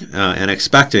hoping and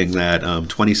expecting that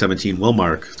 2017 will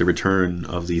mark the return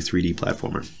of the 3D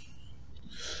platformer.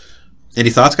 Any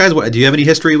thoughts, guys? Do you have any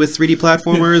history with 3D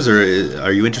platformers, or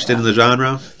are you interested in the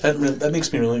genre? That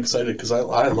makes me really excited because I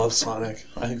love Sonic.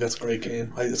 I think that's a great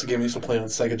game. It's a game I used to play on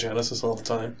Sega Genesis all the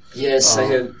time. Yes, I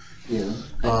have. Yeah.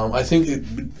 I think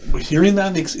hearing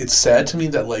that it's sad to me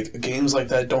that like games like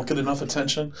that don't get enough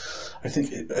attention. I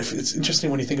think it's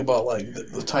interesting when you think about like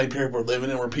the time period we're living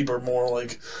in, where people are more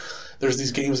like, there's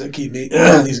these games that keep made,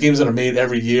 these games that are made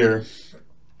every year,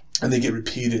 and they get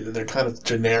repeated and they're kind of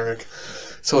generic.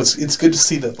 So it's good to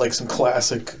see that like some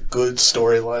classic good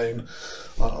storyline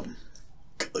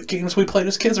games we played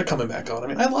as kids are coming back out. I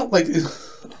mean, I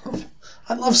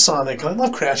love Sonic and I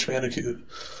love Crash Bandicoot.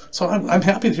 So I'm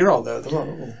happy to hear all that.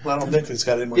 I don't think it's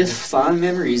got any more. We have fond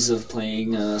memories of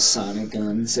playing Sonic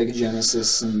on Sega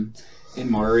Genesis and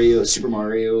Super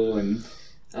Mario and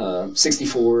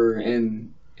 64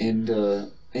 and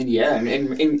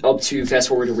up to fast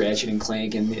forward to Ratchet and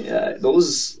Clank, and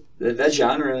that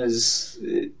genre is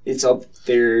it's up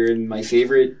there in my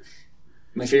favorite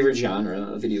genre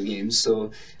of video games.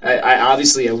 So I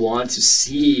obviously I want to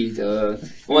see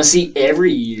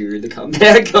every year the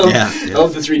comeback of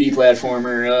the 3D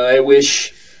platformer. I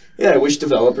wish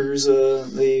developers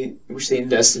they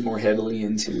invested more heavily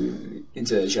into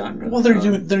that genre. Well,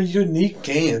 they're unique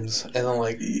games, and I'm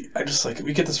like,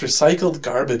 we get this recycled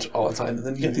garbage all the time, and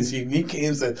then you get these unique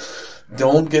games that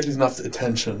don't get enough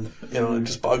attention. It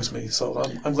just bugs me. So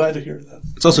I'm glad to hear that.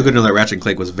 It's also good to know that Ratchet &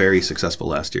 Clank was very successful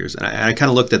last year, and I kind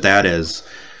of looked at that as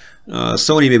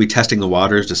Sony maybe testing the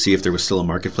waters to see if there was still a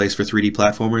marketplace for 3D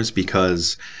platformers,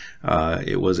 because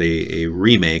it was a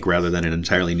remake rather than an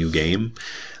entirely new game.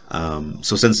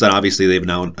 So since then, obviously, they've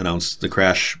now announced the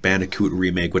Crash Bandicoot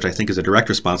remake, which I think is a direct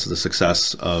response to the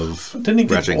success of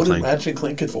Ratchet & Clank. Ratchet &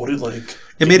 Clank get voted like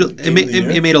it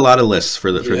made a lot of lists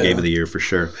for Game of the Year for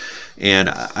sure. And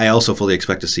I also fully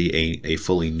expect to see a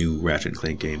fully new Ratchet &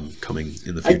 Clank game coming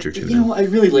in the future too. I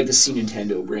really like to see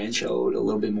Nintendo branch out a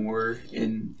little bit more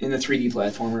in the 3D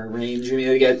platformer range. I mean,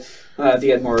 they got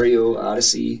Mario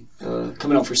Odyssey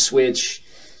coming out for Switch,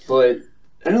 but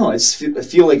I don't know. I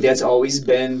feel like that's always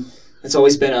been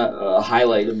a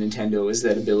highlight of Nintendo, is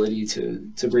that ability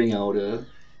to bring out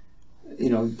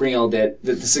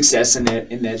the success in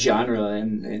that genre,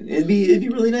 and it'd be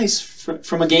really nice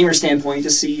from a gamer standpoint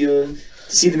to see them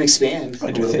expand.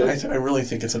 I really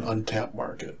think it's an untapped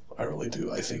market. I really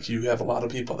do. I think you have a lot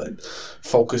of people that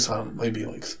focus on maybe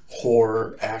like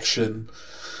horror, action,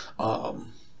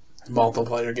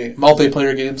 multiplayer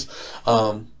games.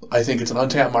 I think it's an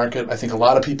untapped market. I think a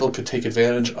lot of people could take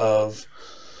advantage of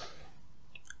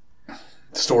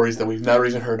stories that we've never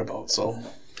even heard about. So,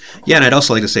 yeah, and I'd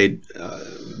also like to say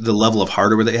the level of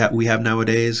hardware that we have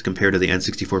nowadays compared to the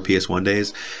N64 PS1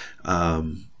 days.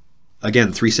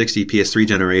 Again, 360 PS3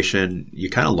 generation, you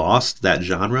kind of lost that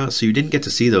genre, so you didn't get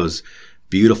to see those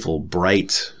beautiful,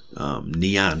 bright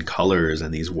neon colors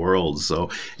and these worlds. So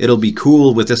it'll be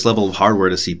cool with this level of hardware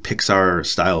to see Pixar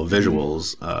style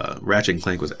visuals. Ratchet &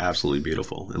 Clank was absolutely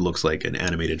beautiful. It looks like an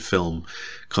animated film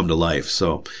come to life.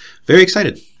 So very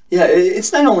excited. Yeah,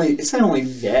 it's not only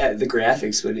that, the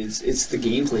graphics, but it's the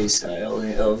gameplay style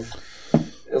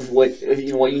of what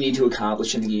you need to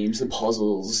accomplish in the games, the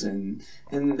puzzles, and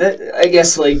that, I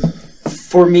guess, like,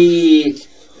 for me,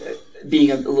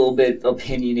 being a little bit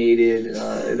opinionated,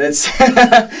 that's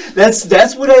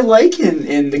what I like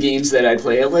in the games that I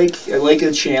play. I like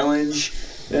a challenge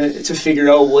to figure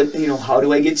out how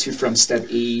do I get from step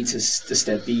A to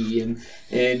step B, and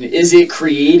is it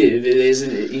creative? Is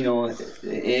it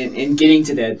in getting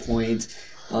to that point.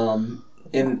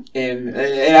 And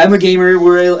I'm a gamer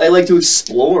where I like to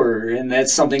explore, and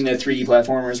that's something that 3D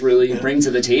platformers really bring to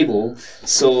the table.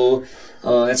 So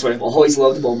that's what I've always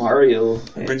loved about Mario.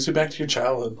 It brings you back to your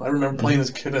childhood. I remember playing as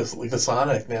a kid as like the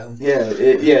Sonic, man.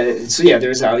 So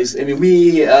there's obviously. I mean,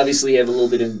 we obviously have a little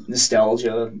bit of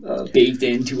nostalgia baked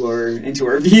into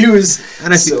our views.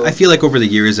 And I feel like over the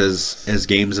years, as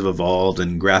games have evolved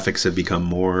and graphics have become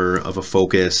more of a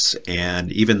focus,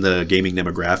 and even the gaming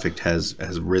demographic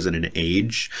has risen in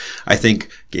age, I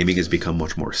think gaming has become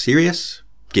much more serious.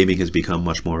 Gaming has become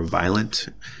much more violent.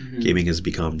 Mm-hmm. Gaming has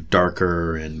become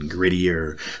darker and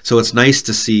grittier. So it's nice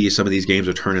to see some of these games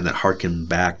returning that harken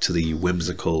back to the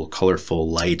whimsical, colorful,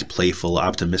 light, playful,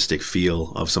 optimistic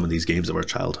feel of some of these games of our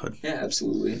childhood. Yeah,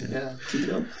 absolutely. Yeah, keep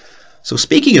it up. So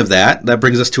speaking of that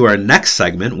brings us to our next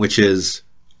segment, which is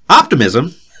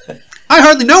Optimism. I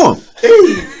hardly know him.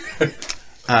 Hey!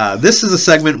 This is a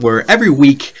segment where every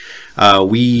week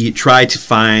we try to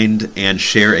find and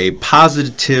share a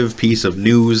positive piece of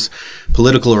news,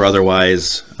 political or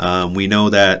otherwise. We know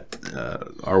that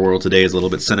our world today is a little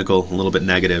bit cynical, a little bit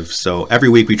negative. So every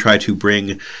week we try to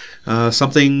bring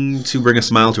something to bring a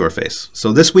smile to our face.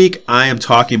 So this week I am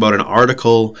talking about an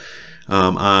article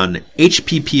on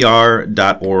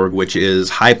HPPR.org, which is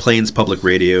High Plains Public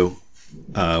Radio,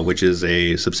 which is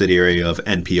a subsidiary of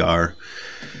NPR.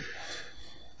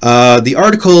 The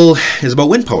article is about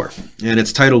wind power, and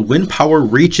it's titled "Wind Power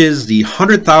Reaches the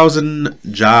 100,000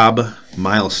 Job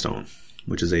Milestone,"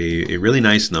 which is a really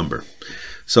nice number.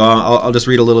 So I'll just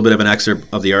read a little bit of an excerpt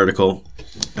of the article.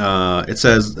 It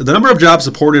says, "The number of jobs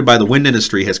supported by the wind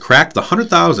industry has cracked the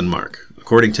 100,000 mark,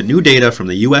 according to new data from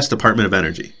the U.S. Department of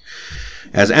Energy.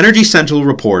 As Energy Central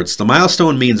reports, the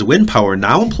milestone means wind power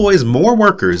now employs more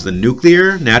workers than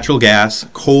nuclear, natural gas,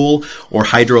 coal, or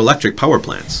hydroelectric power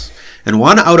plants. And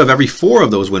 1 out of every 4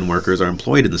 of those wind workers are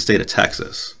employed in the state of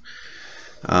Texas.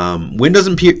 Wind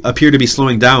doesn't appear to be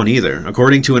slowing down either.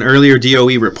 According to an earlier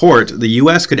DOE report, the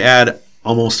U.S. could add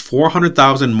almost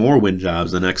 400,000 more wind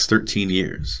jobs in the next 13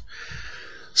 years.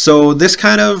 So this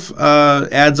kind of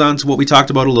adds on to what we talked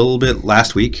about a little bit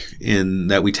last week, in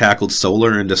that we tackled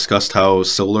solar and discussed how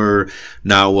solar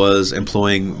now was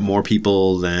employing more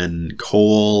people than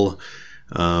coal,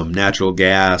 natural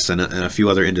gas, and a few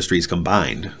other industries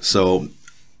combined. So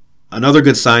another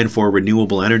good sign for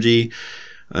renewable energy,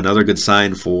 another good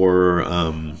sign for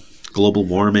global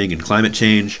warming and climate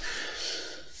change.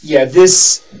 Yeah,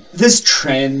 this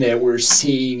trend that we're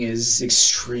seeing is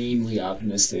extremely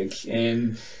optimistic,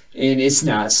 and it's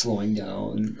not slowing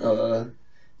down.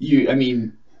 I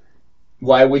mean,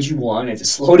 why would you want it to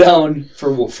slow down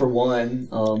for one?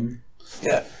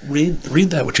 Yeah, read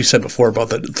that what you said before about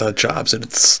the jobs, and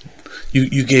it's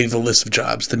you gave a list of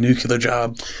jobs, the nuclear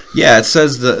job. Yeah, it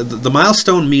says the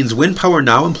milestone means wind power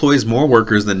now employs more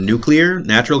workers than nuclear,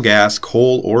 natural gas,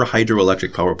 coal, or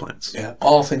hydroelectric power plants. Yeah,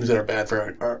 all things that are bad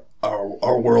for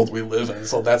our world we live in.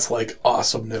 So that's like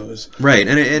awesome news. Right,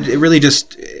 and it really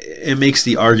just it makes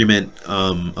the argument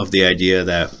of the idea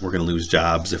that we're going to lose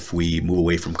jobs if we move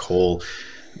away from coal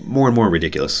more and more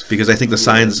ridiculous, because I think the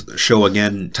signs show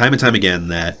again, time and time again,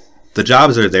 that the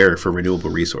jobs are there for renewable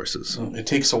resources. It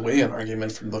takes away an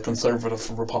argument from the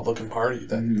conservative Republican Party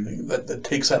that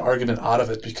takes that argument out of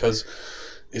it, because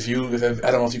I don't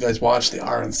know if you guys watched the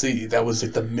RNC, that was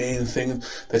like the main thing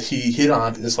that he hit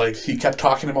on, is like he kept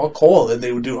talking about coal, and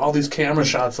they would do all these camera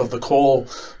shots of the coal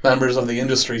members of the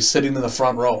industry sitting in the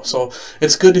front row. So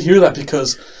it's good to hear that,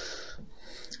 because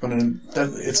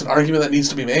it's an argument that needs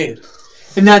to be made.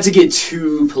 And not to get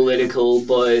too political,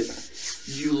 but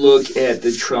you look at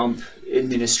the Trump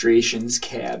administration's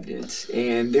cabinet,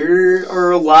 and there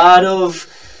are a lot of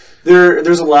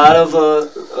there's a lot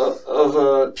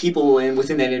of people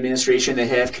within that administration that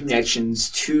have connections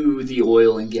to the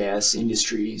oil and gas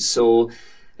industry. So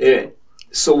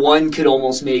one could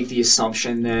almost make the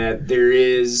assumption that there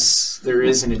is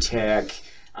an attack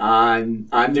on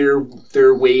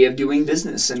their way of doing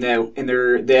business, and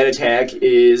that attack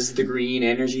is the green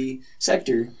energy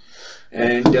sector.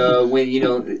 And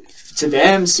when to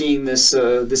them, seeing these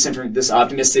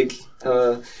optimistic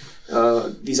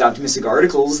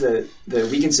articles that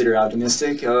we consider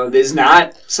optimistic is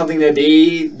not something that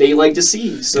they like to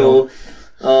see. So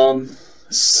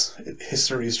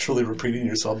history is truly repeating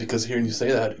yourself, because hearing you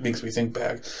say that, it makes me think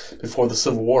back before the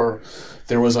Civil War,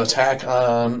 there was an attack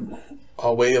on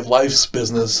a way of life's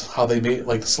business, how they made,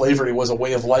 like, slavery was a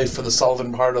way of life for the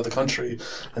southern part of the country,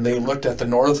 and they looked at the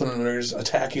northerners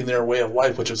attacking their way of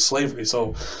life, which is slavery.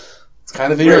 So it's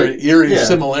kind of eerie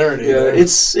similarity. Yeah,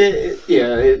 it's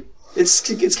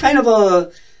kind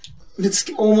of it's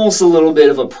almost a little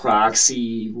bit of a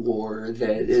proxy war,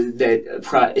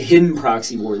 hidden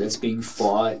proxy war that's being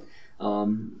fought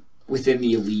within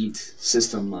the elite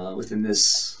system,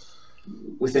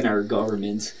 within our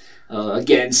government.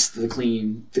 Against the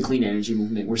clean energy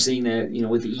movement. We're seeing that,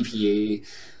 with the EPA,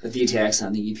 the attacks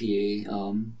on the EPA.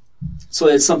 So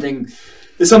it's something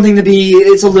to be.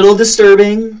 It's a little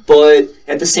disturbing, but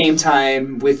at the same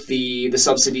time, with the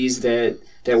subsidies that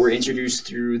were introduced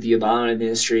through the Obama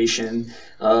administration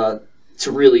to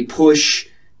really push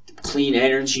clean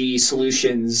energy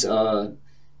solutions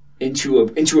into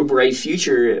a bright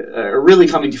future, are really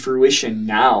coming to fruition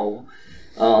now,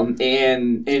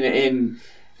 and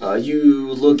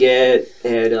you look at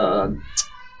the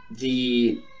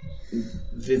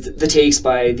takes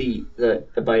by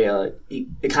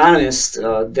economists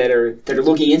that are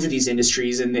looking into these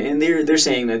industries, and they're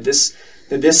saying that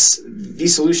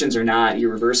these solutions are not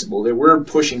irreversible. That we're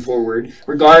pushing forward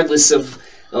regardless of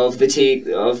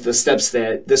the steps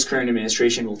that this current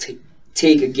administration will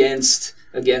take against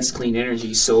clean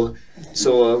energy. So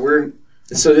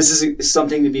this is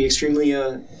something to be extremely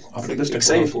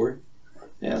excited for.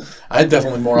 Yeah, I'm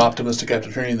definitely more optimistic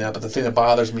after hearing that, but the thing that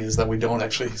bothers me is that we don't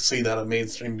actually see that in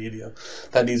mainstream media.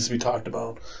 That needs to be talked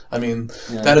about. I mean,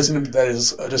 that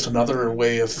is just another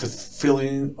way of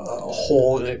filling a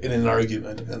hole in an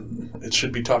argument, and it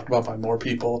should be talked about by more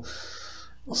people.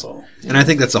 So, and I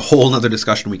think that's a whole other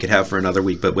discussion we could have for another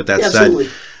week. But with that said,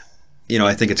 absolutely.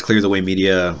 I think it's clear the way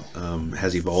media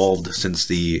has evolved since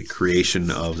the creation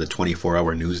of the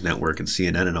 24-hour news network and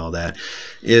CNN and all that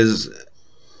is.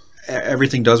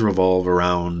 Everything does revolve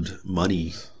around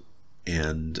money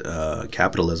and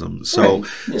capitalism. So,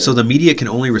 So the media can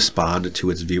only respond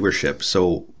to its viewership.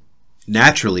 So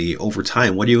naturally, over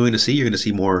time, what are you going to see? You're going to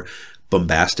see more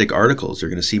bombastic articles.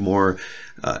 You're going to see more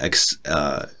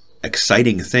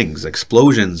exciting things,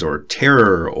 explosions or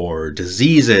terror or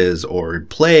diseases or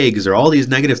plagues or all these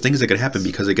negative things that could happen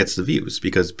because it gets the views,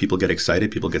 because people get excited,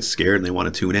 people get scared, and they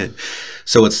want to tune in.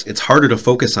 So it's harder to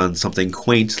focus on something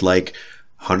quaint like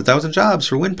 100,000 jobs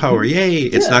for wind power, yay!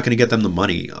 It's not going to get them the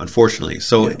money, unfortunately.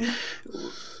 So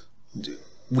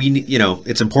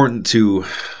it's important to,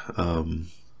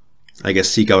 I guess,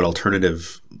 seek out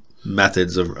alternative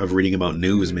methods of reading about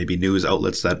news, maybe news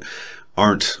outlets that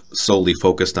aren't solely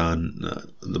focused on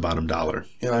the bottom dollar.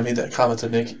 I made that comment to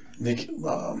Nick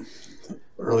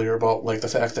earlier about like the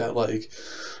fact that like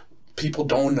people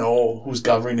don't know who's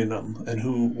governing them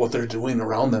and what they're doing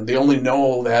around them. They only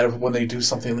know that when they do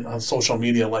something on social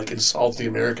media, like insult the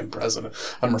American president.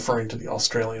 I'm referring to the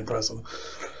Australian president.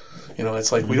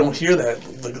 It's like we don't hear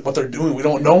that, like, what they're doing. We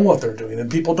don't know what they're doing, and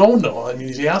people don't know. I mean,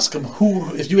 if you ask them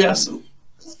if you ask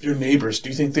your neighbors, do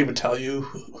you think they would tell you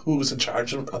who's in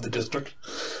charge of the district?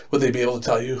 Would they be able to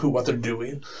tell you what they're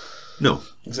doing? No.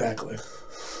 Exactly.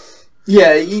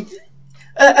 Yeah,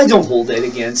 I don't hold that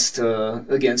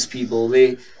against people.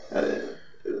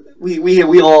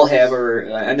 We all have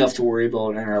enough to worry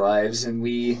about in our lives, and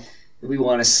we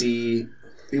want to see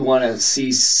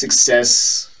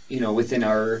success, within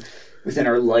our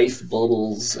life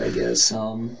bubbles, I guess.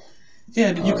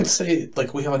 Yeah, you could say,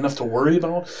 like, we have enough to worry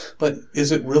about, but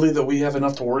is it really that we have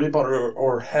enough to worry about,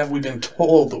 or have we been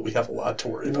told that we have a lot to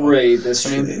worry about? Right, that's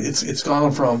true. I mean,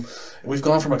 we've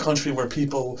gone from a country where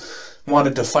people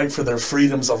wanted to fight for their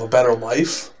freedoms of a better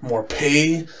life, more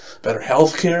pay, better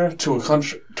health care, to a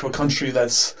country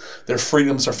that's their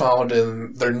freedoms are found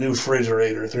in their new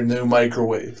refrigerator, their new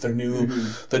microwave, the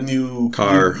new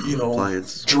car,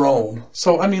 appliance, drone.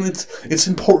 So I mean, it's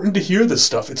important to hear this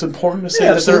stuff. It's important to say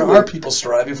that there are people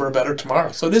striving for a better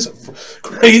tomorrow. So it is a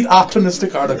great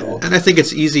optimistic article. And I think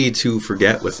it's easy to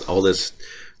forget with all this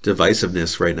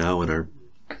divisiveness right now in our,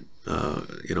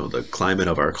 the climate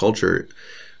of our culture.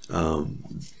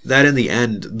 That in the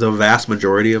end, the vast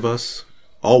majority of us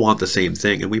all want the same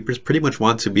thing, and we pretty much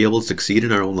want to be able to succeed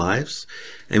in our own lives,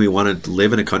 and we want to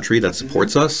live in a country that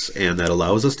supports us and that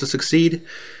allows us to succeed.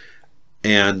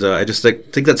 And I just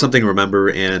think that's something to remember,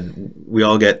 and we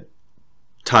all get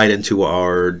tied into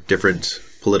our different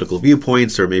political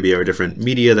viewpoints or maybe our different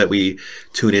media that we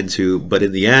tune into, but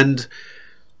in the end,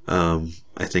 I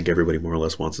think everybody more or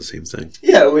less wants the same thing.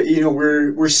 Yeah,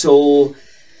 we're so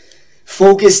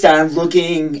focused on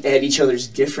looking at each other's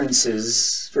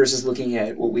differences versus looking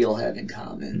at what we all have in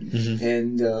common.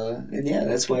 And yeah,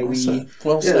 that's why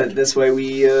that's why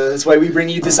we bring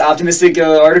you this optimistic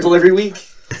article every week.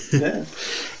 Yeah.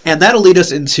 And that'll lead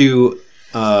us into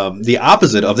the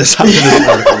opposite of this optimistic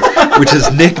article, which is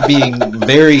Nick being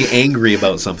very angry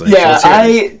about something. Yeah,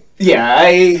 I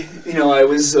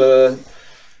was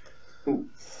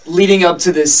leading up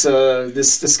to this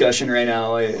discussion right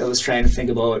now. I was trying to think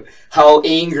about how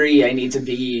angry I need to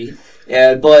be.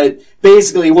 But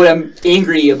basically what I'm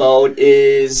angry about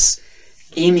is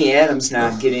Amy Adams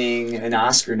not getting an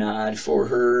Oscar nod for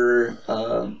her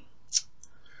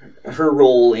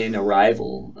role in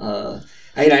Arrival.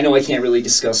 I know I can't really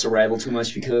discuss Arrival too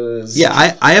much because...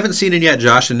 Yeah, I haven't seen it yet.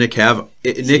 Josh and Nick have.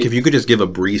 Nick, if you could just give a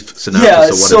brief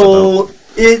synopsis of what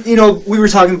it's about. We were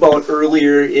talking about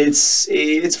earlier, it's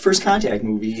a first contact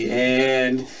movie,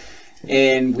 and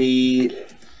we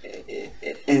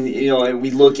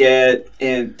look at,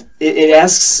 and it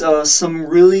asks some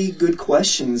really good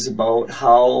questions about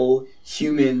how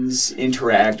humans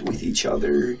interact with each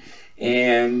other,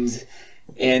 and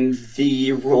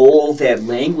the role that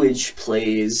language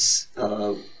plays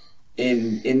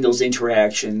in those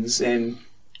interactions, and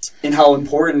how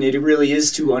important it really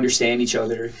is to understand each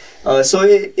other. So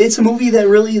it's a movie that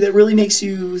really makes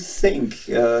you think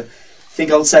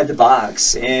outside the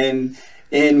box, and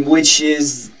which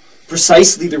is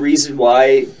precisely the reason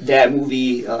why that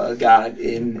movie got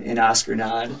an Oscar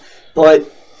nod.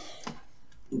 But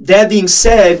that being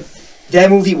said, that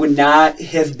movie would not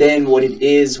have been what it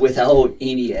is without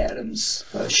Amy Adams.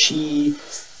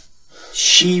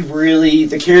 She really,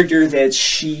 the character that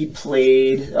she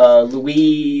played,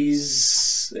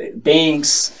 Louise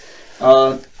Banks,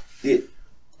 it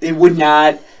would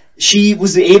not. She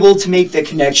was able to make the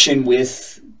connection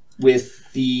with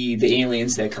the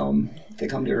aliens that come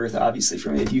to Earth. Obviously,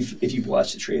 from if you've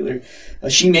watched the trailer,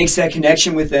 she makes that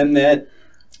connection with them that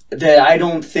I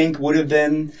don't think would have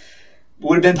been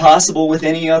possible with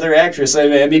any other actress.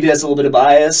 Maybe that's a little bit of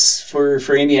bias for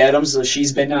Amy Adams.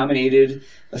 She's been nominated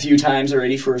a few times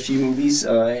already for a few movies.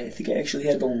 I think I actually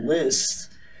had the list.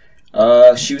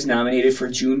 She was nominated for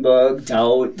Junebug,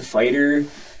 Doubt, The Fighter,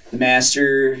 The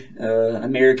Master,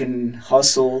 American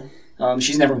Hustle.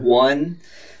 She's never won,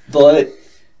 but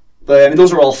I mean,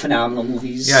 those are all phenomenal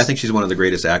movies. Yeah, I think she's one of the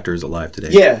greatest actors alive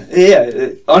today. Yeah,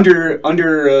 under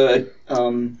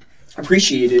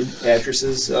appreciated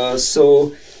actresses.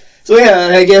 So So yeah,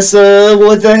 I guess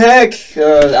what the heck,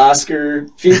 Oscar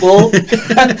people.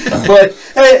 But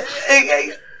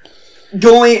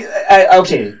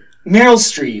okay, Meryl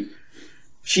Streep.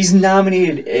 She's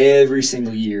nominated every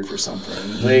single year for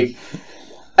something. Like,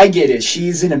 I get it.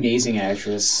 She's an amazing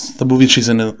actress. The movie she's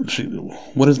in.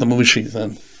 What is the movie she's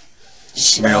in?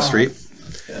 Meryl Streep.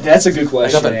 That's a good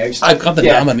question. I've got the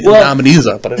nominees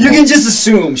up, but you can just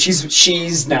assume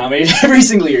she's nominated every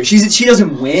single year. She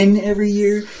doesn't win every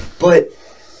year, but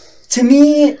to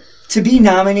me, to be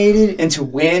nominated and to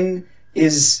win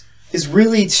is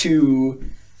really to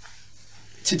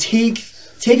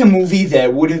take a movie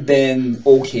that would have been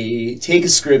okay, take a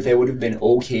script that would have been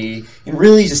okay, and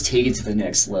really just take it to the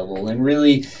next level, and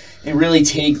really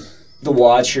take the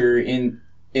watcher and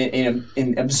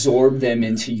absorb them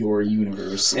into your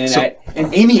universe. And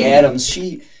Amy Adams,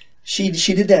 she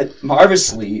did that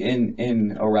marvelously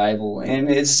in Arrival, and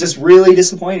it's just really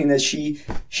disappointing that she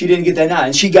didn't get that nod.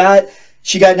 And she got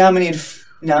nominated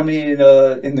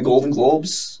in the Golden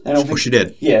Globes. I don't think she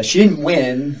did. Yeah, she didn't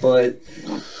win, but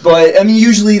I mean,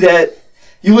 usually that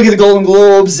you look at the Golden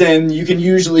Globes and you can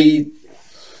usually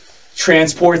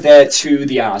transport that to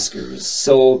the Oscars.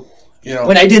 So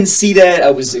when I didn't see that, I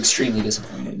was extremely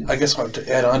disappointed. I guess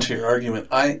to add on to your argument,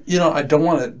 I don't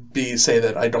want to say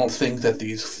that I don't think that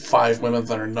these 5 women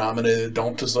that are nominated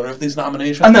don't deserve these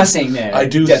nominations. I'm not saying that. I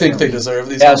do think they deserve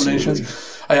these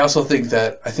nominations. I also think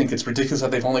it's ridiculous that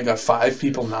they've only got 5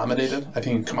 people nominated. I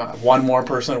think, come on, one more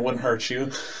person wouldn't hurt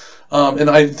you. And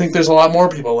I think there's a lot more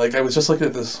people. Like, I was just looking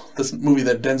at this movie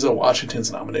that Denzel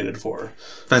Washington's nominated for,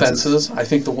 Fences. I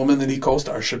think the woman that he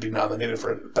co-stars should be nominated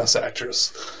for Best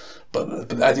Actress.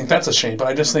 But I think that's a shame. But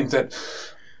I just think that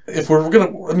if we're going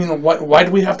to... why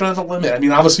do we have to have a limit? I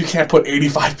mean, obviously you can't put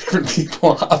 85 different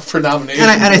people up for nomination.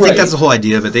 And I think that's the whole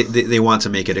idea of it. They want to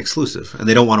make it exclusive. And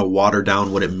they don't want to water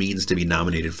down what it means to be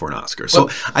nominated for an Oscar. So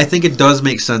I think it does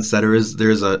make sense that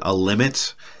there's a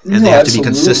limit. And they have to be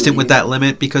consistent with that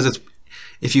limit. Because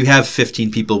if you have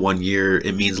 15 people one year,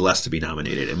 it means less to be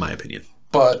nominated, in my opinion.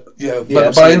 But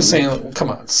I'm saying, come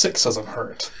on, 6 doesn't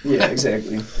hurt. Yeah,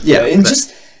 exactly.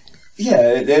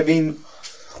 I mean,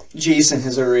 Jason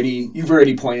you've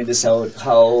already pointed this out,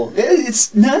 how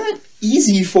it's not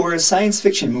easy for a science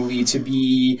fiction movie to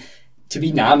be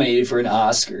nominated for an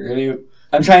Oscar. I mean,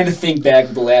 I'm trying to think back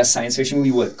of the last science fiction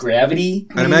movie, Gravity?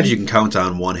 I'd imagine you can count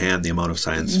on one hand the amount of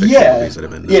science fiction movies that have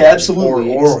been nominated. Yeah,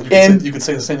 absolutely. Or you could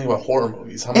say the same thing about horror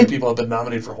movies. How many people have been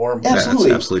nominated for horror movies?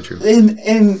 Absolutely. That's absolutely true.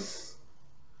 And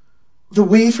the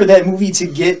way for that movie to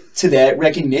get to that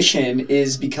recognition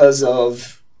is because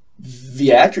of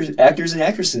the actors and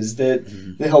actresses that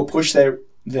help push that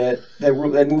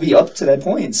movie up to that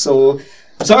point. So,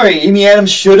 sorry, Amy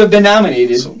Adams should have been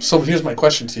nominated. So here's my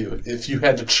question to you: If you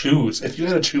had to choose,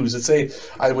 let's say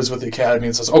I was with the Academy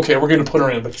and says, "Okay, we're going to put her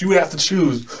in," but you have to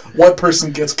choose what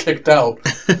person gets kicked out.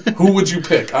 Who would you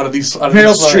pick out of these?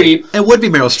 Meryl Streep. It would be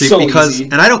Meryl Streep because,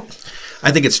 and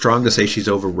I think it's strong to say she's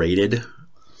overrated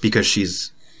because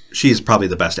she's probably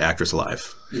the best actress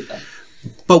alive. Yeah.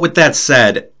 But with that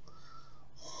said,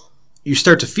 you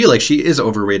start to feel like she is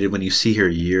overrated when you see her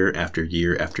year after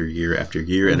year after year after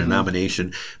year in a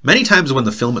nomination. Many times when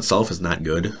the film itself is not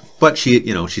good, but she's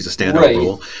a standout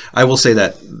role. I will say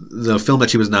that the film that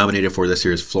she was nominated for this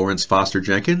year is Florence Foster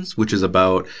Jenkins, which is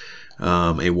about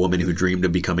a woman who dreamed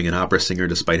of becoming an opera singer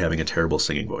despite having a terrible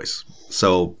singing voice.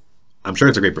 So I'm sure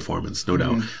it's a great performance, no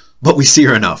doubt. But we see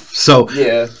her enough, so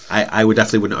I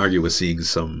wouldn't argue with seeing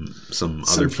some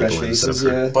other people instead of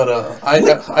her. But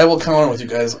I will count on with you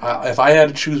guys. If I had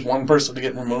to choose one person to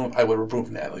get removed, I would remove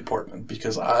Natalie Portman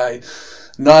because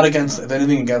not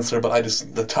anything against her, but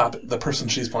the person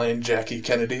she's playing, Jackie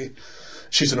Kennedy.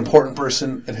 She's an important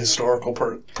person, an historical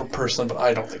person, but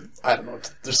I don't know.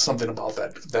 There's something about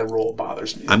that role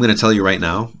bothers me. I'm going to tell you right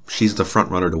now, she's the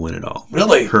front runner to win it all.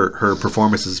 Really? Her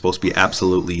performance is supposed to be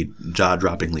absolutely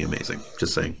jaw-droppingly amazing.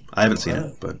 Just saying. I haven't seen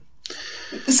it, but...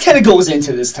 This kind of goes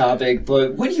into this topic,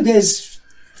 but what do you guys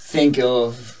think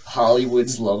of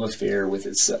Hollywood's love affair with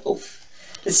itself?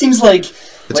 It seems like...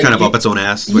 It's kind of up its own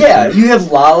ass. Yeah, you have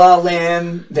La La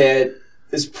Land that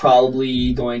is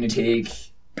probably going to take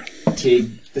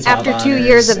the top After 2 honors.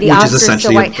 years of the Which Oscars, is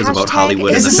essentially the white about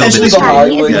Hollywood and the film film industry.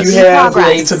 Hollywood. Is You making have,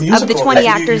 progress like, of the 20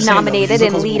 actors nominated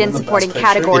in lead and supporting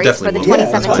categories for the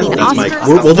 2017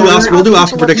 Oscars. We'll do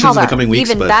Oscar predictions in the coming weeks.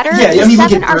 Even but better, yeah, I mean, we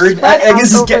seven get are bird. spread I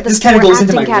guess out over this the kind of four goes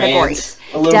into my acting categories.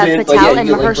 a little Dev bit. Patel But and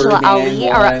you get, like, Mahershala Birdman Ali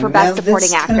are up for one. Best That's Supporting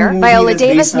kind of a Actor. movie Viola that's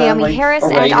Davis, based on, Naomi like, Harris, a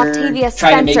and writer Octavia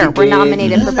trying to make Spencer it were big.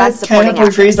 nominated for That Best kind Supporting of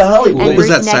portrays the Actress. Hollywood. And What was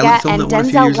Ruth that silent Negga film and that won a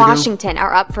few Denzel years ago? Washington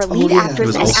are up for Lead yeah. Actress It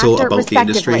was and also Actor, about the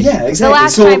industry. respectively. Yeah, exactly. The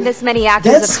last So time this many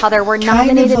actors that's of color were kind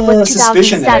nominated of was a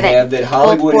suspicion that I 2007. have that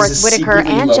Hollywood Both is Forest Whitaker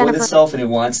secretly in and love with Jennifer. itself and it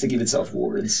wants to give itself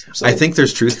awards. So, I think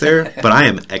there's truth there, but I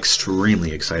am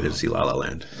extremely excited to see La La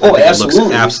Land. Oh, I think absolutely. It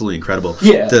looks absolutely incredible.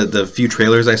 Yeah. The few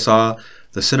trailers I saw,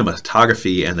 the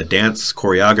cinematography and the dance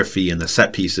choreography and the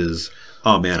set pieces.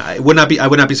 Oh man, I would not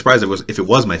be surprised if it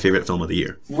was my favorite film of the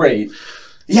year. right.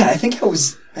 Yeah, I think I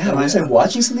was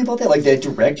watching something about that. Like that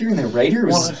director and that writer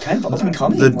was kind of up and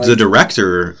coming. The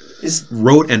director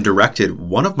wrote and directed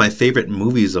one of my favorite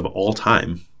movies of all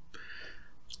time.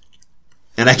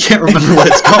 And I can't remember what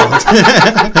it's called.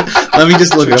 Let me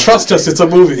just look it up. Trust us, it's a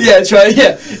movie. Yeah,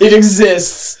 it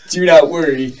exists. Do not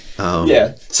worry.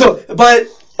 Yeah. So, but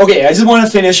okay, I just want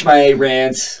to finish my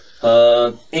rant.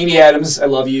 Amy Adams, I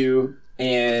love you,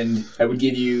 and I would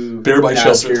give you Bear by an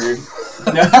Chelsea. Oscar.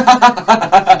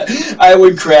 I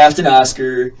would craft an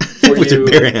Oscar for With you your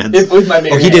bare hands. with my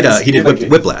bare hands. He did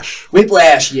Whiplash,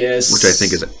 Whiplash, yes. which I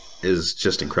think is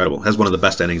just incredible. Has one of the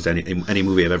best endings to any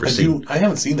movie I've ever seen. I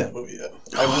haven't seen that movie yet.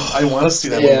 I want to see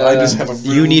that movie. Yeah. I just have a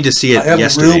You need to see it I have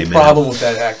yesterday, a real man. problem with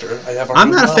that actor. I'm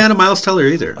not a fan of Miles Teller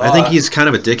either. I think he's kind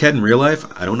of a dickhead in real life.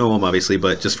 I don't know him obviously,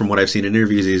 but just from what I've seen in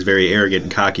interviews, he's very arrogant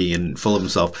and cocky and full of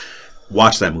himself.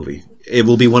 Watch that movie. It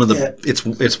will be one of the.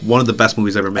 It's one of the best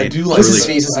movies ever made. I do like. What's his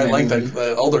face I in that like movie?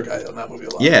 the older guy in that movie a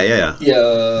lot. Yeah.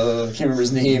 Yeah, I can't remember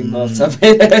his name off the top of my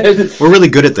head. We're really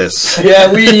good at this.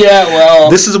 Well.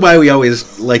 This is why we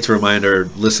always like to remind our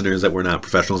listeners that we're not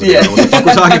professionals and we don't know what the fuck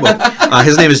we're talking about.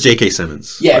 His name is J.K.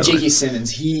 Simmons. Yeah, J.K.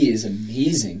 Simmons. He is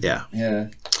amazing. Yeah.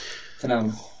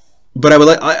 Phenomenal. But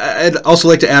I'd also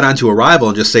like to add on to Arrival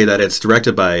and just say that it's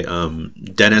directed by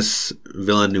Denis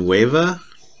Villanueva,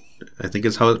 I think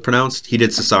is how it's pronounced. He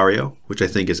did Cesario, which I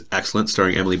think is excellent,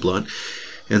 starring Emily Blunt.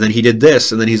 And then he did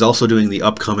this, and then he's also doing the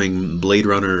upcoming Blade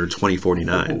Runner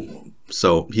 2049.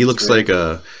 So he looks like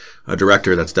a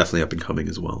director that's definitely up and coming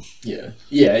as well. Yeah,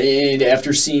 and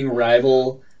after seeing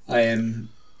Arrival, I am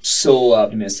so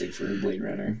optimistic for Blade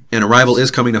Runner. And Arrival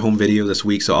is coming to home video this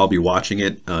week, so I'll be watching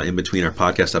it in between our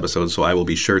podcast episodes, so I will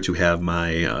be sure to have my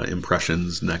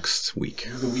impressions next week.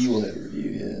 We will have a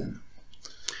review,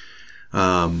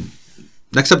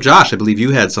 Next up, Josh, I believe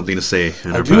you had something to say.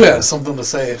 I do have something to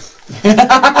say.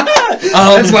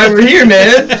 That's why we're here,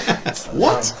 man.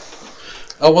 What?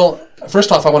 Oh, well,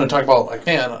 first off, I want to talk about,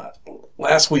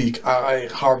 last week I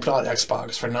harped on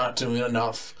Xbox for not doing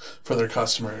enough for their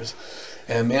customers.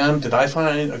 And man, did I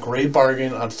find a great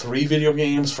bargain on 3 video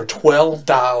games for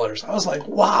 $12. I was like,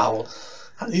 wow.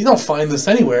 You don't find this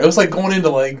anywhere. It was like going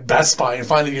into Best Buy and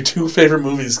finding your 2 favorite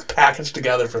movies packaged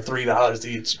together for $3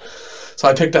 each. So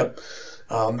I picked up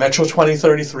Metro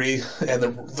 2033 and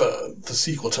the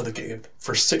sequel to the game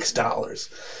for $6.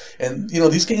 And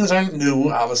these games aren't new.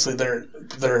 Obviously,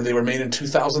 they were made in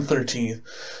 2013,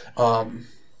 and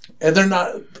they're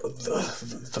not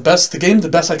the best. The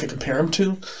best I could compare them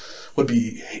to would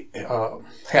be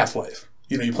Half-Life.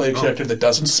 You play a character that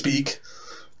doesn't speak,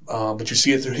 but you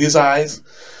see it through his eyes.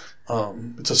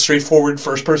 It's a straightforward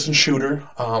first-person shooter.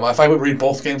 If I would rate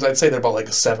both games, I'd say they're about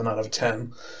a 7 out of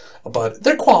 10. But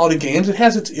they're quality games. It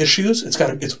has its issues. They got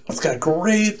a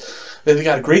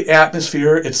great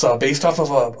atmosphere. It's based off of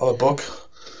a book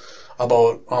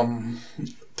about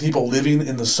people living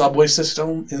in the subway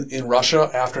system in Russia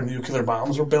after nuclear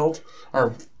bombs were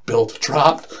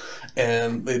dropped,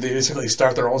 and they basically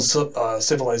start their own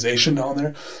civilization down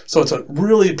there. So it's a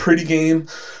really pretty game,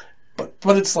 but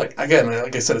it's like I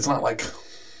said, it's not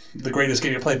the greatest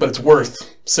game you play, but it's worth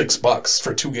 $6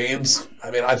 for 2 games.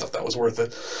 I mean, I thought that was worth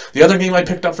it. The other game I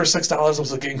picked up for $6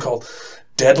 was a game called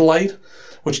Deadlight,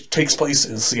 which takes place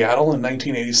in Seattle in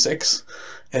 1986.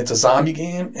 And it's a zombie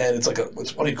game, and it's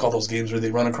what do you call those games where they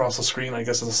run across the screen? I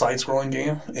guess it's a side-scrolling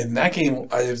game. And that game,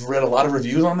 I've read a lot of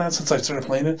reviews on that since I started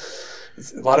playing it.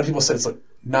 A lot of people say it's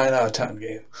 9 out of 10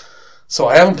 game. So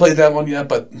I haven't played that one yet,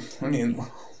 but I mean,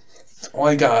 oh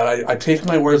my God, I take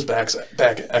my words back,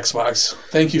 Xbox.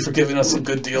 Thank you for giving us some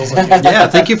good deals. Yeah,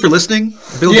 thank you for listening,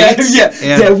 Bill Gates.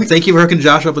 And thank you for hooking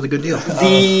Josh up with a good deal.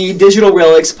 The Digital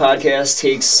Relics podcast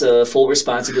takes full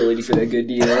responsibility for that good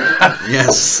deal.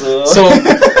 Yes. So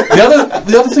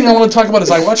the other thing I want to talk about is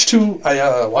I watched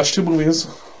two movies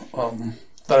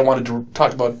that I wanted to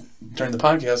talk about during the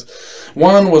podcast.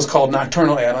 One was called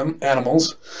Nocturnal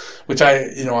Animals, which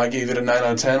I gave it a 9 out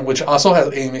of 10, which also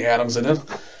has Amy Adams in it.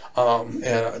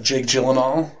 And Jake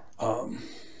Gyllenhaal,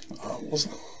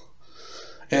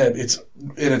 and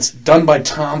it's done by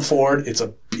Tom Ford. It's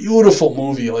beautiful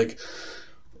movie. Like,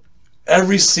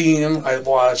 every scene I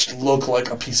watched looked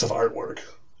like a piece of artwork.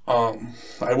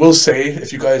 I will say,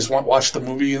 if you guys watch the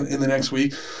movie in the next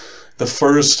week, the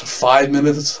first 5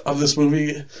 minutes of this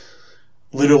movie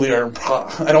literally are,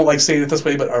 I don't like saying it this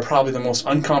way, but are probably the most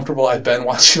uncomfortable I've been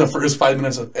watching the first 5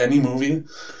 minutes of any movie.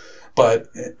 But,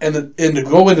 and to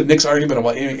go into Nick's argument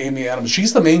about Amy Adams,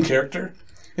 she's the main character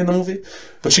in the movie,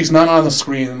 but she's not on the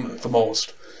screen the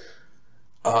most.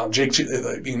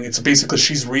 It's basically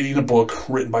she's reading a book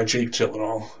written by Jake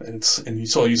Gyllenhaal, and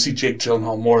so you see Jake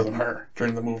Gyllenhaal more than her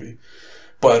during the movie.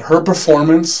 But her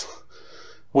performance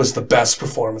was the best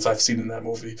performance I've seen in that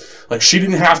movie. Like, she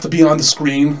didn't have to be on the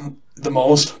screen the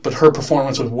most, but her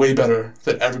performance was way better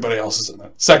than everybody else's in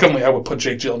that. Secondly, I would put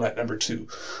Jake Gyllenhaal at number 2.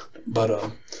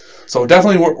 But so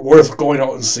definitely worth going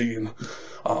out and seeing.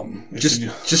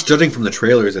 Just judging from the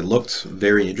trailers, it looked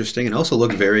very interesting and also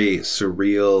looked very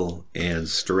surreal and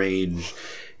strange.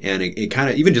 And it kind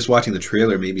of, even just watching the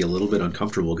trailer, made me a little bit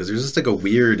uncomfortable because there's just like a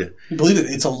weird... You believe it?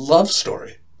 It's a love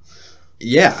story.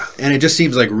 Yeah, and it just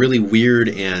seems like really weird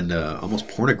and almost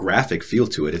pornographic feel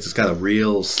to it. It's just got a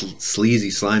real sleazy,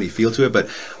 slimy feel to it, but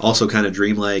also kind of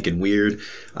dreamlike and weird.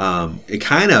 It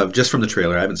kind of, just from the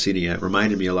trailer, I haven't seen it yet,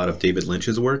 reminded me a lot of David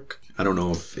Lynch's work. I don't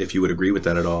know if you would agree with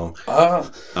that at all.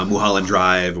 Mulholland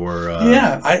Drive or...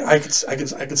 yeah, I could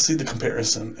see the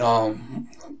comparison.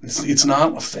 It's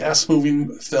not a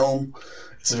fast-moving film.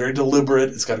 It's very deliberate.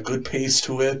 It's got a good pace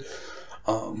to it.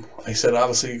 I said,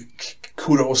 obviously,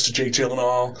 kudos to Jake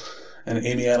Gyllenhaal and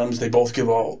Amy Adams. They both give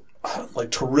all like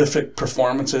terrific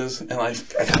performances. And I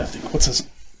gotta think, what's his?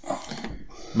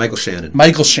 Michael Shannon.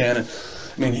 Michael Shannon.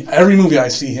 I mean, every movie I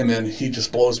see him in, he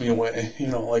just blows me away. You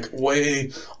know, like,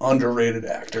 way underrated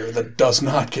actor that does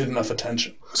not get enough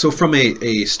attention. So from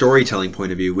a storytelling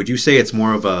point of view, would you say it's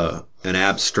more of an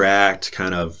abstract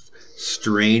kind of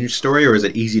strange story, or is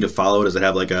it easy to follow? Does it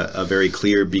have like a very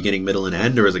clear beginning, middle, and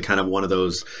end, or is it kind of one of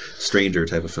those stranger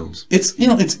type of films? It's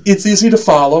easy to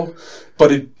follow,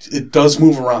 but it does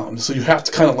move around. So you have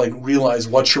to kind of like realize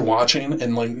what you're watching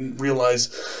and like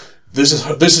realize this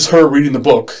is her reading the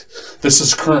book. This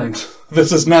is current.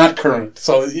 This is not current.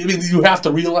 So I mean, you have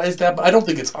to realize that, but I don't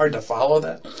think it's hard to follow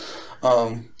that.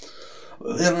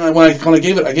 And when I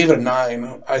gave it a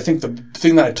 9. I think the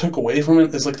thing that I took away from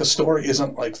it is like the story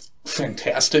isn't like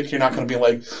fantastic. You're not going to be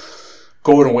like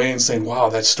going away and saying, "Wow,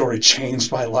 that story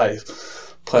changed my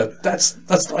life." But that's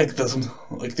like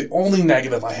the only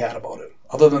negative I had about it.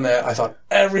 Other than that, I thought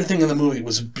everything in the movie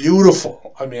was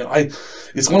beautiful. I mean,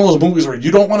 it's one of those movies where you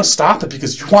don't want to stop it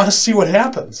because you want to see what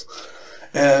happens.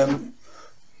 And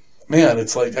man,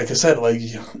 it's like I said, like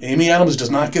Amy Adams does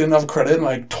not get enough credit, and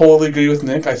I totally agree with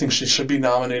Nick. I think she should be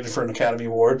nominated for an Academy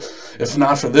Award, if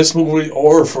not for this movie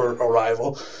or for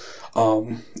Arrival.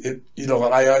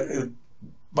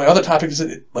 My other topic is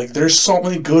like there's so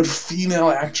many good female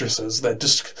actresses that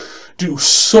just do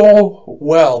so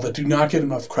well that do not get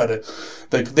enough credit.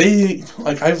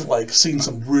 I've seen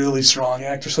some really strong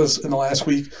actresses in the last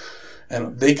week,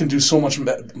 and they can do so much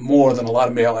more than a lot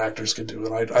of male actors can do,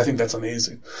 and I think that's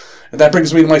amazing. And that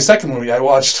brings me to my second movie. I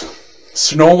watched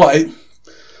Snow White,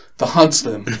 The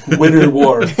Huntsman, Winter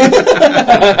War.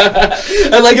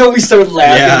 I like how we started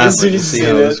laughing as soon as you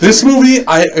said it. This movie,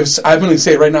 I'm going to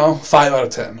say it right now, 5 out of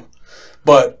 10.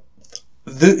 But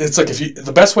it's like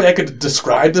the best way I could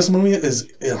describe this movie is,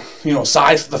 the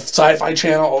Sci-Fi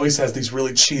Channel always has these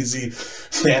really cheesy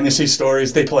fantasy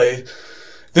stories they play.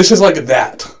 This is like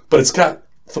that, but it's got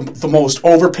the most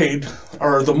overpaid,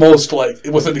 or the most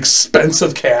with an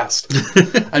expensive cast.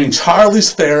 I mean,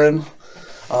 Charlize Theron.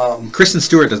 Kristen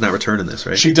Stewart does not return in this,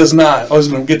 right? She does not. I was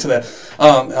going to get to that.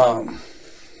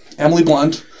 Emily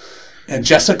Blunt and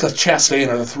Jessica Chastain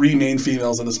are the 3 main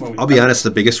females in this movie. I'll be honest,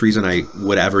 the biggest reason I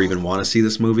would ever even want to see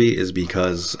this movie is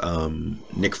because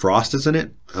Nick Frost is in it.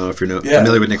 I don't know if you're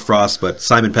familiar with Nick Frost, but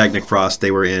Simon Pegg, Nick Frost,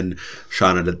 they were in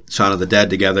Shaun of the Dead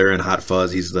together and Hot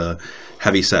Fuzz. He's the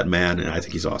heavy-set man, and I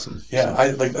think he's awesome. Yeah,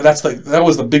 that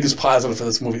was the biggest positive for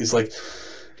this movie. Is like,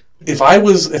 if I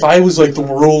was like the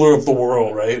ruler of the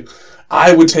world, right?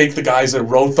 I would take the guys that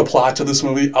wrote the plot to this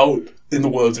movie out in the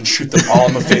woods and shoot them all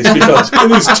in the face because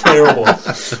it is terrible.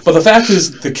 But the fact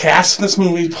is, the cast in this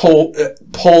movie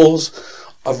pulls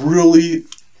a really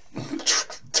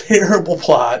terrible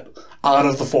plot out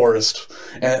of the forest,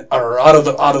 or out of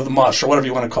the mush, or whatever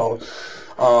you want to call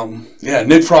it.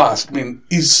 Nick Frost. I mean,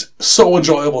 he's so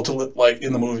enjoyable to like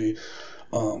in the movie.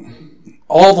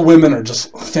 All the women are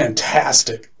just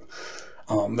fantastic.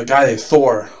 The guy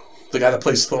that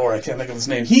plays Thor, I can't think of his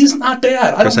name. He's not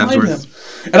bad. I don't mind him.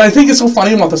 And I think it's so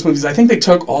funny about this movie is I think they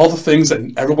took all the things that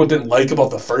everyone didn't like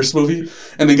about the first movie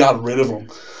and they got rid of them.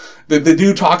 They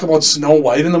do talk about Snow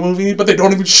White in the movie, but they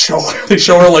don't even show her. They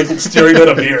show her, like, staring at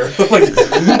a mirror. Like,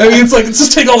 I mean, it's like,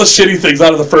 just take all the shitty things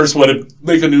out of the first one and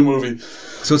make a new movie.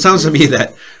 So it sounds to me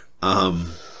that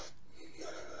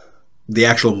the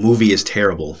actual movie is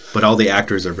terrible, but all the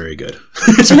actors are very good.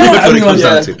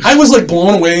 I was, like,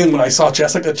 blown away when I saw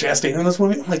Jessica Chastain in this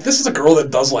movie. I'm like, this is a girl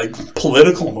that does, like,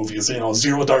 political movies, you know,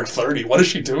 Zero Dark 30. What is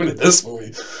she doing in this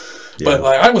movie? Yeah. But,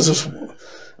 like, I was just...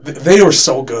 They were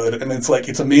so good, and it's like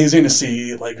it's amazing to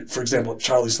see, like, for example,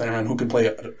 Charlize Theron, who can play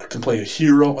a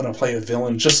hero and play a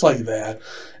villain just like that,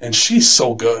 and she's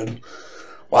so good.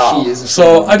 Wow.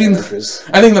 So I mean, actress.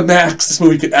 I think the max this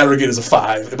movie could aggregate is a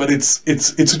 5, but it's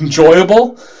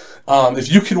enjoyable.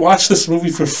 If you can watch this movie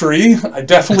for free, I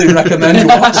definitely recommend you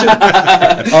watch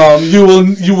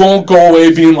it. You won't go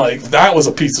away being like, that was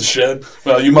a piece of shit.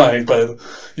 Well, you might, but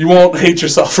you won't hate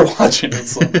yourself for watching it.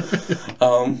 So.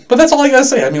 But that's all I gotta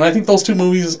say. I mean, I think those two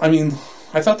movies, I mean,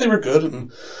 I thought they were good,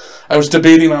 and I was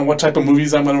debating on what type of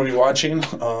movies I'm going to be watching.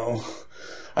 I'm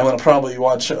going to probably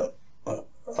watch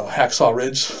Hacksaw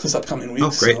Ridge this upcoming week.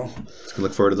 Oh, great. So,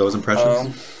 look forward to those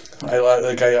impressions. I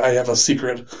have a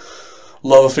secret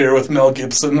love affair with Mel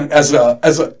Gibson as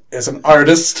an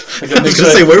artist. I was going to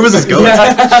say, where was this going?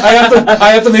 I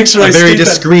have to make sure a very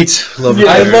discreet love affair.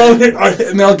 I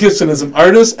love Mel Gibson as an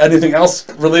artist. Anything else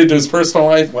related to his personal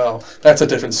life, well, that's a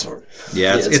different story.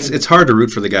 Yeah, it's hard to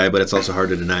root for the guy, but it's also hard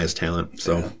to deny his talent.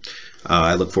 So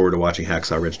I look forward to watching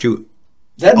Hacksaw Ridge too.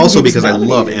 Also because I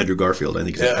love Andrew Garfield. I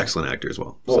think he's an excellent actor as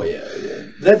well. So. Oh, yeah.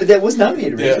 That was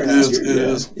nominated for last year. It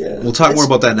is. Yeah. We'll talk more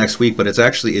about that next week, but it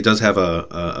does have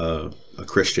a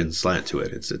Christian slant to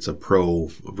it. It's a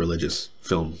pro-religious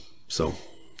film. So,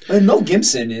 and Mel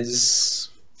Gibson is...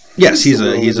 Yes, he's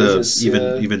a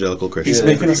evangelical Christian. He's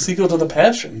making a sequel to The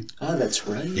Passion. Oh, that's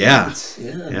right. Yeah.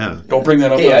 Don't bring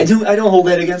that up. Hey, I don't hold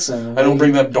that against him. Don't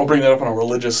bring that up in a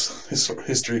religious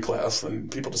history class. Then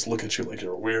people just look at you like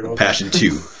you're a weirdo. Passion 2.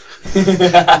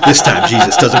 This time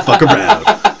Jesus doesn't fuck around.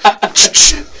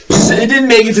 It didn't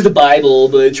make it to the Bible,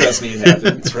 but trust me, it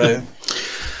happened. That's right.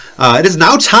 It is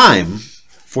now time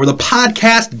for the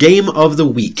podcast game of the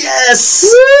week. Yes!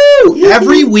 Woo!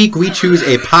 Every week we choose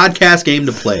a podcast game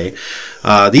to play.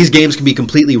 These games can be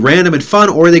completely random and fun,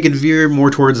 or they can veer more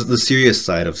towards the serious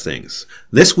side of things.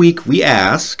 This week we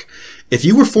ask, if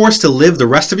you were forced to live the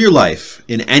rest of your life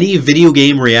in any video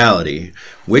game reality,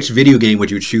 which video game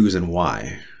would you choose and why? I'm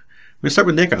going to start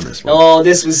with Nick on this one. Oh,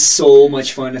 this was so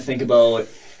much fun to think about.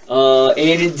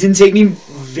 And it didn't take me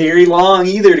very long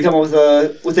either to come up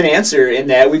with an answer, and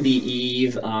that would be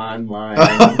EVE Online.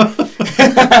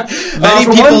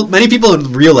 Many people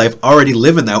in real life already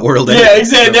live in that world. Yeah,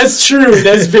 exactly. So. That's true.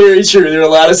 That's very true. There are a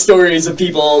lot of stories of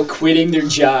people quitting their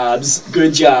jobs,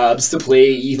 good jobs, to play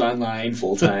EVE Online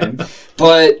full time.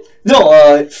 But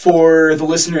no, for the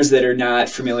listeners that are not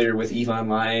familiar with EVE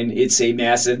Online, it's a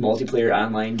massive multiplayer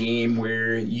online game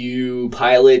where you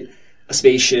pilot a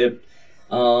spaceship.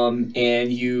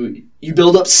 And you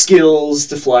build up skills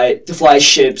to fly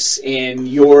ships, and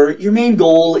your main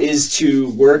goal is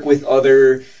to work with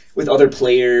other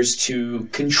players to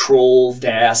control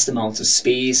vast amounts of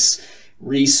space,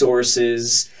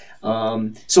 resources.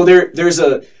 So there's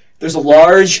a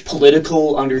large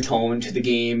political undertone to the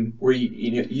game where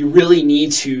you really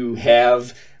need to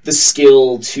have the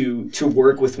skill to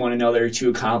work with one another to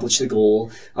accomplish the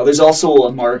goal. There's also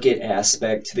a market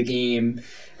aspect to the game.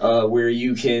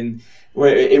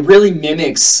 Where it really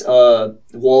mimics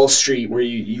Wall Street, where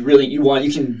you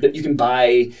can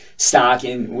buy stock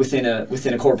within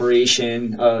a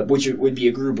corporation, which would be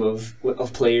a group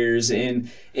of players,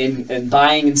 and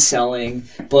buying and selling.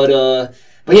 But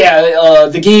yeah,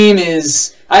 the game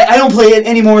is. I don't play it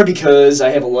anymore because I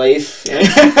have a life, and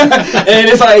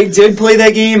if I did play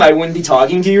that game, I wouldn't be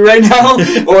talking to you right now,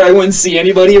 or I wouldn't see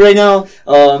anybody right now.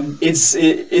 It's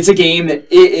a game that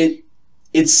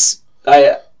it's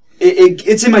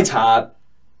in my top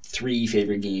 3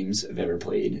 favorite games I've ever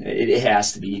played. It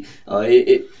has to be.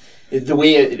 The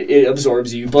way it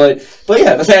absorbs you, but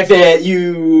yeah, the fact that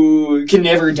you can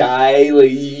never die,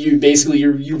 like you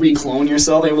reclone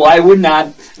yourself, and why would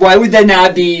that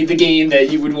not be the game that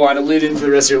you would want to live in for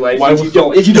the rest of your life if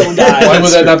you don't die? Why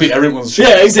would that not be everyone's choice?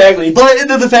 Yeah, exactly. But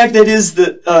the fact that is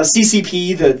the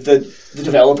CCP, the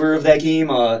developer of that game,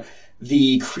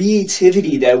 the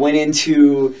creativity that went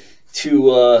into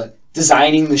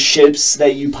designing the ships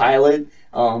that you pilot,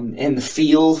 and the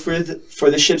feel for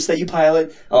the ships that you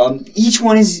pilot. Each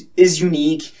one is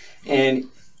unique, and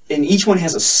each one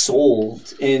has a soul.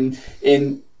 And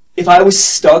if I was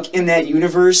stuck in that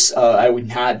universe, I would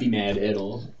not be mad at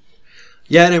all.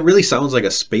 Yeah, and it really sounds like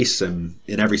a space sim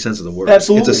in every sense of the word.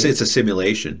 Absolutely. It's a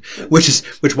simulation,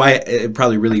 which why it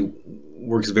probably really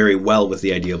works very well with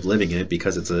the idea of living in it,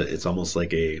 because it's almost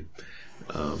like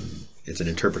it's an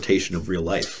interpretation of real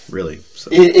life, really. So.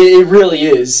 It really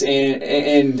is,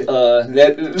 and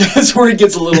that's where it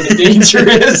gets a little bit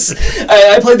dangerous.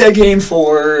 I played that game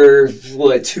for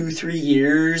 2-3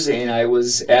 years, and I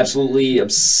was absolutely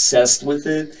obsessed with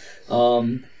it.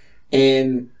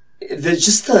 And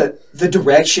the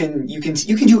direction you can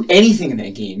do anything in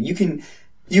that game. You can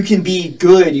be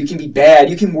good, you can be bad,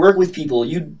 you can work with people.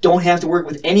 You don't have to work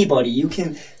with anybody. You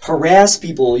can harass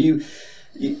people. The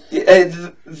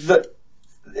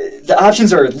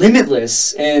options are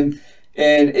limitless, and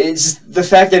it's the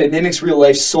fact that it mimics real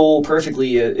life so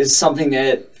perfectly is something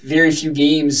that very few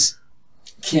games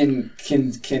can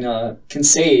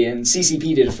say. And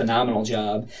CCP did a phenomenal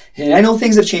job. And I know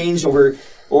things have changed over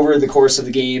the course of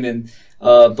the game, and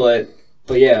but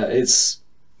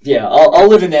yeah, I'll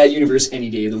live in that universe any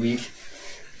day of the week.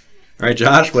 All right,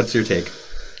 Josh, what's your take?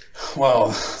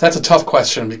 Well, that's a tough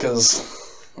question, because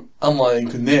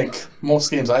unlike Nick, most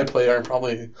games I play are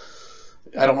probably...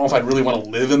 I don't know if I'd really want to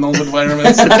live in those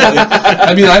environments.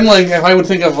 I mean, I'm like, if I would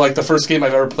think of like the first game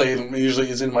I've ever played, usually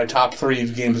is in my top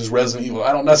 3 games is Resident Evil.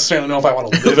 I don't necessarily know if I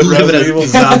want to live in Resident Evil.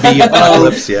 Zombie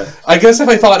apocalypse, yeah. I guess if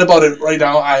I thought about it right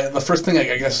now, the first thing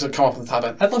I guess would come up on the top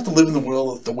end, I'd love to live in the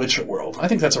world of the Witcher world. I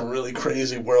think that's a really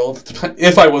crazy world.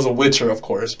 If I was a Witcher, of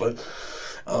course, but...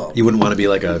 you wouldn't want to be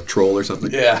like a troll or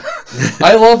something? Yeah.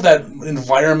 I love that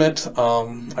environment.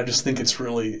 I just think it's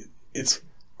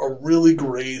a really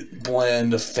great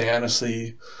blend of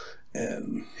fantasy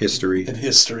and history.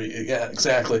 Yeah,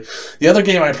 exactly. The other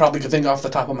game I probably could think off the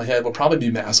top of my head would probably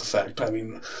be Mass Effect. I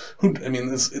mean,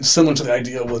 it's similar to the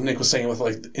idea of what Nick was saying with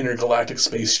like intergalactic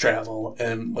space travel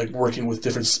and like working with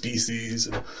different species,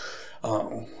 and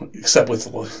except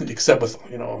with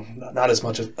not as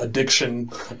much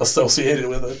addiction associated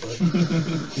with it.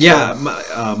 But yeah,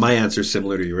 my answer is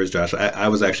similar to yours, Josh. I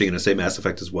was actually going to say Mass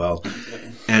Effect as well,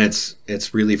 and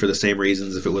it's really for the same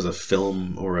reasons. If it was a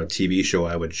film or a TV show,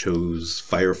 I would choose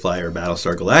Firefly or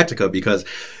Battlestar Galactica, because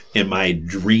in my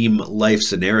dream life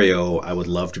scenario, I would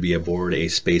love to be aboard a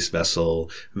space vessel,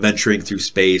 venturing through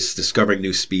space, discovering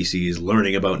new species,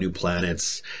 learning about new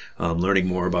planets, learning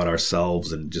more about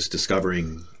ourselves, and just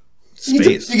discovering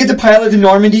space. You get to pilot to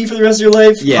Normandy for the rest of your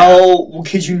life? Yeah. How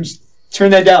could you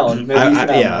turn that down?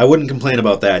 I wouldn't complain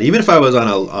about that. Even if I was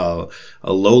on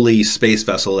a lowly space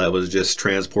vessel that was just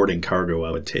transporting cargo,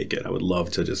 I would take it. I would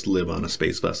love to just live on a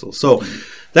space vessel. So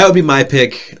that would be my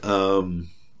pick.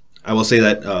 I will say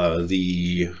that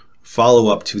the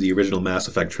follow-up to the original Mass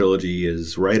Effect trilogy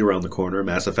is right around the corner,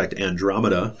 Mass Effect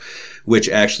Andromeda, which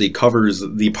actually covers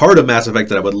the part of Mass Effect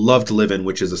that I would love to live in,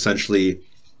 which is essentially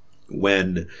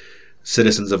when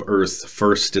citizens of Earth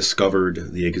first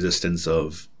discovered the existence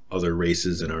of other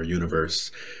races in our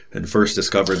universe and first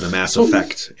discovered the Mass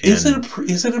Effect. Is it a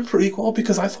prequel?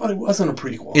 Because I thought it wasn't a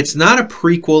prequel. It's not a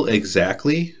prequel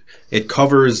exactly. It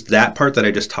covers that part that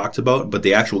I just talked about, but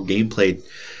the actual gameplay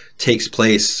takes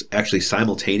place actually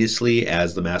simultaneously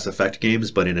as the Mass Effect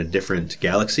games, but in a different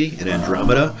galaxy in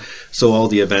Andromeda. So all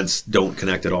the events don't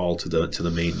connect at all to the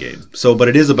main game. So, but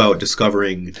it is about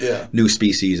discovering new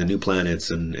species and new planets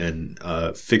and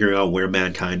figuring out where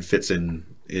mankind fits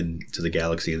into the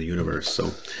galaxy and the universe.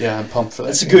 So yeah, I'm pumped for that.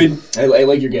 That's good. I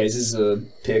like your guys'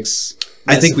 picks.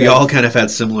 I think we all kind of had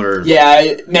similar.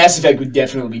 Yeah, Mass Effect would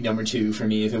definitely be number 2 for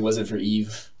me if it wasn't for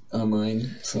EVE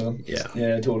Online. So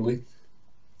yeah, totally.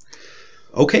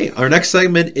 Okay, our next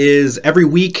segment is every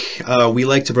week we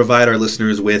like to provide our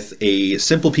listeners with a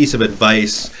simple piece of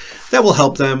advice that will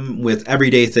help them with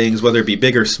everyday things, whether it be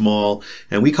big or small,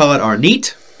 and we call it our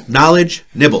Neat Knowledge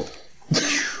Nibble.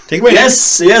 Take it away.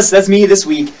 Yes, that's me this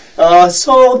week.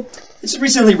 So I just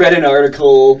recently read an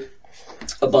article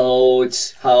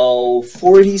about how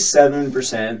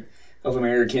 47% of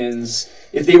Americans,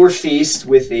 if they were faced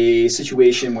with a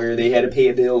situation where they had to pay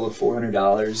a bill of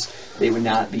 $400, they would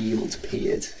not be able to pay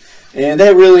it. And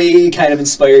that really kind of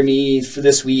inspired me for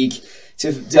this week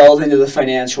to delve into the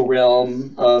financial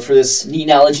realm for this neat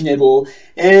knowledge nibble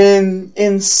and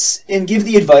give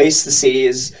the advice to say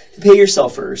is to pay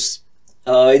yourself first.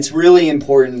 It's really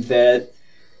important that,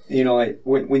 you know,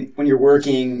 when you're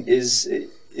working is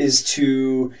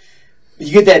to...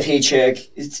 You get that paycheck,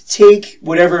 take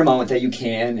whatever amount that you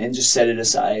can and just set it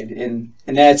aside, and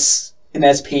that's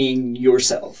paying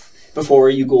yourself before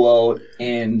you go out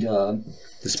and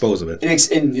dispose of it.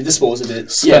 And dispose of it.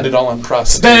 Spend it all on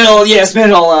prostitutes. Spend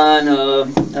it all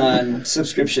on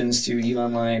subscriptions to EVE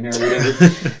Online or whatever.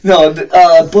 No,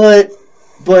 but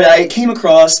But I came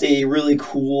across a really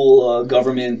cool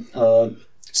government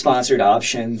sponsored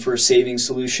option for a savings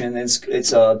solution.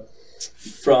 It's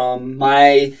from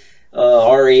my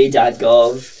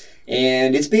ra.gov,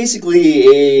 and it's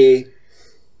basically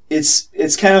it's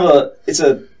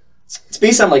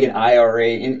based on like an IRA,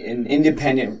 an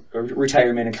independent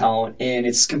retirement account, and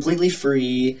it's completely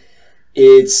free.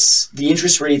 The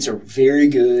interest rates are very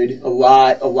good, a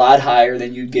lot higher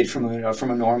than you'd get from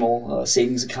a normal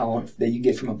savings account that you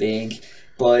get from a bank.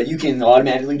 But you can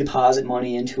automatically deposit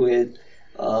money into it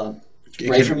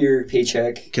from your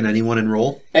paycheck. Can anyone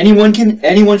enroll? Anyone can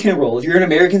enroll. If you're an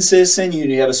American citizen,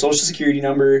 you have a Social Security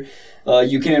number.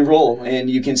 You can enroll, and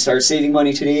you can start saving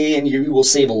money today, and you will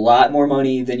save a lot more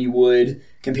money than you would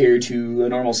compared to a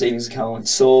normal savings account.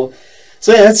 So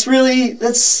yeah, that's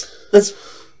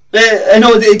I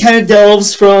know it kind of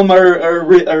delves from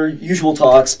our usual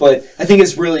talks, but I think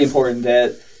it's really important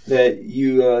that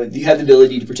you have the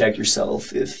ability to protect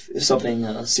yourself if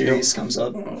something serious comes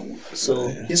up. So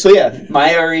yeah,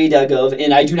 myra.gov,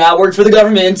 and I do not work for the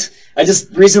government. I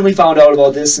just recently found out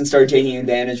about this and started taking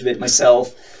advantage of it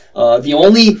myself. The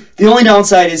only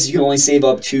downside is you can only save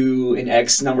up to an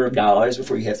X number of dollars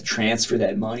before you have to transfer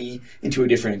that money into a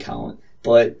different account.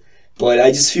 But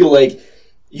I just feel like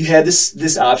you had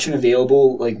this option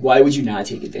available. Like, why would you not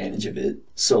take advantage of it?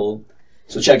 So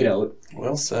check it out.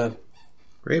 Well said.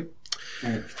 Great.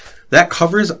 Right. That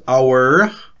covers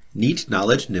our neat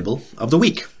knowledge nibble of the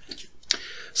week.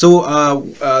 So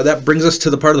that brings us to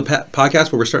the part of the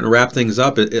podcast where we're starting to wrap things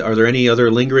up. Are there any other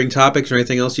lingering topics or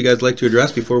anything else you guys like to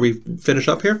address before we finish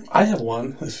up here? I have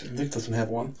one, if Nick doesn't have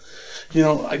one.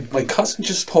 My cousin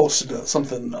just posted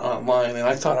something online, and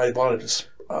I thought I wanted to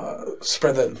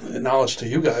spread that knowledge to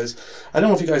you guys. I don't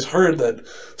know if you guys heard that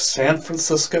San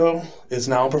Francisco is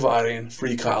now providing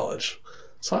free college.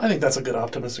 So I think that's a good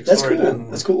optimistic story.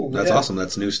 That's cool. That's awesome.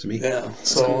 That's news to me. Yeah.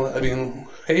 So, cool. I mean,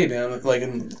 hey, man, like,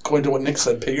 going to what Nick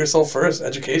said, pay yourself first.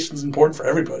 Education's important for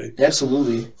everybody.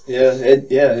 Absolutely. Yeah.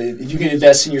 If you can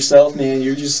invest in yourself, man,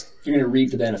 you're going to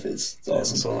reap the benefits. It's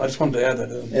awesome. So I just wanted to add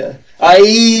that in. Yeah. I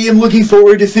am looking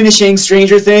forward to finishing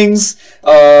Stranger Things.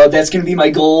 That's going to be my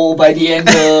goal by the end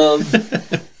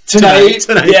of... Tonight.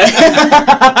 Yeah.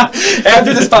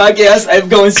 After this podcast, I'm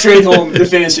going straight home to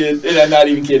finish it, and I'm not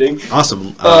even kidding.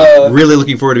 Awesome. Really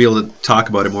looking forward to be able to talk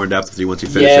about it more in depth with you once you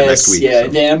finish it next week. Yeah,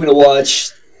 and then I'm going to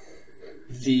watch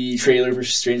the trailer for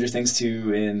Stranger Things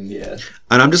 2, and yeah.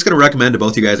 And I'm just going to recommend to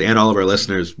both you guys and all of our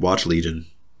listeners, watch Legion.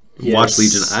 Yes. Watch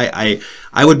Legion.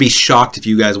 I would be shocked if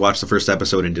you guys watched the first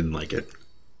episode and didn't like it.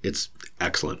 It's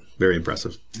excellent. Very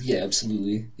impressive. Yeah,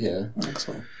 absolutely. Yeah.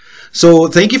 Excellent. So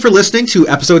thank you for listening to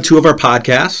episode 2 of our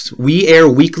podcast. We air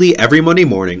weekly every Monday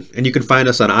morning, and you can find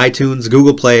us on iTunes,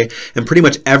 Google Play, and pretty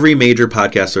much every major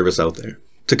podcast service out there.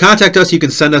 To contact us, you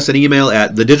can send us an email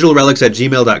at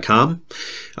thedigitalrelics@gmail.com.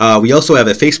 We also have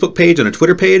a Facebook page and a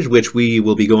Twitter page, which we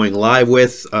will be going live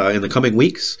with in the coming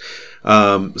weeks.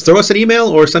 Throw us an email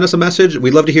or send us a message.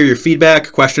 We'd love to hear your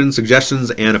feedback, questions, suggestions,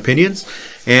 and opinions.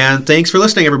 And thanks for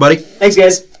listening, everybody. Thanks,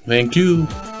 guys. Thank you.